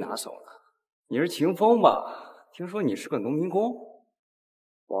我最拿手了。你是秦风吧？听说你是个农民工。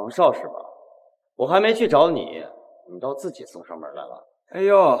王少是吧？我还没去找你，你倒自己送上门来了。哎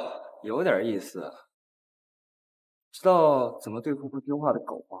呦，有点意思。知道怎么对付不听话的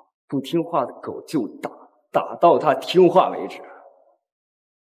狗吗？不听话的狗就打，打到它听话为止。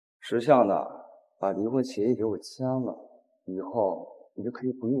识相的，把离婚协议给我签了，以后你就可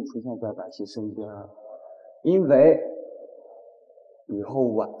以不用出现在婉晴身边，因为以后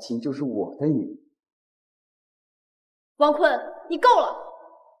婉晴就是我的女人。王坤，你够了！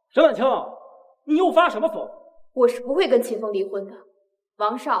沈婉晴，你又发什么疯？我是不会跟秦风离婚的。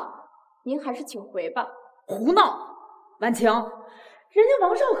王少，您还是请回吧。胡闹！婉晴，人家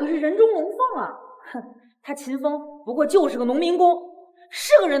王少可是人中龙凤啊！哼，他秦风不过就是个农民工，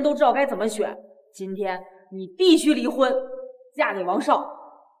是个人都知道该怎么选。今天你必须离婚，嫁给王少。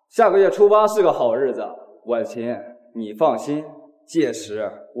下个月初8是个好日子，婉晴，你放心，届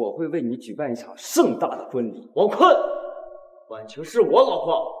时我会为你举办一场盛大的婚礼。王坤，婉晴是我老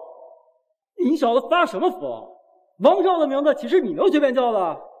婆。你小子发什么疯？王少的名字岂是你能随便叫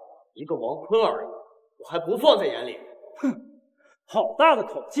的？一个王坤而已，我还不放在眼里。哼，好大的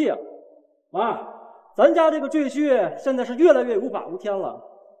口气啊！妈，咱家这个赘婿现在是越来越无法无天了，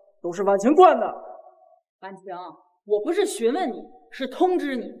都是婉晴惯的。婉晴，我不是询问你，是通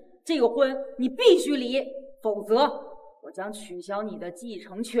知你，这个婚你必须离，否则我将取消你的继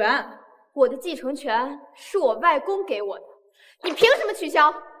承权。我的继承权是我外公给我的，你凭什么取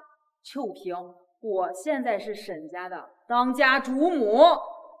消？就凭我现在是沈家的当家主母。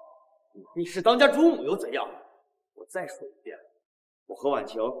你是当家主母又怎样？我再说一遍，我和婉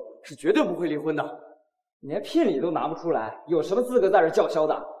晴是绝对不会离婚的。你连聘礼都拿不出来，有什么资格在这叫嚣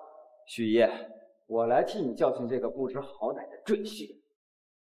的？许爷，我来替你教训这个不知好歹的赘婿。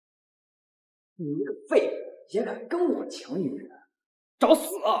你一个废物，也敢跟我抢女人，找死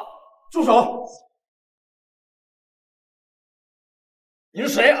啊！住手！你是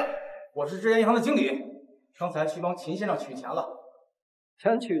谁呀？我是这家银行的经理，刚才去帮秦先生取钱了。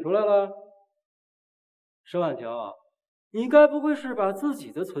钱取出来了。沈婉婷，你该不会是把自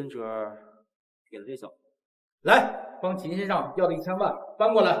己的存折给了这小子？来，帮秦先生要的1000万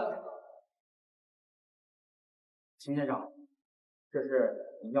搬过来。秦先生，这是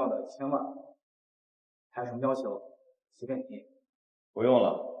你要的1000万，还有什么要求随便提。不用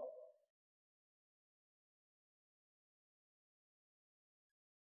了。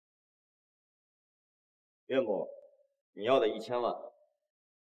岳母，你要的1000万。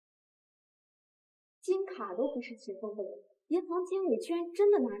金卡都不是秦风的人，银行经理居然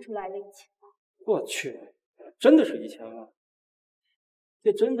真的拿出来了1000万。我去，真的是1000万？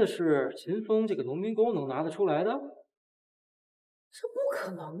这真的是秦风这个农民工能拿得出来的？这不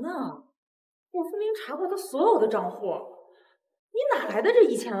可能啊！我分明查过他所有的账户，你哪来的这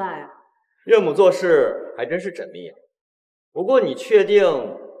1000万呀？岳母做事还真是缜密啊。不过你确定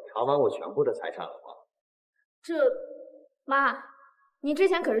查完我全部的财产了吗？妈，您之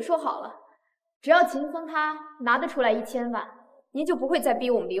前可是说好了，只要秦风他拿得出来1000万，您就不会再逼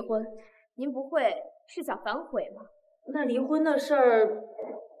我们离婚。您不会是想反悔吗？那离婚的事儿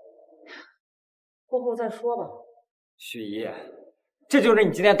过后再说吧。许姨，这就是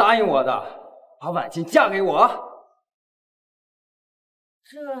你今天答应我的，把婉清嫁给我。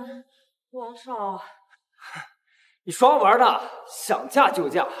这王少，你耍我玩的，想嫁就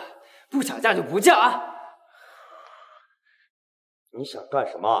嫁，不想嫁就不嫁。你想干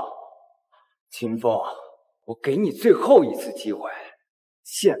什么？秦风，我给你最后一次机会，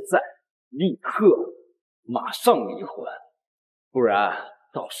现在立刻马上离婚，不然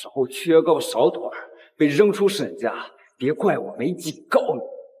到时候缺胳膊少腿被扔出沈家，别怪我没警告你。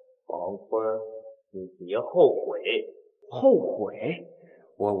王坤，你别后悔。后悔？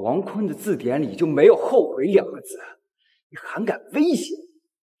我王坤的字典里就没有后悔2个字，你还敢威胁？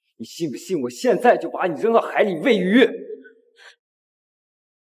你信不信我现在就把你扔到海里喂鱼？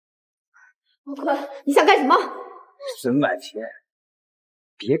王坤，你想干什么？沈婉晴，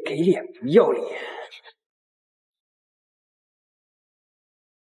别给脸不要脸！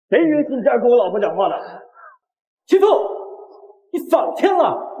谁允许你这样跟我老婆讲话的？秦风，你反了天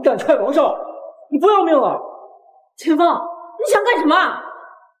了！你敢踹王少，你不要命了！秦风，你想干什么？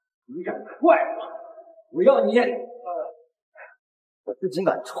你敢踹我，我要你！我不仅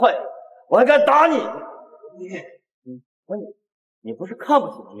敢踹你，我还敢打你！你不是看不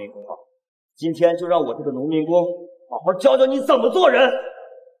起农民工吗？今天就让我这个农民工好好教教你怎么做人！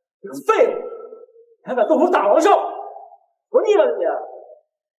你个废物，还敢动手打王少，我腻了你！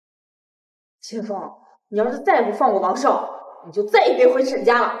秦风，你要是再不放过王少，你就再也别回沈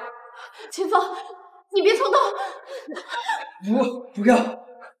家了。秦风，你别冲动！不要！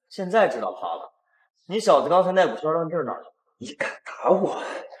现在知道怕了。你小子刚才那股嚣张劲儿哪儿去？你敢打我，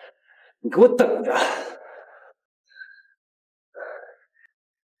你给我等着！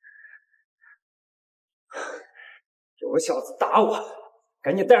有个小子打我，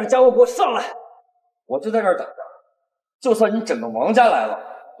赶紧带上家伙给我上来！我就在这儿等着，就算你整个王家来了，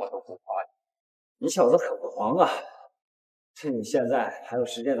我都不怕你。你小子很狂啊！趁你现在还有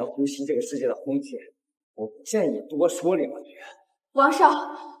时间能呼吸这个世界的空气，我不建议多说2句。王少，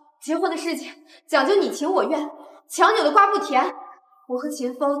结婚的事情讲究你情我愿，强扭的瓜不甜。我和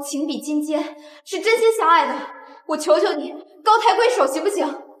秦风情比金坚，是真心相爱的。我求求你，高抬贵手行不行？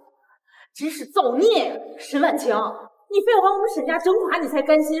真是造孽！沈婉晴，你非要把我们沈家整垮你才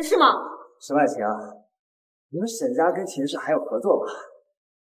甘心是吗？沈婉晴，你们沈家跟秦氏还有合作吧？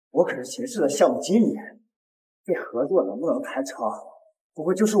我可是秦氏的项目经理，这合作能不能谈成，不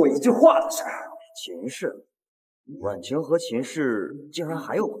过就是我一句话的事儿。秦氏，婉晴和秦氏竟然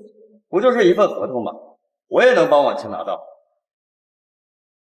还有合作，不就是一份合同吗？我也能帮婉晴拿到。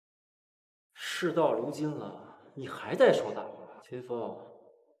事到如今了，你还在说大话？秦风，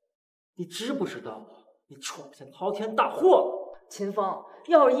你知不知道你闯下滔天大祸了？秦风，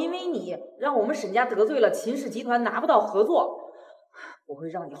要是因为你让我们沈家得罪了秦氏集团，拿不到合作，我会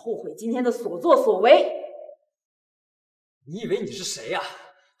让你后悔今天的所作所为。你以为你是谁呀？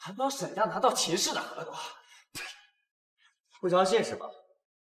还帮沈家拿到秦氏的合同？不相信是吧？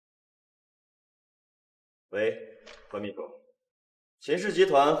喂，何秘书，秦氏集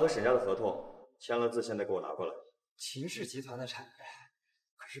团和沈家的合同签了字，现在给我拿过来。秦氏集团的产业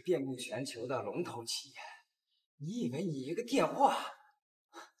可是遍布全球的龙头企业，你以为你一个电话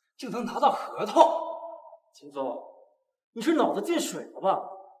就能拿到合同？秦总，你是脑子进水了吧？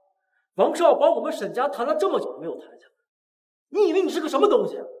王少帮我们沈家谈了这么久没有谈下来，你以为你是个什么东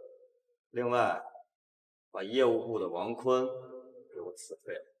西？另外，把业务部的王坤给我辞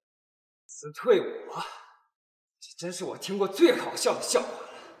退了。辞退我？这真是我听过最好笑的笑话了！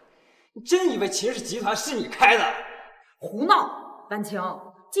你真以为秦氏集团是你开的？胡闹！婉晴，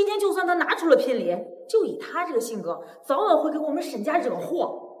今天就算他拿出了聘礼，就以他这个性格，早晚会给我们沈家惹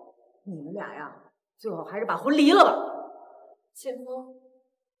祸。你们俩呀，最好还是把婚离了吧。秦风，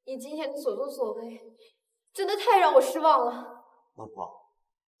你今天的所作所为，真的太让我失望了。老婆，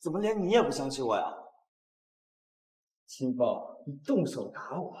怎么连你也不相信我呀？秦风，你动手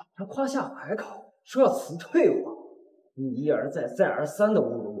打我，还夸下海口，说要辞退我，你一而再再而三的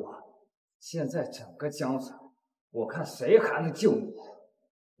侮辱我。现在整个江村，我看谁还能救你？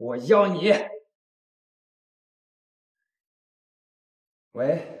我要你！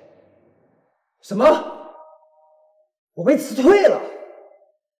喂，什么？我被辞退了？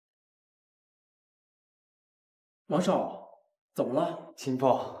王少，怎么了？秦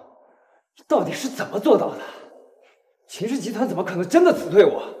风，你到底是怎么做到的？秦氏集团怎么可能真的辞退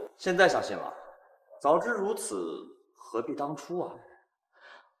我？现在相信了，早知如此，何必当初啊？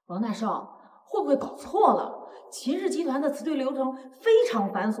王大少，会不会搞错了？秦氏集团的辞退流程非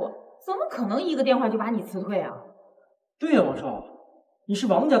常繁琐，怎么可能一个电话就把你辞退啊？对呀，王少，你是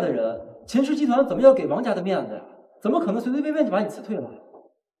王家的人，秦氏集团怎么要给王家的面子呀？怎么可能随随便便就把你辞退了？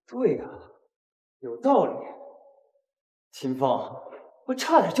对呀，有道理。秦风，我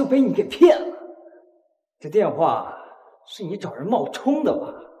差点就被你给骗了。这电话是你找人冒充的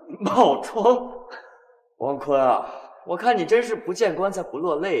吧？冒充？王坤啊，我看你真是不见棺材不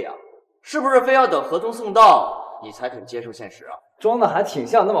落泪呀！是不是非要等合同送到，你才肯接受现实啊？装的还挺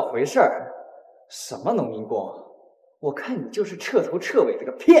像那么回事儿。什么农民工？我看你就是彻头彻尾的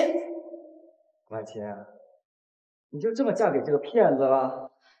个骗子。婉晴，你就这么嫁给这个骗子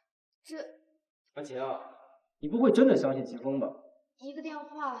了？婉晴，你不会真的相信秦风吧？一个电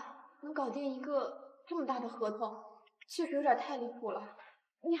话能搞定一个这么大的合同，确实有点太离谱了。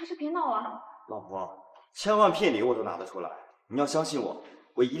你还是别闹了。老婆，千万聘礼我都拿得出来，你要相信我，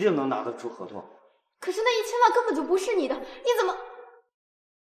我一定能拿得出合同。可是那1000万根本就不是你的，你怎么？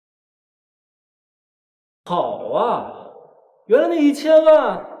好啊，原来那1000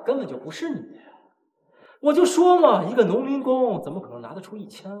万根本就不是你的呀！我就说嘛，一个农民工怎么可能拿得出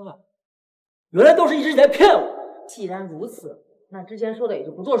1000万？原来都是一直在骗我。既然如此，那之前说的也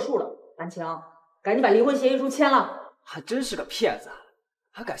就不作数了。安晴，赶紧把离婚协议书签了。还真是个骗子，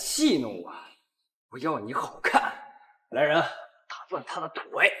还敢戏弄我！我要你好看！来人，打断他的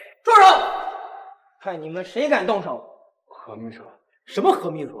腿！住手！看你们谁敢动手！何秘书，什么何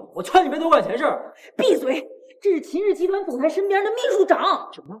秘书？我劝你别多管闲事。闭嘴！这是秦氏集团总裁身边的秘书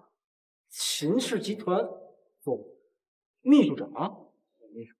长。什么？秦氏集团总秘书长？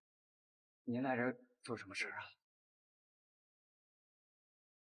秘书，您来这儿做什么事啊？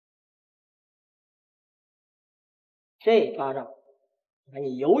这巴掌把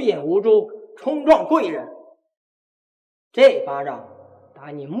你有眼无珠，冲撞贵人；这巴掌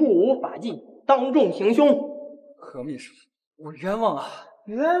打你目无法纪，当众行凶。何秘书，我冤枉啊！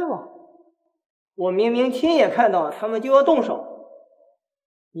冤枉！我明明亲眼看到他们就要动手，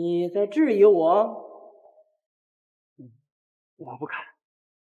你在质疑我？我不敢。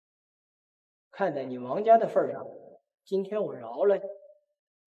看在你王家的份上，今天我饶了你，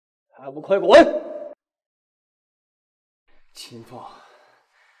还不快滚！秦风，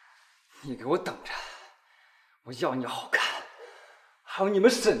你给我等着！我要你好看，还有你们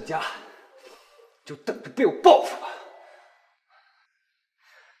沈家，就等着被我报复吧！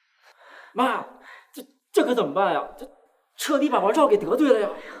妈，这可怎么办呀？这彻底把王少给得罪了呀！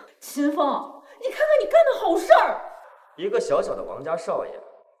秦风，你看看你干的好事儿！一个小小的王家少爷，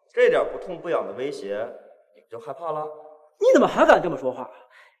这点不痛不痒的威胁，你就害怕了？你怎么还敢这么说话？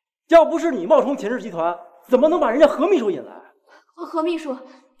要不是你冒充秦氏集团，怎么能把人家何秘书引来？何秘书，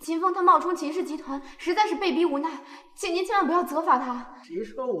秦风他冒充秦氏集团，实在是被逼无奈，请您千万不要责罚他。谁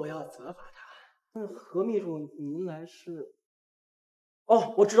说我要责罚他？何秘书，您来是？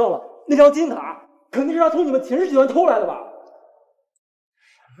哦，我知道了，那张金卡肯定是他从你们秦氏集团偷来的吧？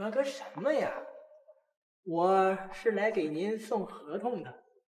忙个什么呀？我是来给您送合同的。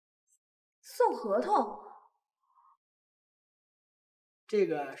送合同？这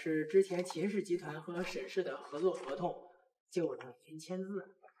个是之前秦氏集团和沈氏的合作合同，就等您签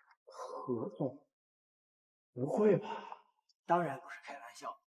字。合同？不会吧？当然不是开玩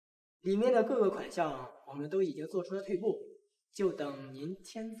笑，里面的各个款项我们都已经做出了退步，就等您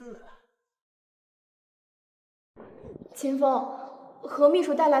签字了。秦风，何秘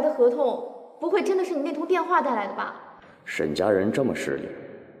书带来的合同，不会真的是你那通电话带来的吧？沈家人这么势利，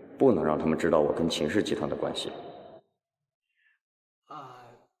不能让他们知道我跟秦氏集团的关系。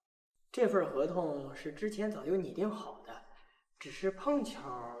这份合同是之前早就拟定好的，只是碰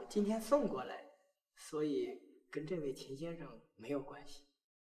巧今天送过来，所以跟这位秦先生没有关系。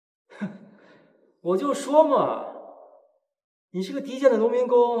我就说嘛，你是个低贱的农民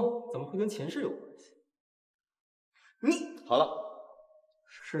工，怎么会跟秦氏有关系？你好了，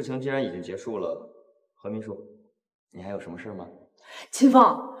事情既然已经结束了，何秘书，你还有什么事吗？秦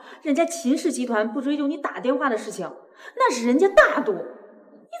风，人家秦氏集团不追究你打电话的事情，那是人家大度，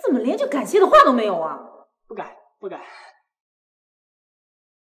你怎么连句感谢的话都没有啊？不敢，不敢。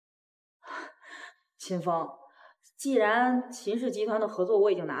秦风，既然秦氏集团的合作我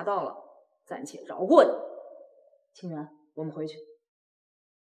已经拿到了，暂且饶过你。清源，我们回去。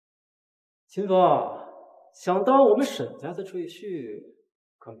秦风，想当我们沈家的赘婿，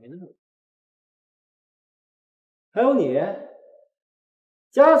可没那么。还有你，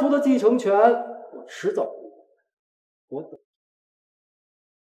家族的继承权，我迟早我懂。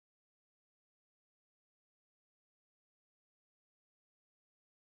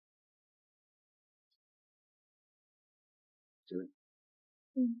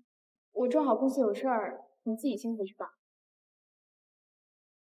我正好公司有事儿，你自己先回去吧。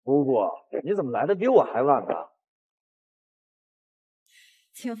姑姑，你怎么来的比我还晚呢？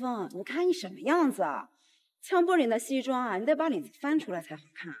清风，你看你什么样子啊？枪布里的西装啊，你得把领子翻出来才好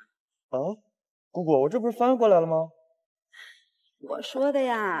看。啊，姑姑，我这不是翻过来了吗？我说的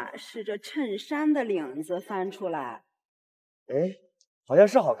呀，是这衬衫的领子翻出来。哎，好像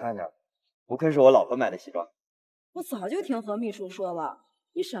是好看点，不愧是我老婆买的西装。我早就听何秘书说了，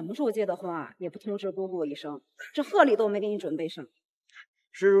你什么时候结的婚啊，也不通知姑姑一声，这贺礼都没给你准备上。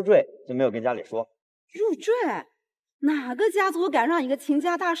是入赘就没有跟家里说。入赘？哪个家族敢让一个秦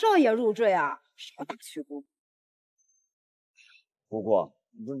家大少爷入赘啊？少打趣姑。姑姑，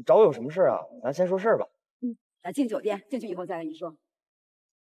你找我有什么事啊？咱先说事儿吧。咱进酒店，进去以后再跟你说。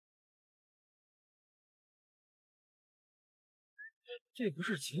这不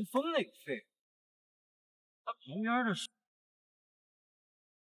是秦风那个废物，他旁边的是……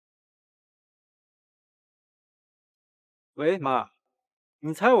喂，妈，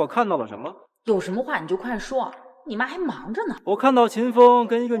你猜我看到了什么？有什么话你就快说，你妈还忙着呢。我看到秦风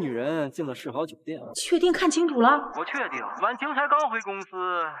跟一个女人进了世豪酒店。确定看清楚了？我确定，婉晴才刚回公司，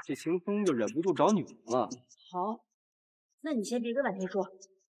这秦风就忍不住找女人了。好，那你先别跟婉晴说，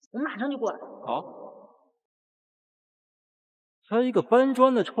我马上就过来。好。他一个搬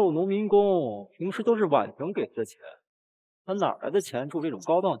砖的臭农民工，平时都是婉晴给他的钱，他哪来的钱住这种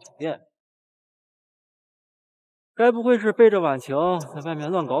高档酒店？该不会是背着婉晴在外面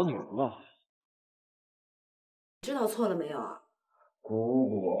乱搞女人吧？知道错了没有啊？姑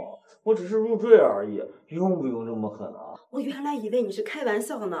姑，我只是入赘而已，用不用这么狠啊？我原来以为你是开玩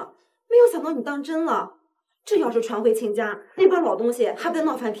笑呢，没有想到你当真了。这要是传回亲家，那帮老东西还不得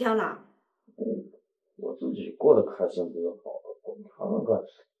闹翻天了？我自己过得开心不就好了，管他们干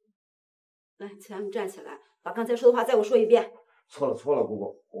什么？来，起来，你站起来，把刚才说的话再给我说一遍。错了错了，姑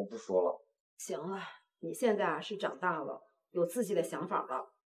姑，我不说了。行了，你现在啊是长大了，有自己的想法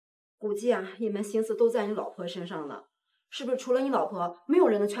了。估计啊，一门心思都在你老婆身上呢，是不是？除了你老婆，没有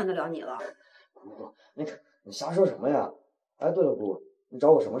人能劝得了你了。姑姑，你瞎说什么呀？哎，对了，姑姑，你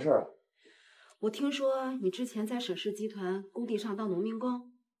找我什么事儿啊？我听说你之前在沈氏集团工地上当农民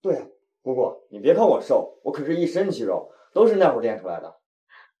工。对呀，姑姑，你别看我瘦，我可是一身肌肉，都是那会儿练出来的。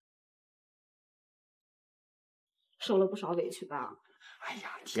受了不少委屈吧？哎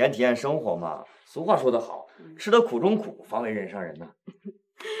呀，体验体验生活嘛。俗话说得好，吃得苦中苦，方为人上人呐。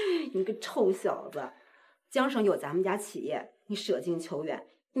你个臭小子，江省有咱们家企业，你舍近求远，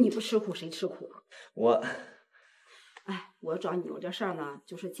你不吃苦谁吃苦？我找你有这事儿呢，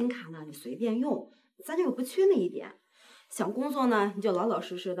就是金卡呢你随便用，咱这又不缺那一点。想工作呢，你就老老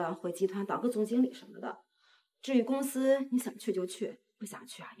实实的回集团当个总经理什么的。至于公司，你想去就去，不想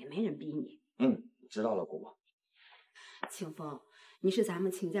去啊也没人逼你。知道了，姑姑。清风，你是咱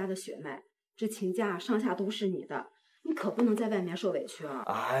们秦家的血脉，这秦家上下都是你的，你可不能在外面受委屈啊！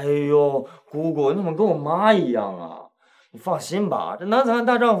哎呦，姑姑，你怎么跟我妈一样啊？你放心吧，这男子汉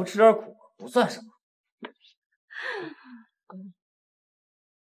大丈夫吃点苦不算什么。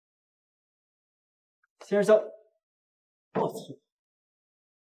先生，我操！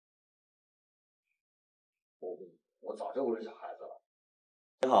我早就不是小孩子了。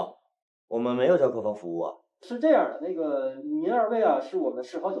你好，我们没有叫客房服务啊。是这样的，您二位啊是我们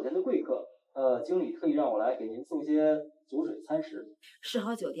世豪酒店的贵客，经理特意让我来给您送些酒水餐食。世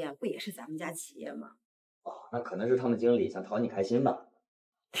豪酒店不也是咱们家企业吗？哦，那可能是他们经理想讨你开心吧。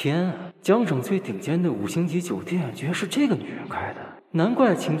天啊，江省最顶尖的5星级酒店居然是这个女人开的，难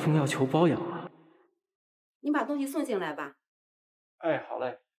怪清风要求包养啊！你把东西送进来吧。哎，好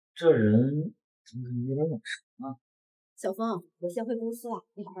嘞。这人怎么有点眼熟啊？小峰，我先回公司了，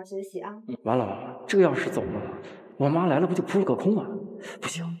你好好学习啊。完了，这要是走了，我妈来了不就扑了个空啊？不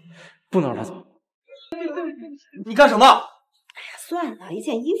行，不能让她走。你干什么？哎呀，算了，一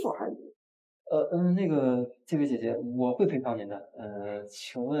件衣服而已。这位姐姐，我会赔偿您的。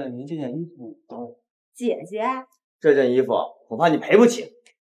请问您这件衣服多少？姐姐，这件衣服我怕你赔不起。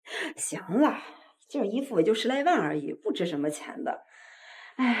行了，这件衣服也就10来万而已，不值什么钱的。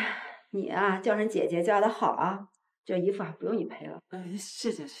哎呀，你啊，叫人姐姐叫的好啊。这衣服啊，不用你赔了。哎，谢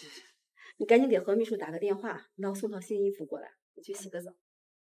谢。你赶紧给何秘书打个电话，让我送套新衣服过来，我去洗个澡。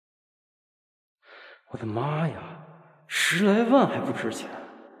我的妈呀，10来万还不值钱，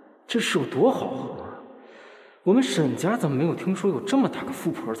这是有多豪横啊！我们沈家怎么没有听说有这么大个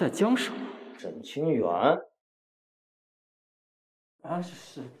富婆在江省？沈清源啊，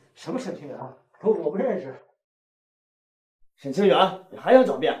是什么沈清源啊？我不认识。沈清源，你还想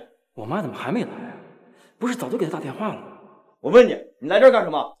狡辩？我妈怎么还没来？不是早就给她打电话了吗？我问你，你来这儿干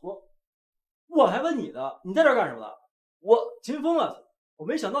什么？我还问你呢，你在这儿干什么呢？我秦风啊，我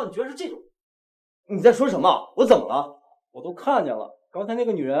没想到你居然是这种。你在说什么？我怎么了？我都看见了，刚才那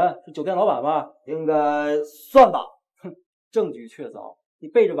个女人是酒店老板吧？应该算吧。哼，证据确凿，你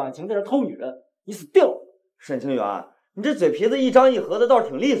背着婉晴在这偷女人，你死定了。沈清源，你这嘴皮子一张一合的倒是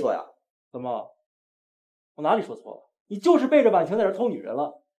挺利索呀。怎么？我哪里说错了？你就是背着婉晴在这偷女人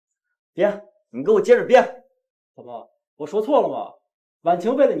了。编，你给我接着编。怎么？我说错了吗？婉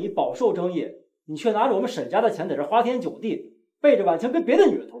晴为了你饱受争议，你却拿着我们沈家的钱在这花天酒地，背着婉晴跟别的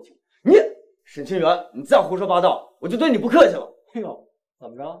女人偷情。你沈清源，你再胡说八道，我就对你不客气了。哎呦，怎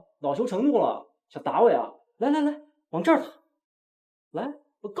么着？恼羞成怒了，想打我呀？来，往这儿打！来，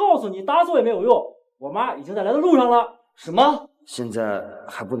我告诉你，打死我也没有用。我妈已经在来的路上了。什么？现在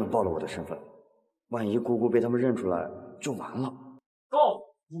还不能暴露我的身份，万一姑姑被他们认出来就完了。告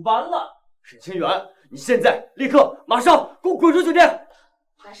诉你，完了！沈清源，你现在立刻马上给我滚出酒店！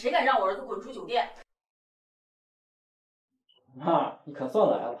那谁敢让我儿子滚出酒店？妈，你可算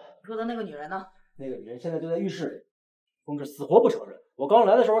来了。你说的那个女人呢？那个女人现在就在浴室里，风志死活不承认。我刚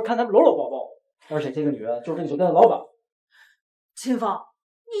来的时候看他们搂搂抱抱，而且这个女人就是这个酒店的老板。秦风，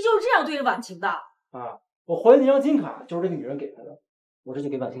你就是这样对着婉晴的？啊，我怀的那张金卡就是这个女人给她的。我这就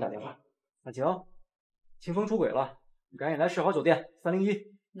给婉晴打电话。婉晴，秦风出轨了，你赶紧来世豪酒店301。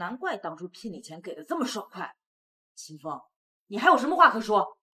难怪当初骗你钱给的这么爽快。秦风，你还有什么话可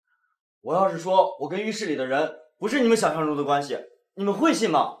说？我要是说我跟浴室里的人不是你们想象中的关系，你们会信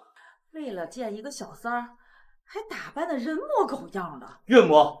吗？为了见一个小三儿，还打扮的人模狗样的。岳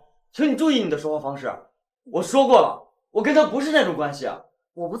母，请你注意你的说话方式。我说过了，我跟他不是那种关系啊。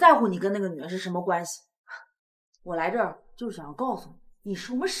我不在乎你跟那个女人是什么关系，我来这儿就是想要告诉你，你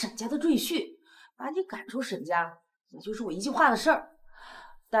是我们沈家的赘婿，把你赶出沈家，也就是我一句话的事儿。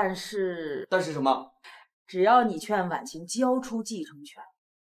但是什么？只要你劝婉晴交出继承权，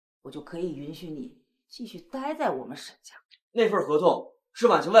我就可以允许你继续待在我们沈家。那份合同是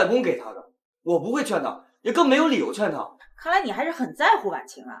婉晴外公给他的，我不会劝他，也更没有理由劝他。看来你还是很在乎婉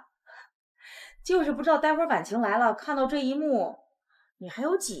晴啊，就是不知道待会儿婉晴来了，看到这一幕，你还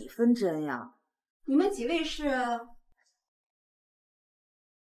有几分真呀？你们几位是？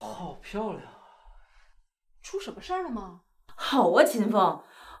好漂亮！出什么事儿了吗？好啊，秦风，玩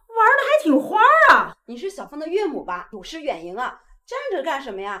的还挺花啊！你是小凤的岳母吧？有失远迎啊！站着干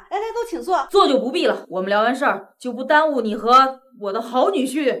什么呀？来，都请坐。坐就不必了，我们聊完事儿就不耽误你和我的好女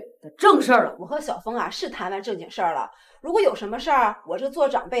婿的正事儿了。我和小凤啊是谈完正经事儿了，如果有什么事儿，我这做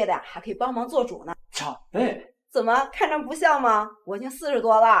长辈的还可以帮忙做主呢。长辈？怎么看着不像吗？我已经40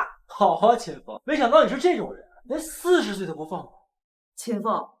多了。好啊，秦风，没想到你是这种人，连40岁都不放过。秦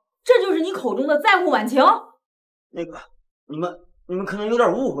风，这就是你口中的在乎婉晴？那个，你们可能有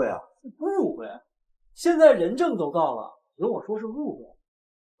点误会啊。误会？现在人证都到了，有我说是误会？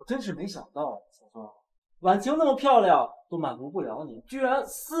我真是没想到，小凤，婉晴那么漂亮，都满足不了你，居然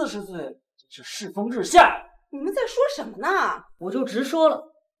40岁，真是世风日下呀！你们在说什么呢？我就直说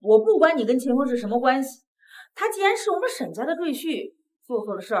了，我不管你跟秦风是什么关系，他既然是我们沈家的赘婿，做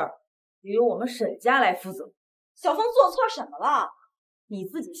错的事儿也由我们沈家来负责。小凤做错什么了？你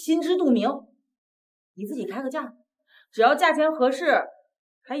自己心知肚明，你自己开个价，只要价钱合适，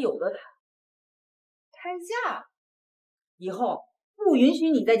还有的谈。开价？以后不允许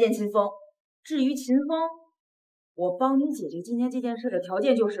你再见秦风。至于秦风，我帮你解决今天这件事的条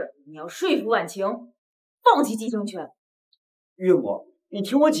件就是你要说服婉晴放弃继承权。岳母，你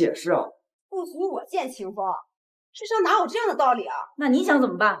听我解释啊！不许我见秦风，世上哪有这样的道理啊？那你想怎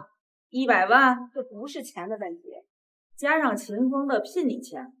么办？100万？这不是钱的问题，加上秦风的聘礼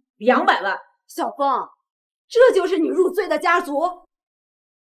钱200万。小凤，这就是你入赘的家族。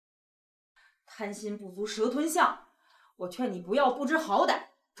贪心不足蛇吞象，我劝你不要不知好歹，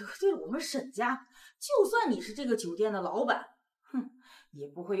得罪了我们沈家，就算你是这个酒店的老板，也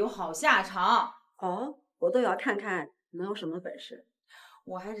不会有好下场。哦，我都要看看能有什么本事。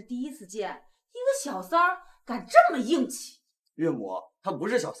我还是第一次见一个小三儿敢这么硬气。岳母，他不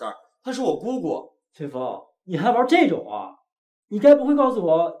是小三儿，他是我姑姑。翠峰，你还玩这种啊？你该不会告诉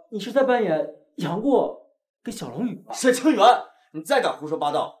我你是在扮演杨过跟小龙女吧？沈清源，你再敢胡说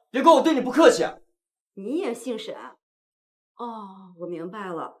八道，别怪我对你不客气。你也姓沈？哦，我明白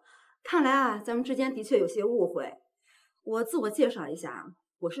了，看来啊，咱们之间的确有些误会。我自我介绍一下，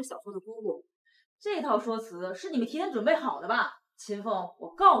我是小凤的姑姑。这套说辞是你们提前准备好的吧？秦凤，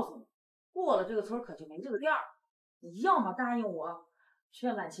我告诉你，过了这个村可就没这个店儿。你要么答应我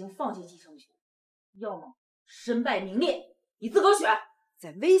劝婉晴放弃继承权，要么身败名裂，你自个儿选。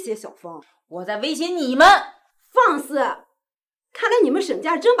在威胁小凤？我在威胁你们。放肆！看来你们沈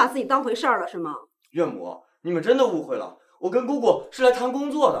家真把自己当回事儿了，是吗？岳母，你们真的误会了，我跟姑姑是来谈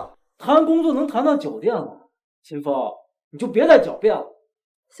工作的。谈工作能谈到酒店吗？秦风，你就别再狡辩了。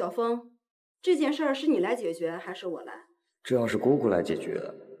小凤，这件事儿是你来解决还是我来？这要是姑姑来解决，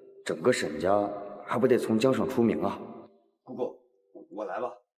整个沈家还不得从江省出名啊？姑姑，我来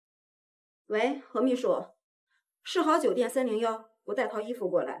吧。喂，何秘书，世豪酒店301，我带套衣服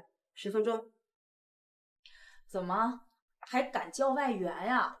过来，10分钟。怎么还敢叫外援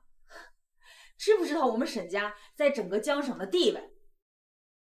呀？知不知道我们沈家在整个江省的地位？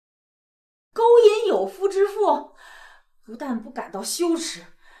勾引有妇之妇，不但不感到羞耻，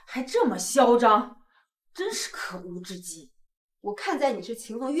还这么嚣张，真是可恶之极。我看在你是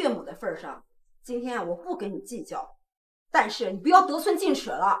秦风岳母的份上，今天啊，我不跟你计较，但是你不要得寸进尺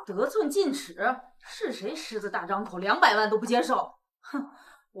了。得寸进尺？是谁狮子大张口200万都不接受？哼，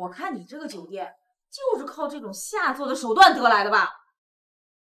我看你这个酒店就是靠这种下作的手段得来的吧？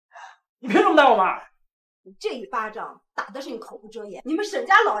你凭什么打我妈？你这一巴掌打的是你口不遮掩，你们沈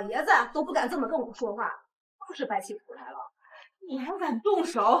家老爷子都不敢这么跟我说话，都是白起苦来了。你还敢动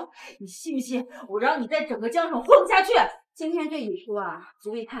手？你信不信我让你在整个江省混不下去？今天这一出啊，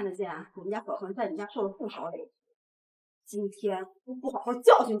足以看得见我们家小凤在你家受了不少委屈。今天我不好好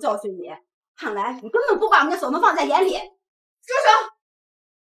教训教训你，看来你根本不把我们家小凤放在眼里。住手！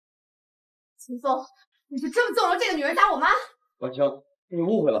秦风，你就这么纵容这个女人打我妈？婉晴，你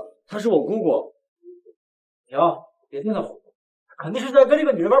误会了，她是我姑姑。行，别听他胡说，他肯定是在跟这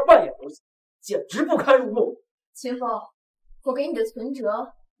个女人玩扮演游戏，简直不堪入目。秦风，我给你的存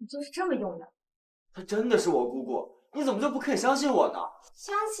折，你就是这么用的？她真的是我姑姑，你怎么就不肯相信我呢？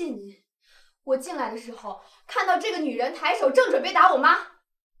相信你？我进来的时候看到这个女人抬手正准备打我妈，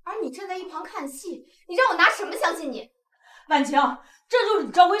而你站在一旁看戏，你让我拿什么相信你？婉晴，这就是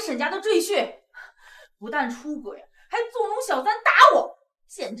你召回沈家的赘婿，不但出轨，还纵容小三打我，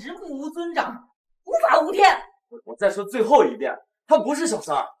简直目无尊长，无法无天。我再说最后一遍，他不是小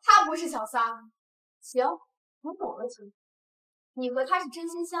三儿。他不是小三儿。行，我懂了，秦。你和他是真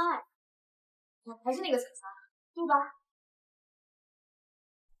心相爱，我还是那个小三儿，对吧？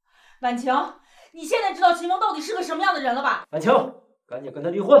婉晴，你现在知道秦风到底是个什么样的人了吧？婉晴，赶紧跟他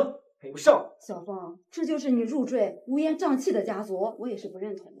离婚，配不上。小凤，这就是你入赘乌烟瘴气的家族，我也是不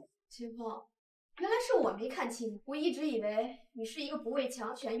认同的。秦风，原来是我没看清，我一直以为你是一个不畏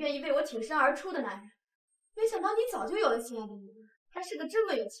强权、愿意为我挺身而出的男人，没想到你早就有了心爱的女人，还是个这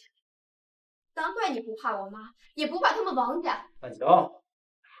么有钱人。难怪你不怕我妈，也不怕他们王家。婉晴，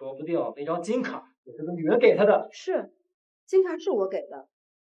说不定那张金卡也是个女人给他的。是，金卡是我给的。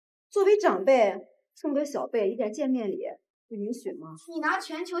作为长辈，送给小辈一点见面礼，不允许吗？你拿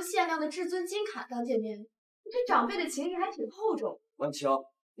全球限量的至尊金卡当见面礼，你对长辈的情谊还挺厚重。婉晴，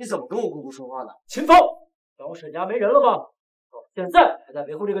你怎么跟我姑姑说话呢？秦风，当我沈家没人了吗？到现在还在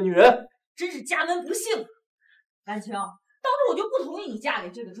维护这个女人，真是家门不幸。婉晴，当初我就不同意你嫁给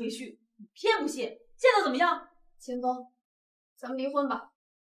这个赘婿，你偏不信。现在怎么样？秦风，咱们离婚吧。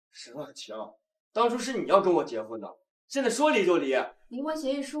沈婉晴，当初是你要跟我结婚的，现在说离就离。离婚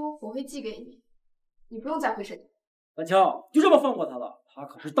协议书我会寄给你，你不用再回沈家。婉清，就这么放过他了？他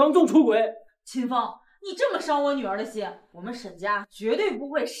可是当众出轨。秦风，你这么伤我女儿的心，我们沈家绝对不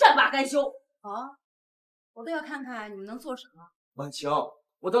会善罢甘休。好，我都要看看你们能做什么。婉清，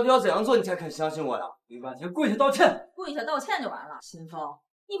我到底要怎样做你才肯相信我呀？对婉清跪下道歉。跪下道歉就完了。秦风，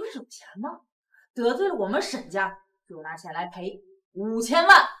你不是有钱吗？得罪了我们沈家，就拿钱来赔5000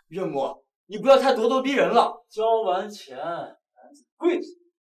万。岳母，你不要太咄咄逼人了。交完钱，跪下。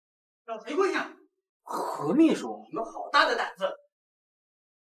让谁跪下？何秘书，你们好大的胆子！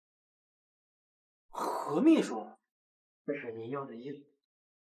何秘书，这是您要的衣服。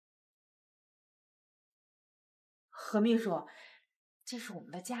何秘书，这是我们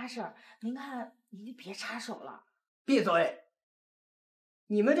的家事儿，您看您就别插手了。闭嘴！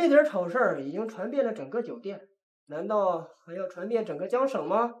你们这点丑事儿已经传遍了整个酒店，难道还要传遍整个江省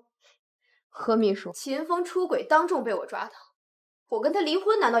吗？何秘书，秦风出轨当众被我抓到，我跟他离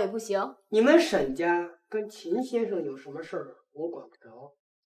婚难道也不行？你们沈家跟秦先生有什么事儿，我管不着。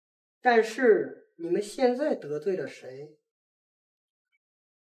但是你们现在得罪了谁？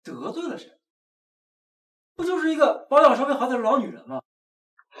得罪了谁？不就是一个保养稍微好点的老女人吗？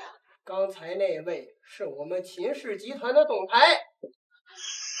刚才那位是我们秦氏集团的总裁。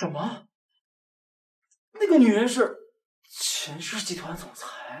什么？那个女人是秦氏集团总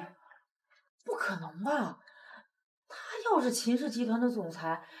裁？不可能吧？他要是秦氏集团的总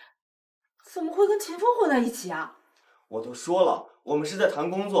裁，怎么会跟秦风混在一起啊？我都说了，我们是在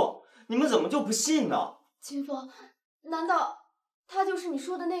谈工作，你们怎么就不信呢？秦风，难道他就是你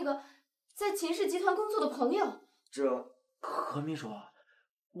说的那个在秦氏集团工作的朋友？这何秘书，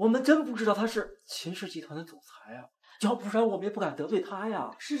我们真不知道他是秦氏集团的总裁啊，要不然我们也不敢得罪他呀。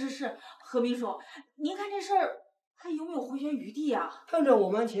是，何秘书，您看这事儿还有没有回旋余地啊？看着我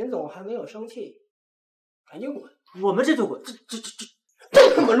们秦总还没有生气，赶紧滚！我们这就滚！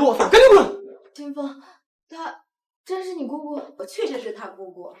这他妈啰嗦，赶紧滚！秦风，他真是你姑姑？我确实是他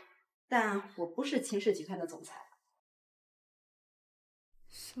姑姑，但我不是秦氏集团的总裁。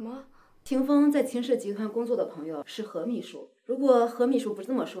什么？霆锋在秦氏集团工作的朋友是何秘书。如果何秘书不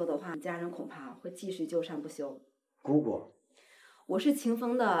这么说的话，家人恐怕会继续纠缠不休。姑姑，我是秦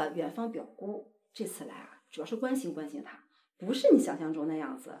风的远方表姑，这次来啊，主要是关心关心他，不是你想象中那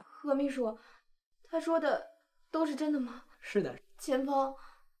样子。何秘书，他说的都是真的吗？是的。秦风，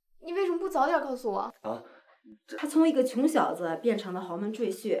你为什么不早点告诉我？啊，他从一个穷小子变成了豪门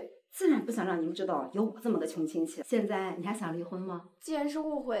赘婿，自然不想让你们知道有我这么个穷亲戚。现在你还想离婚吗？既然是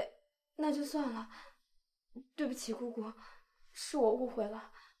误会，那就算了。对不起，姑姑，是我误会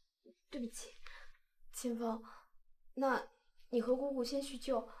了，对不起。秦风，那你和姑姑先叙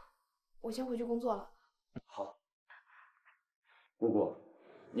旧，我先回去工作了。好。姑姑，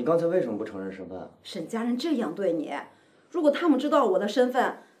你刚才为什么不承认身份？沈家人这样对你，如果他们知道我的身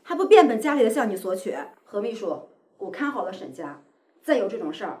份，还不变本加厉的向你索取？何秘书，我看好了沈家，再有这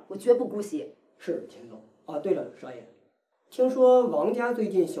种事儿，我绝不姑息。是秦总。啊，对了，少爷，听说王家最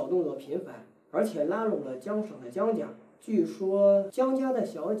近小动作频繁，而且拉拢了江省的江家。据说江家的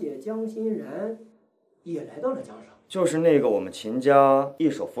小姐江欣然也来到了江省。就是那个我们秦家一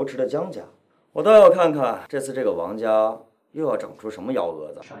手扶持的江家。我倒要看看这次这个王家又要整出什么幺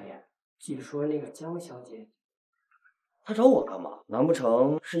蛾子。少爷，据说那个江小姐，她找我干嘛？难不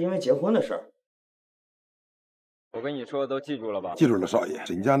成是因为结婚的事儿？我跟你说的都记住了吧？记住了，少爷。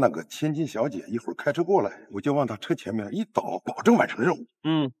沈家那个千金小姐一会儿开车过来，我就往她车前面一倒，保证完成任务。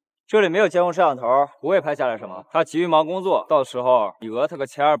这里没有监控摄像头，不会拍下来什么。他急于忙工作，到时候你讹他个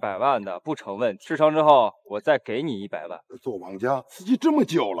1200万的不成问题。事成之后，我再给你100万。做王家司机这么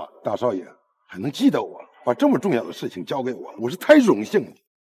久了，大少爷还能记得我，把这么重要的事情交给我，我是太荣幸了。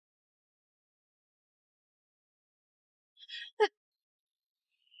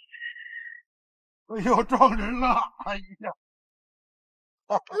哎呦，撞人了！哎呀！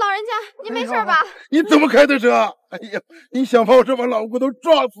老人家，您没事吧？你怎么开的车？哎呀，你想把我这把老骨头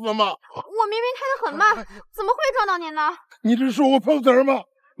撞死吗？我明明开得很慢，怎么会撞到您呢？你这是说我碰瓷儿吗？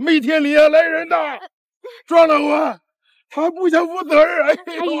没天理啊，来人呐！撞了我，他还不想负责任。哎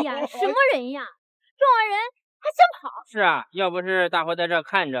呀，什么人呀？撞完人还想跑？是啊，要不是大伙在这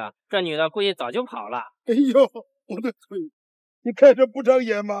看着，这女的估计早就跑了。哎呦，我的腿！你开车不长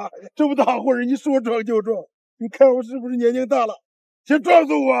眼吗？这么大伙人，你说撞就撞，你看我是不是年龄大了？先撞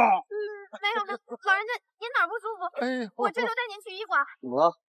死我！没有，老人家您哪儿不舒服？我这就带您去医馆。怎么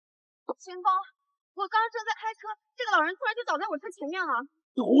了？秦风，我刚正在开车，这个老人突然就倒在我车前面了。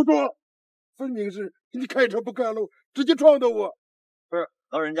你胡说！分明是你开车不看路，直接撞的我。不是，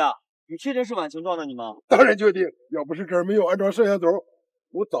老人家，你确定是婉晴撞的你吗？当然确定，要不是这儿没有安装摄像头，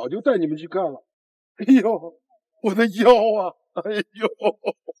我早就带你们去看了。哎呦，我的腰啊！哎呦，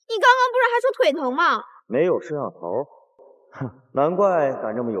你刚刚不是还说腿疼吗？没有摄像头，哼，难怪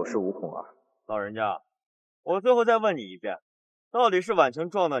敢这么有恃无恐啊！老人家，我最后再问你一遍，到底是婉晴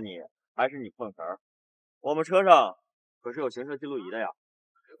撞的你，还是你碰瓷儿？我们车上可是有行车记录仪的呀！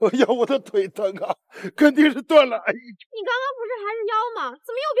哎呀，我的腿疼啊，肯定是断了。哎，你刚刚不是还是腰吗？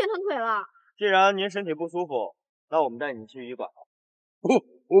怎么又变成腿了？既然您身体不舒服，那我们带您去医馆。不，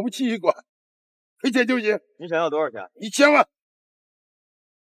我不去医馆，赔钱就行。你想要多少钱？1000万。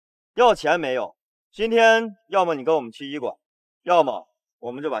要钱没有？今天要么你跟我们去医馆，要么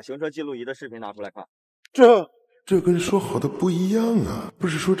我们就把行车记录仪的视频拿出来看。这跟说好的不一样啊！不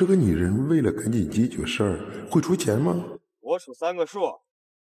是说这个女人为了赶紧解决事儿会出钱吗？我数3个数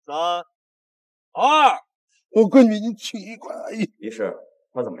，3、2。我跟你去医馆。医师，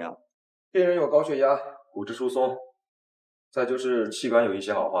他怎么样？病人有高血压、骨质疏松，再就是气管有一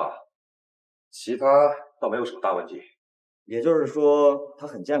些老化，其他倒没有什么大问题。也就是说，他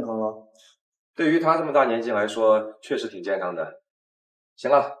很健康了。对于他这么大年纪来说，确实挺健康的。行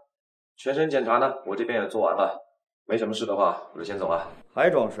了，全身检查呢，我这边也做完了，没什么事的话，我就先走了。还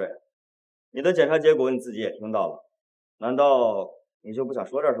装睡？你的检查结果你自己也听到了，难道你就不想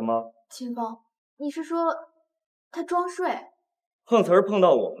说点什么？秦风，你是说他装睡？碰瓷儿碰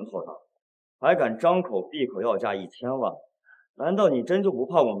到我们头上，还敢张口闭口要价1000万，难道你真就不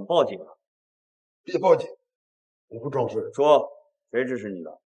怕我们报警啊？别报警，我不装睡。说，谁指使你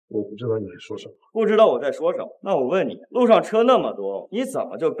的？我不知道你在说什么。不知道我在说什么？那我问你，路上车那么多，你怎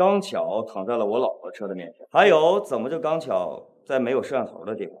么就刚巧躺在了我老婆车的面前？还有，怎么就刚巧在没有摄像头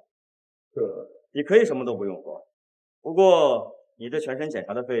的地方？你可以什么都不用说，不过你这全身检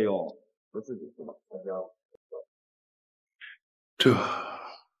查的费用不自己付吗？这不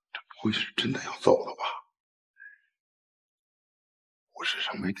会是真的要走了吧？我身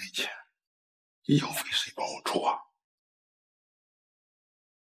上没给钱，医药费谁帮我出啊？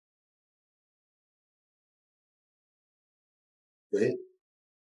喂，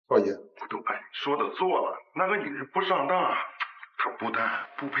少爷，我都按你说的做了，那个女人不上当，她不但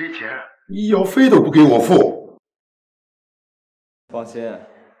不赔钱，医药费都不给我付。放心，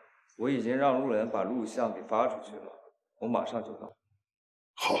我已经让路人把录像给发出去了，我马上就到。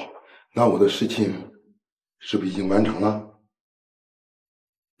好，那我的事情是不是已经完成了？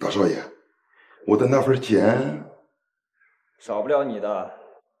大少爷，我的那份钱少不了你的。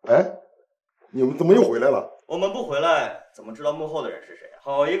哎，你们怎么又回来了？我们不回来，怎么知道幕后的人是谁啊？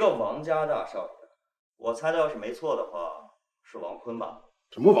好一个王家大少爷！我猜的要是没错的话，是王坤吧？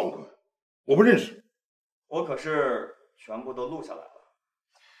什么王坤？我不认识。我可是全部都录下来了。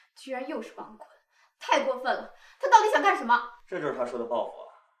居然又是王坤，太过分了！他到底想干什么？这就是他说的报复啊，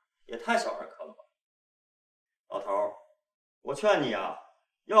也太小儿科了吧！老头儿，我劝你啊，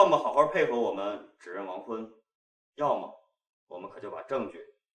要么好好配合我们指认王坤，要么我们可就把证据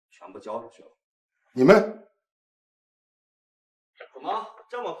全部交出去了。你们怎么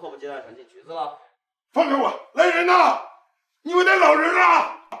这么迫不及待想进局子了？放开我！来人呐！你们来老人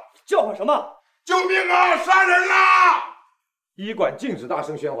了！叫唤什么？救命啊！杀人啦！医馆禁止大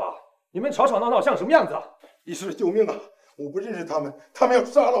声喧哗，你们吵吵闹闹像什么样子啊？医师，救命啊！我不认识他们，他们要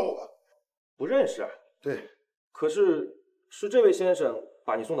杀了我。不认识？对。可是这位先生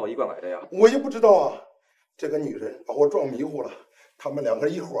把你送到医馆来的呀？我也不知道啊。这个女人把我撞迷糊了，他们两个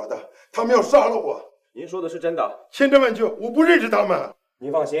一伙的，他们要杀了我。您说的是真的？千真万确，我不认识他们。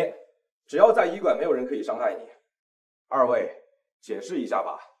您放心，只要在医馆，没有人可以伤害你。二位解释一下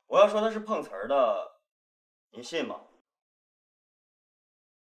吧。我要说他是碰瓷儿的，您信吗？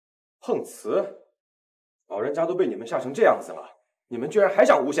碰瓷？老人家都被你们吓成这样子了，你们居然还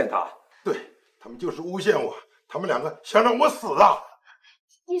想诬陷他？对，他们就是诬陷我，他们两个想让我死啊！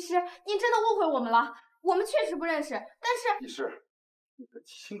医师，您真的误会我们了，我们确实不认识，但是……医师，你可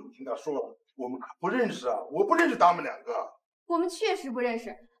清楚听他说了，我们可不认识啊，我不认识他们两个。我们确实不认识，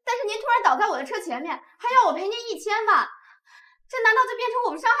但是您突然倒在我的车前面，还要我赔您1000万，这难道就变成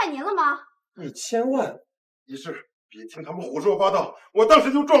我们伤害您了吗？1000万？医师，别听他们胡说八道，我当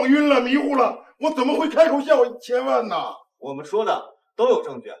时就撞晕了，迷糊了，我怎么会开口要1000万呢？我们说的都有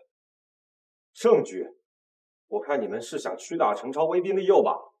证据。证据？我看你们是想屈打成招，威逼利诱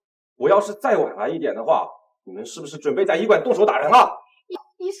吧？我要是再晚来一点的话，你们是不是准备在医馆动手打人了？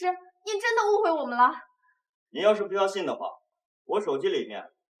医师，您真的误会我们了。您要是不相信的话，我手机里面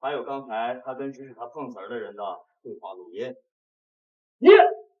还有刚才他跟指使他碰瓷儿的人的对话录音。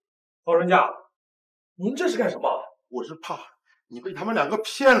老人家，您这是干什么？我是怕你被他们两个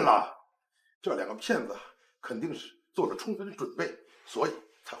骗了，这两个骗子肯定是做了充分的准备，所以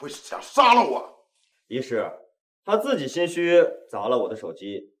才会想杀了我。医师，他自己心虚砸了我的手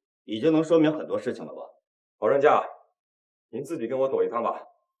机，已经能说明很多事情了吧？老人家，您自己跟我躲一趟吧。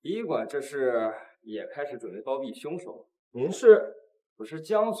医馆这是也开始准备包庇凶手了。您是？我是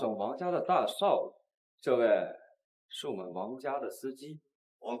江省王家的大少爷，这位是我们王家的司机。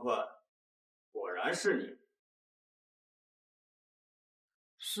王坤，果然是你。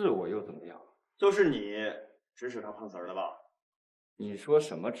是我又怎么样？就是你指使他碰瓷儿的吧？你说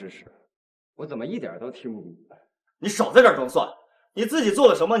什么指使？我怎么一点都听不明白？你少在这儿装蒜！你自己做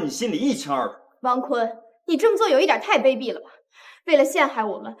了什么，你心里一清二楚。王坤，你这么做有一点太卑鄙了吧？为了陷害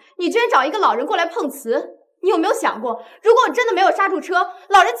我们，你居然找一个老人过来碰瓷！你有没有想过，如果我真的没有刹住车，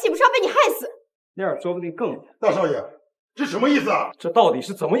老人岂不是要被你害死？那样说不定更严。大少爷，这什么意思啊？这到底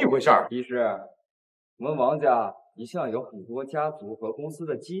是怎么一回事？一是我们王家一向有很多家族和公司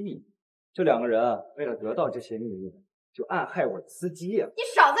的机密，这两个人为了得到这些秘密，就暗害我的司机呀！你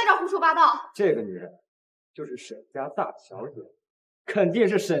少在这胡说八道！这个女人就是沈家大小姐，肯定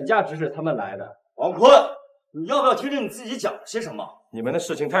是沈家指使他们来的。王坤，你要不要听听你自己讲了些什么？你们的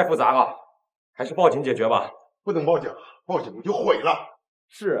事情太复杂了，还是报警解决吧。不能报警，报警就毁了。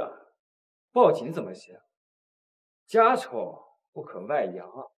是啊，报警怎么行？家丑不可外扬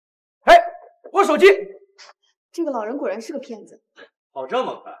啊！哎，我手机！这个老人果然是个骗子。跑这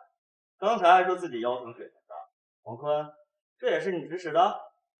么快，刚才还说自己腰疼腿疼的。王坤，这也是你指使的？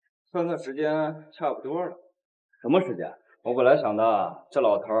算算时间差不多了。什么时间？我本来想的，这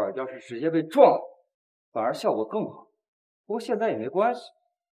老头要是直接被撞了，反而效果更好。不过现在也没关系，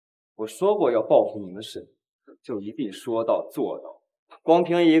我说过要报复你们沈，就一定说到做到。光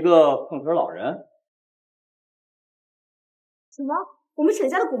凭一个碰瓷老人？什么？我们沈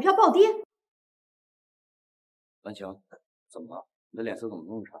家的股票暴跌？婉晴，怎么了？你的脸色怎么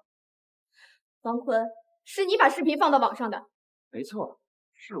那么差？王坤，是你把视频放到网上的？没错，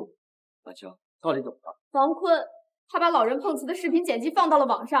是我。婉晴，到底怎么了？王坤，他把老人碰瓷的视频剪辑放到了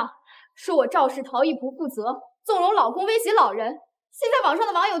网上，说我肇事逃逸不负责，纵容老公威胁老人。现在网上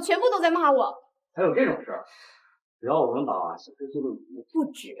的网友全部都在骂我。还有这种事儿？只要我们把行车记录仪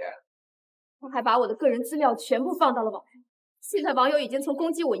不止，他还把我的个人资料全部放到了网上。现在网友已经从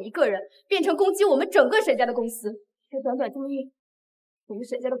攻击我一个人，变成攻击我们整个沈家的公司。才短短这么一，我们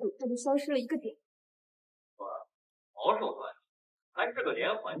沈家的股票就消失了1个点。好手段，还是个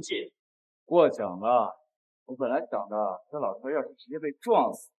连环计。过奖了，我本来想的，这老头要是直接被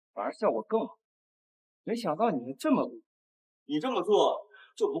撞死，反而效果更好。没想到你们这么，你这么做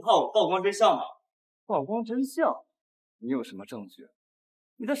就不怕我曝光真相吗？曝光真相？你有什么证据？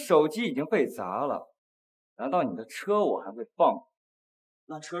你的手机已经被砸了，难道你的车我还会放？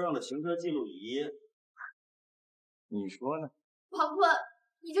那车上的行车记录仪，你说呢？王坤，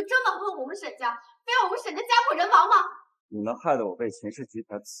你就这么恨我们沈家，非要我们沈家家破人亡吗？你们害得我被秦氏集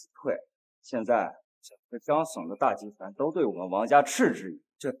团辞退，现在整个江省的大集团都对我们王家嗤之以鼻，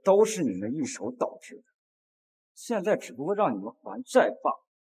这都是你们一手导致的。现在只不过让你们还债罢了。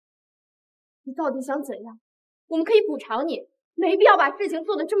你到底想怎样？我们可以补偿你，没必要把事情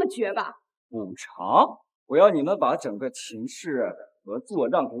做得这么绝吧？补偿？我要你们把整个秦氏合作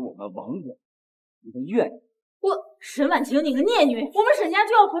让给我们王家，你们愿意？沈婉晴，你个孽女，我们沈家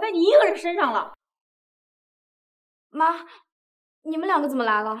就要毁在你一个人身上了。妈，你们2个怎么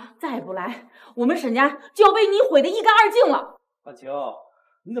来了？再不来，我们沈家就要被你毁得一干二净了。婉晴，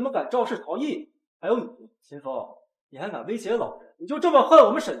你怎么敢肇事逃逸？还有你，秦风，你还敢威胁老人？你就这么恨我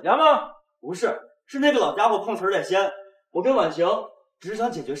们沈家吗？不是，是那个老家伙碰瓷在先。我跟婉晴只是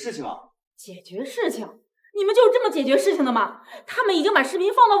想解决事情啊。解决事情？你们就是这么解决事情的吗？他们已经把视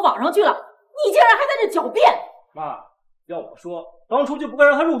频放到网上去了，你竟然还在这狡辩！妈，要我说，当初就不该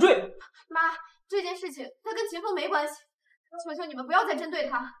让他入赘。妈，这件事情他跟秦风没关系，求求你们不要再针对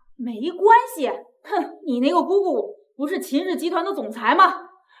他。没关系，哼，你那个姑姑不是秦氏集团的总裁吗？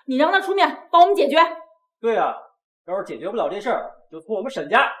你让他出面帮我们解决。对啊，要是解决不了这事儿，就从我们沈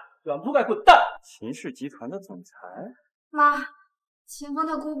家卷铺盖滚蛋。秦氏集团的总裁？妈，秦风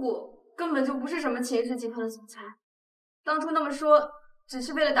他姑姑根本就不是什么秦氏集团的总裁，当初那么说只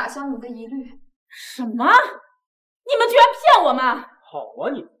是为了打消你的疑虑。什么？你们居然骗我们！好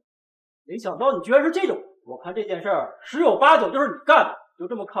啊你，没想到你居然是这种人。我看这件事儿10有8九就是你干的，就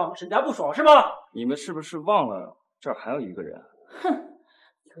这么看我们沈家不爽是吗？你们是不是忘了这儿还有一个人？哼，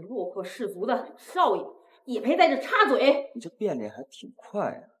一个落魄氏族的少爷也配在这插嘴？你这变脸还挺快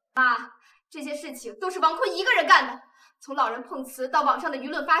啊！妈，这些事情都是王坤一个人干的，从老人碰瓷到网上的舆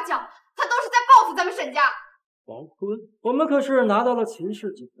论发酵，他都是在报复咱们沈家。王坤，我们可是拿到了秦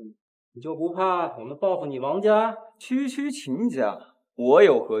氏集团，你就不怕我们报复你王家？区秦家，我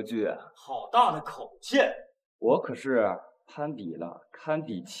有何惧？好大的口气！我可是攀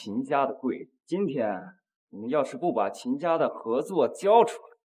比秦家的贵人。今天你们要是不把秦家的合作交出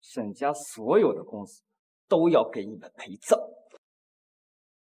来，沈家所有的公司都要给你们陪葬。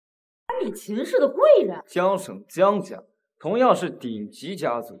你秦氏的贵人，江省江家同样是顶级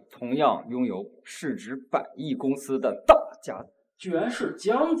家族，同样拥有市值100亿公司的大家族，居然是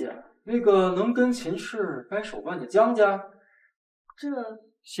江家，那个能跟秦氏掰手腕的江家，这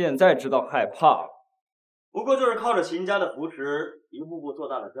现在知道害怕了。不过就是靠着秦家的扶持，一步步做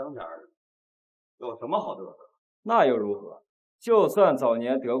大了江家而已，有什么好得的？那又如何？就算早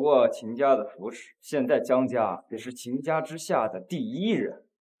年得过秦家的扶持，现在江家也是秦家之下的第一人。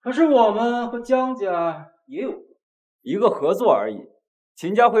可是我们和江家也有一个合作而已，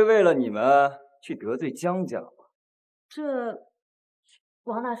秦家会为了你们去得罪江家吗？这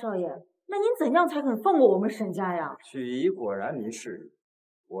王大少爷，那您怎样才肯放过我们沈家呀？许姨果然明事理，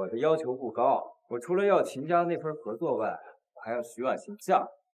我的要求不高，我除了要秦家那份合作外，我还要许婉晴嫁。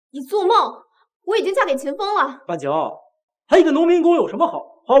你做梦！我已经嫁给秦风了。半乔，他一个农民工有什么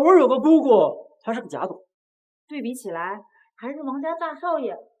好？好不容易有个姑姑，他是个假董。对比起来，还是王家大少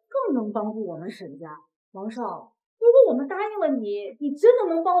爷更能帮助我们沈家。王少，如果我们答应了你，你真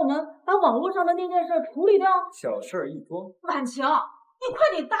的能帮我们把网络上的那件事处理掉？小事一桩。婉晴，你快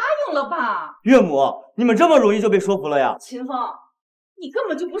点答应了吧！岳母，你们这么容易就被说服了呀？秦风，你根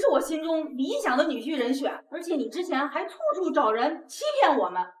本就不是我心中理想的女婿人选，而且你之前还处处找人欺骗我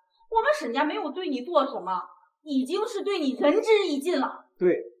们。我们沈家没有对你做什么，已经是对你仁至义尽了。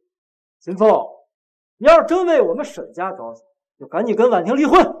对，秦风，你要是真为我们沈家着想，就赶紧跟婉婷离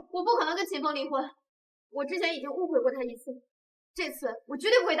婚。我不可能跟秦风离婚，我之前已经误会过他一次，这次我绝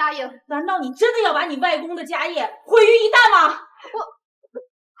对不会答应。难道你真的要把你外公的家业毁于一旦吗？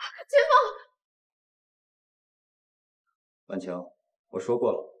秦风，婉晴，我说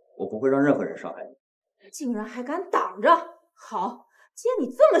过了，我不会让任何人伤害你。竟然还敢挡着！好，既然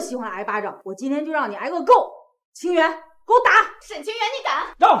你这么喜欢挨巴掌，我今天就让你挨个够。清源，给我打！沈清源，你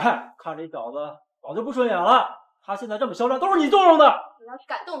敢？让开！看这小子早就不顺眼了，他现在这么嚣张，都是你纵容的。你要是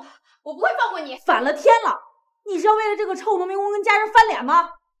敢动他，我不会放过你。反了天了！你是要为了这个臭农民工跟家人翻脸吗？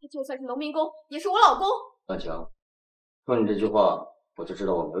他就算是农民工，也是我老公。婉晴，说你这句话，我就知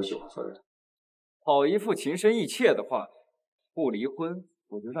道我没有喜欢错人。好一副情深意切的话，不离婚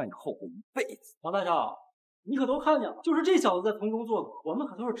我就让你后悔一辈子。王大少，你可都看见了，就是这小子在从中作梗，我们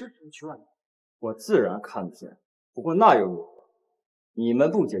可都是支持劝的。我自然看得见，不过那又如何？你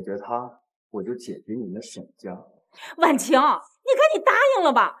们不解决他，我就解决你们沈家。婉晴，你赶紧答应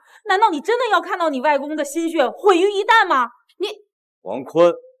了吧！难道你真的要看到你外公的心血毁于一旦吗？王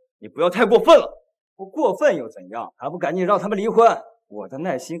坤，你不要太过分了！不过分又怎样？还不赶紧让他们离婚？我的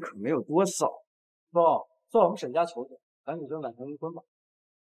耐心可没有多少。不，算我们沈家求求，赶紧跟婉婷离婚吧，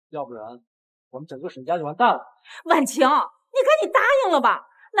要不然我们整个沈家就完蛋了。婉晴，你赶紧答应了吧！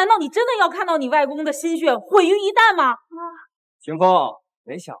难道你真的要看到你外公的心血毁于一旦吗？秦风，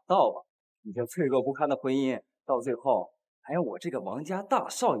没想到吧？你这脆弱不堪的婚姻，到最后还有我这个王家大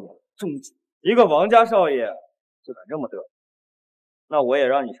少爷终结。一个王家少爷就敢这么得，那我也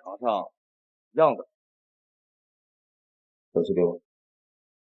让你尝尝样子。手机给我。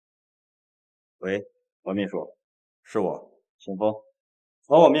喂，王秘书，是我，秦风。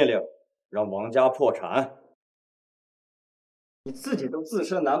传我命令，让王家破产。你自己都自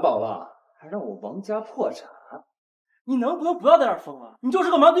身难保了，还让我王家破产？你能不能不要在这儿疯了？你就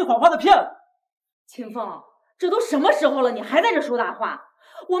是个满嘴谎话的骗子！秦风，这都什么时候了，你还在这说大话？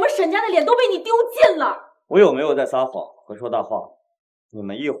我们沈家的脸都被你丢尽了！我有没有在撒谎和说大话？你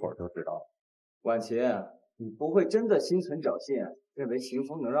们一会儿就知道了。婉晴，你不会真的心存侥幸，认为秦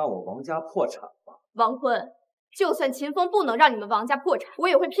风能让我王家破产吧？王坤，就算秦风不能让你们王家破产，我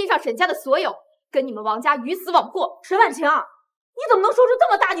也会拼上沈家的所有，跟你们王家鱼死网破。沈婉晴，你怎么能说出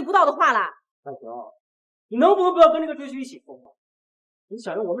这么大逆不道的话来？婉晴，你能不能不要跟这个赘婿一起疯了？你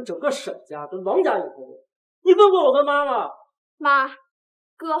想用我们整个沈家跟王家有仇？你问过我跟妈吗？妈，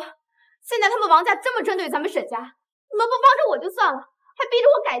哥，现在他们王家这么针对咱们沈家，你们不帮着我就算了，还逼着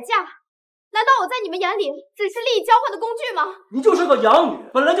我改嫁，难道我在你们眼里只是利益交换的工具吗？你就是个养女，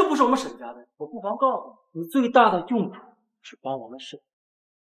本来就不是我们沈家的。我不妨告诉你，你最大的用处是帮我们沈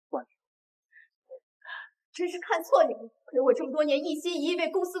换。真是看错你们，亏我这么多年一心一意为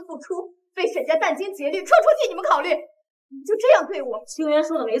公司付出，为沈家殚精竭虑，处处替你们考虑，你们就这样对我？清源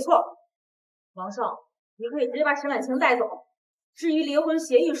说的没错，王少，你可以直接把沈婉晴带走。至于离婚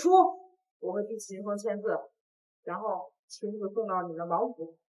协议书，我会替秦风签字，然后亲自送到你的王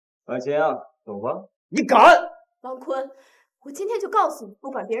府。婉晴，走吧。你敢！王坤，我今天就告诉你，不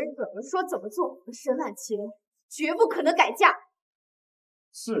管别人怎么说怎么做，我沈婉晴绝不可能改嫁。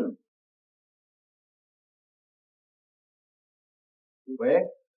是。喂？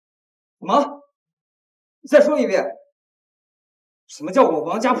什么？你再说一遍。什么叫我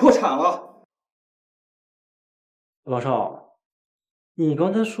王家破产了？老少，你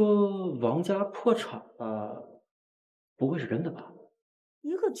刚才说王家破产了，不会是真的吧？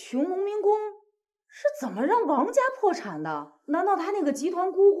一个穷农民工是怎么让王家破产的？难道他那个集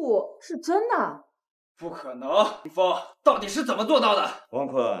团姑姑是真的？不可能！林峰到底是怎么做到的？王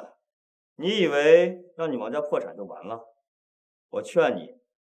坤，你以为让你王家破产就完了？我劝你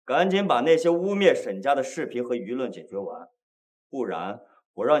赶紧把那些污蔑沈家的视频和舆论解决完，不然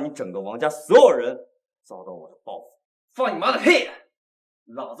我让你整个王家所有人遭到我的报复！放你妈的屁！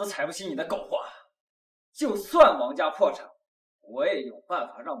老子才不信你的狗话！就算王家破产，我也有办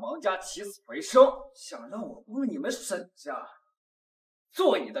法让王家起死回生。想让我帮你们沈家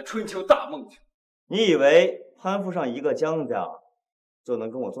做你的春秋大梦去？你以为攀附上一个江家就能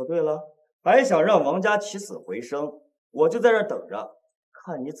跟我作对了？还想让王家起死回生，我就在这儿等着，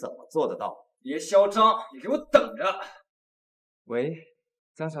看你怎么做得到。别嚣张，你给我等着！喂，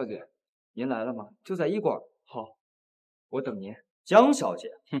江小姐，您来了吗？就在医馆。好，我等您。江小姐，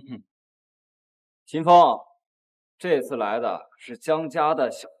哼哼，秦风，这次来的是江家的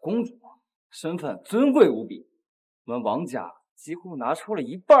小公主，身份尊贵无比，我们王家几乎拿出了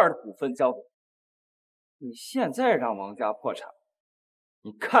一半的股份交给你。现在让王家破产，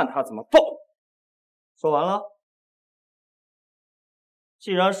你看他怎么报！说完了？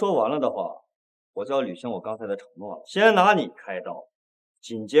既然说完了的话，我就要履行我刚才的承诺了。先拿你开刀，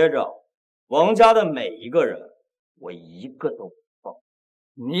紧接着王家的每一个人，我一个都不放。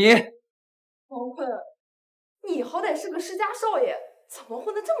你，王坤，你好歹是个世家少爷，怎么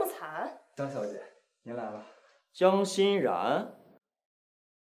混得这么惨？江小姐，您来了。江欣然，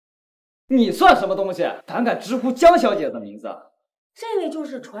你算什么东西？胆敢直呼江小姐的名字？这位就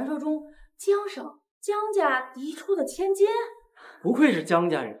是传说中江省江家嫡出的千金。不愧是江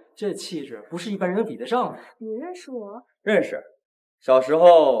家人，这气质不是一般人能比得上的。你认识我？认识，小时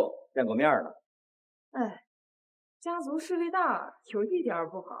候见过面呢。哎，家族势力大，有一点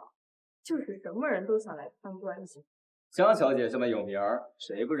不好，就是什么人都想来攀关系。江小姐这么有名儿，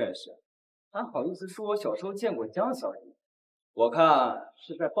谁不认识？还好意思说我小时候见过江小姐？我看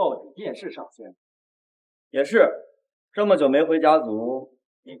是在报纸、电视上见。也是，这么久没回家族，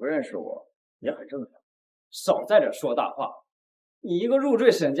你不认识我也很正常。少在这说大话！你一个入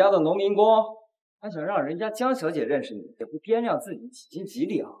赘沈家的农民工，还想让人家江小姐认识你，也不掂量自己几斤几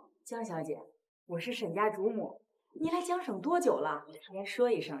两。江小姐，我是沈家主母，你来江省多久了？连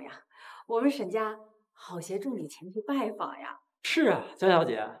说一声呀，我们沈家好协助你前去拜访呀。是啊，江小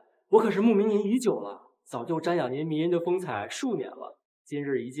姐，我可是慕名您已久了，早就瞻仰您迷人的风采数年了。今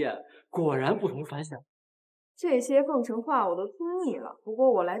日一见，果然不同凡响。这些奉承话我都听腻了。不过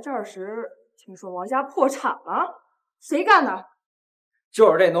我来这儿时，听说王家破产了，谁干的？就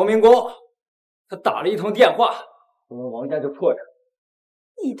是这农民工，他打了一通电话，我们王家就破产。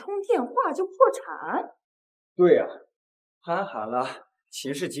一通电话就破产？对呀，还喊了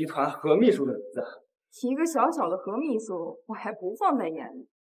秦氏集团何秘书的名字。一个小小的何秘书，我还不放在眼里。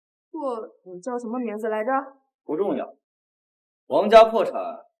不过你叫什么名字来着？不重要，王家破产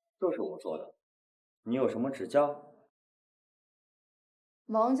就是我做的，你有什么指教？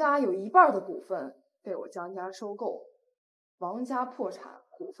王家有一半的股份被我江家收购，王家破产，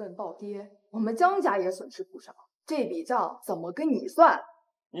股份暴跌，我们江家也损失不少。这笔账怎么跟你算？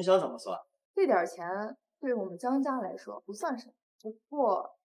你想怎么算？这点钱对我们江家来说不算什么，不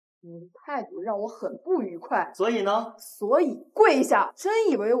过你的态度让我很不愉快。所以呢？所以跪下！真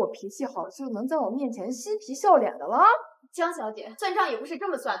以为我脾气好就能在我面前嬉皮笑脸的了？江小姐，算账也不是这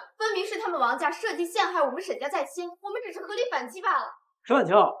么算，分明是他们王家设计陷害我们沈家在先，我们只是合理反击罢了。沈婉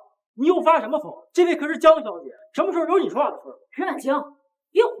清，你又发什么疯？这位可是江小姐，什么时候有你说话的份？沈婉清，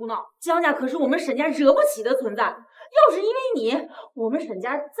别胡闹！江家可是我们沈家惹不起的存在，要是因为你，我们沈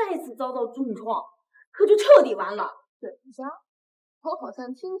家再次遭到重创，可就彻底完了。沈家？我好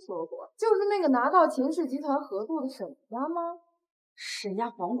像听说过，就是那个拿到秦氏集团合作的沈家吗？沈家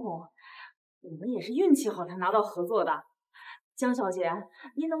惶恐，我们也是运气好才拿到合作的。江小姐，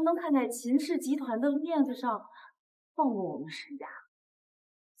您能不能看在秦氏集团的面子上，放过我们沈家？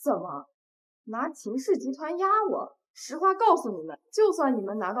怎么拿秦氏集团压我？实话告诉你们，就算你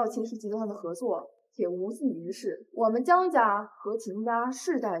们拿到秦氏集团的合作，也无济于事。我们江家和秦家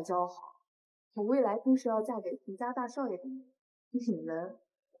世代交好，我未来更是要嫁给秦家大少爷的。你们，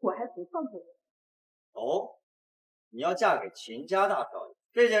我还不放过你。哦，你要嫁给秦家大少爷，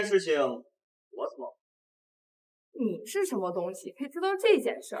这件事情我怎么？你是什么东西，可以知道这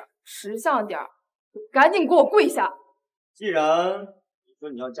件事儿？识相点儿，赶紧给我跪下！既然你说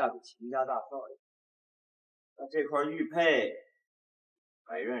你要嫁给秦家大少爷，那这块玉佩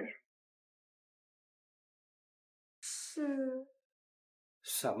还认识？是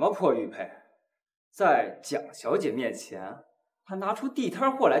什么破玉佩？在蒋小姐面前，还拿出地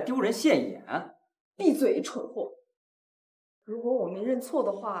摊货来丢人现眼。闭嘴，蠢货！如果我没认错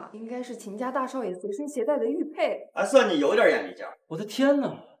的话，应该是秦家大少爷随身携带的玉佩。还算你有点眼力劲儿。我的天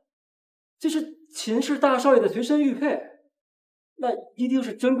哪，这是秦氏大少爷的随身玉佩，那一定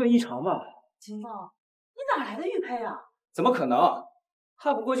是珍贵异常吧？秦风，你哪来的玉佩啊？怎么可能？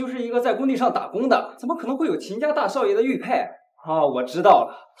他不过就是一个在工地上打工的，怎么可能会有秦家大少爷的玉佩？啊，我知道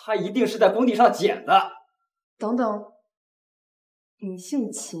了，他一定是在工地上捡的。等等，你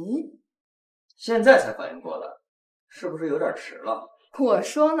姓秦？现在才反应过来，是不是有点迟了？我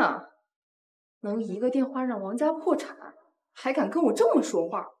说呢，能一个电话让王家破产，还敢跟我这么说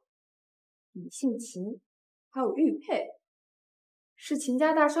话？你姓秦，还有玉佩，是秦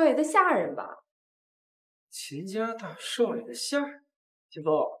家大少爷的下人吧？秦家大少爷的下人？秦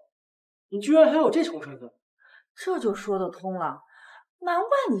风，你居然还有这重身份？这就说得通了，难怪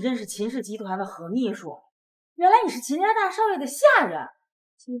你认识秦氏集团的何秘书，原来你是秦家大少爷的下人。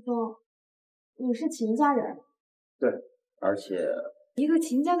秦风，你是秦家人？对，而且一个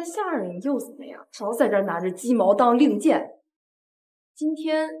秦家的下人又怎么样？少在这儿拿着鸡毛当令箭。今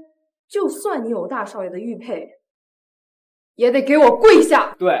天就算你有大少爷的玉佩，也得给我跪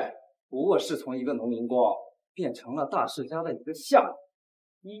下。对，不过是从一个农民工变成了大世家的一个下人，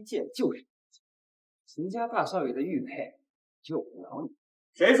一见就是秦家大少爷的玉佩，就不饶你。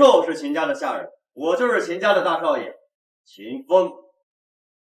谁说我是秦家的下人？我就是秦家的大少爷，秦风。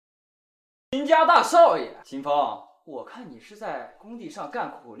秦家大少爷，秦风，我看你是在工地上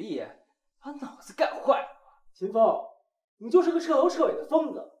干苦力，把脑子干坏了。秦风，你就是个彻头彻尾的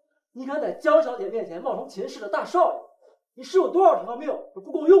疯子！你敢在江小姐面前冒充秦氏的大少爷，你是有多少条命都不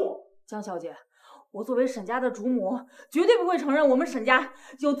够用啊！江小姐，我作为沈家的主母，绝对不会承认我们沈家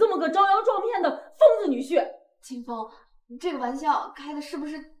有这么个招摇撞骗的疯子女婿。秦风，你这个玩笑开的是不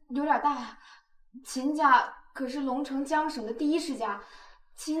是有点大呀？秦家可是龙城江省的第一世家，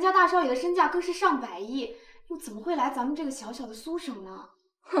秦家大少爷的身价更是上百亿，又怎么会来咱们这个小小的苏省呢？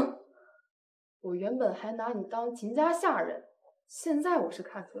哼！我原本还拿你当秦家下人，现在我是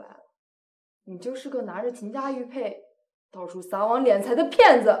看出来了，你就是个拿着秦家玉佩到处撒网敛财的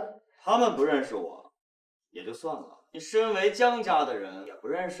骗子。他们不认识我也就算了，你身为江家的人也不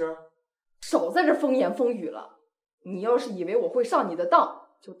认识？少在这风言风语了！你要是以为我会上你的当，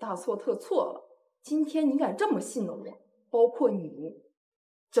就大错特错了。今天你敢这么戏弄我，包括你，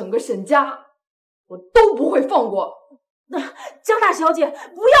整个沈家，我都不会放过。江大小姐，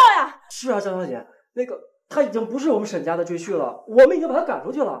不要呀！是啊，江小姐，那个他已经不是我们沈家的赘婿了，我们已经把他赶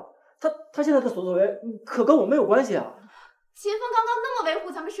出去了。他现在的所作为可跟我没有关系啊。秦风刚刚那么维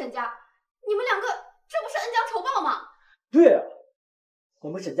护咱们沈家，你们两个这不是恩将仇报吗？对啊，我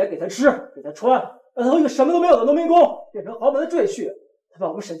们沈家给他吃，给他穿，让他从一个什么都没有的农民工变成豪门的赘婿，他把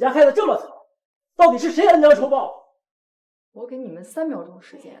我们沈家害得这么惨，到底是谁恩将仇报？我给你们3秒钟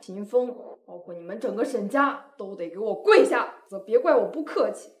时间，秦风，包括你们整个沈家都得给我跪下，则别怪我不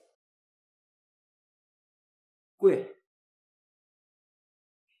客气。跪。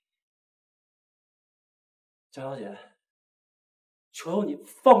江小姐，求求你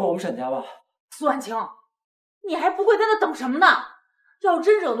放过我们沈家吧。苏婉清，你还不会在那等什么呢？要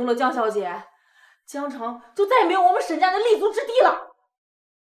真惹怒了江小姐，江城就再也没有我们沈家的立足之地了。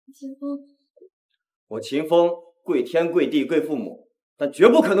秦风，我秦风跪天跪地跪父母，但绝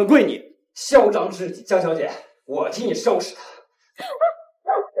不可能跪你。嚣张之极，江小姐，我替你收拾他。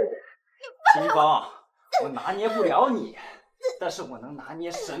秦风，我拿捏不了你，但是我能拿捏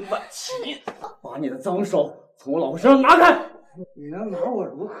沈婉琪。把你的脏手从我老婆身上拿开！你能拿我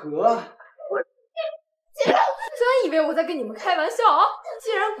如何？真以为我在跟你们开玩笑啊？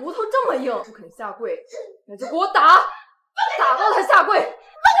既然骨头这么硬，不肯下跪，那就给我打，打到他下跪！放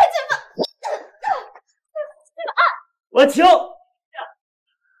开秦风！婉清，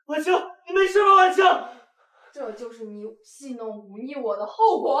婉清，你没事吧？婉清，这就是你戏弄忤逆我的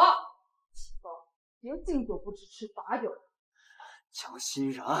后果。秦风，别敬酒不吃吃罚酒。江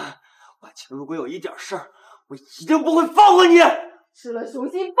欣然，婉清如果有一点事儿，我一定不会放过你。吃了雄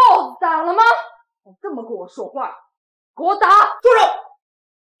心豹子胆了吗？还这么跟我说话，给我打！住手！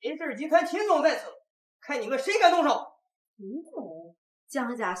秦氏集团秦总在此，看你们谁敢动手！秦总，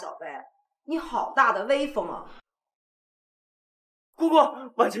江家小辈，你好大的威风啊！姑姑，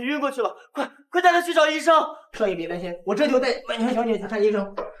婉清晕过去了，快带她去找医生。少爷别担心，我这就带婉清小姐去看医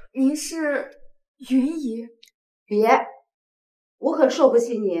生。您是云姨？别，我可受不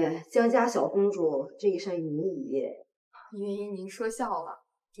起你江家小公主这一身云姨。云姨，您说笑了，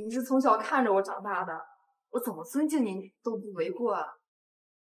您是从小看着我长大的，我怎么尊敬您都不为过啊。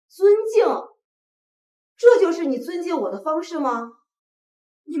尊敬？这就是你尊敬我的方式吗？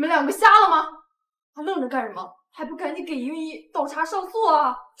你们两个瞎了吗？还愣着干什么？还不赶紧给云姨倒茶上诉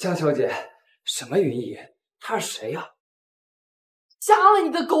啊！江小姐，什么云姨？她是谁呀？瞎了你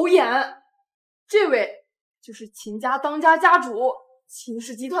的狗眼！这位就是秦家当家家主，秦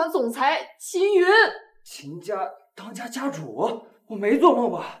氏集团总裁秦云。秦家当家家主？我没做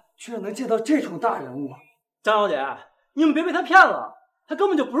梦吧？居然能见到这种大人物！张小姐，你们别被他骗了，他根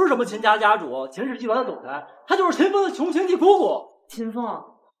本就不是什么秦家家主、秦氏集团的总裁，他就是秦风的穷亲戚姑姑。秦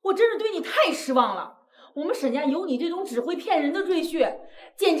风，我真是对你太失望了。我们沈家有你这种只会骗人的赘婿，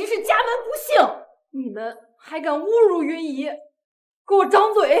简直是家门不幸！你们还敢侮辱云姨？给我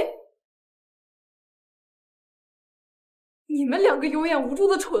张嘴！你们两个有眼无珠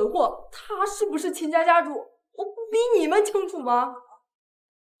的蠢货，他是不是秦家家主，我不比你们清楚吗？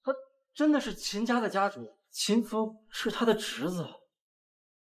他真的是秦家的家主，秦风是他的侄子。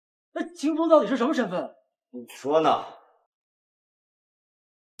那秦风到底是什么身份？你说呢？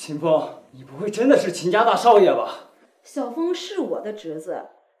秦风，你不会真的是秦家大少爷吧？小风是我的侄子，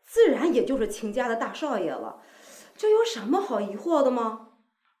自然也就是秦家的大少爷了，这有什么好疑惑的吗？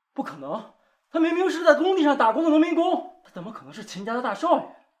不可能，他明明是在工地上打工的农民工，他怎么可能是秦家的大少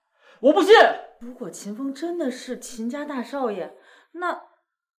爷？我不信！如果秦风真的是秦家大少爷，那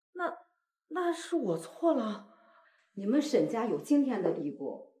是我错了。你们沈家有今天的地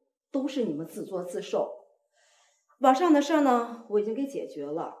步，都是你们自作自受。网上的事儿呢，我已经给解决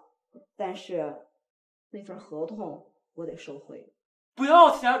了，但是那份合同我得收回。不要，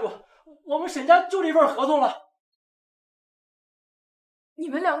秦家主，我们沈家就这份合同了。你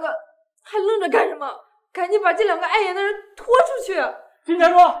们两个还愣着干什么？赶紧把这两个碍眼的人拖出去！秦家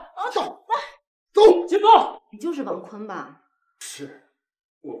主，走，走，秦风，你就是王坤吧？是，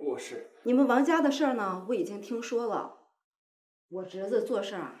我是。你们王家的事儿呢，我已经听说了。我侄子做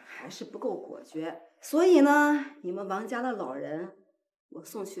事儿还是不够果决，所以呢，你们王家的老人我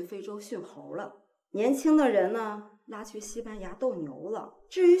送去非洲驯猴了，年轻的人呢拉去西班牙斗牛了。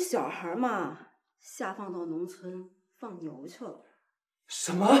至于小孩嘛，下放到农村放牛去了。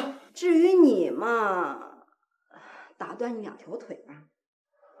什么？至于你嘛，打断你2条腿吧，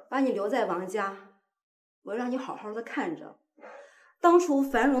把你留在王家，我让你好好的看着，当初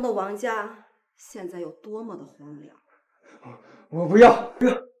繁荣的王家现在有多么的荒凉。我不要！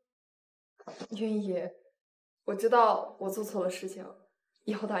云姨，我知道我做错了事情，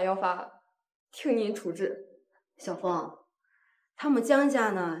以后打要发，听您处置。小凤，他们江家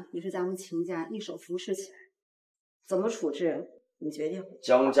呢，也是咱们秦家一手扶持起来，怎么处置你决定。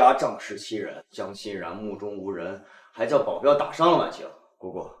江家仗势欺人，江欣然目中无人，还叫保镖打伤了婉晴。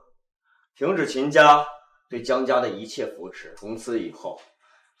姑姑，停止秦家对江家的一切扶持，从此以后，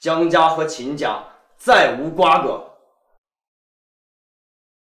江家和秦家再无瓜葛。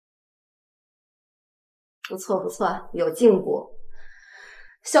不错不错，有进步。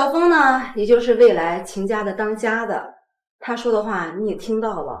小峰呢，也就是未来秦家的当家的，他说的话你也听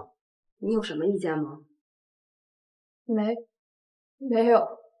到了，你有什么意见吗？没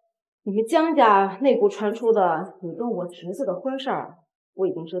有。你们江家内部传出的你跟我侄子的婚事儿，我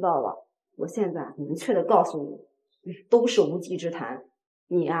已经知道了。我现在明确的告诉你，都是无稽之谈。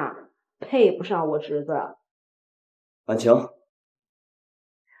你啊，配不上我侄子。婉晴，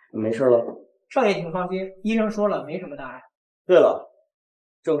你没事了？少爷请放心，医生说了没什么大碍。对了，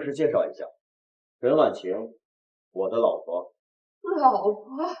正式介绍一下，任婉晴，我的老婆。老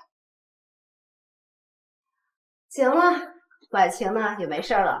婆。行了，婉晴呢也没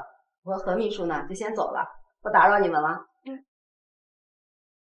事了，我和秘书呢就先走了，不打扰你们了。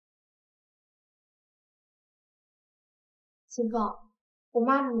秦风，我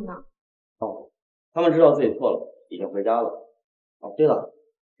妈他们呢？哦，他们知道自己错了，已经回家了。哦，对了，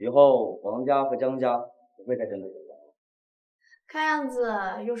以后王家和江家不会再针对谁了。看样子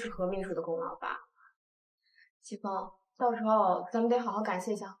又是何秘书的功劳吧？秦风，到时候咱们得好好感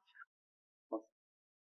谢一下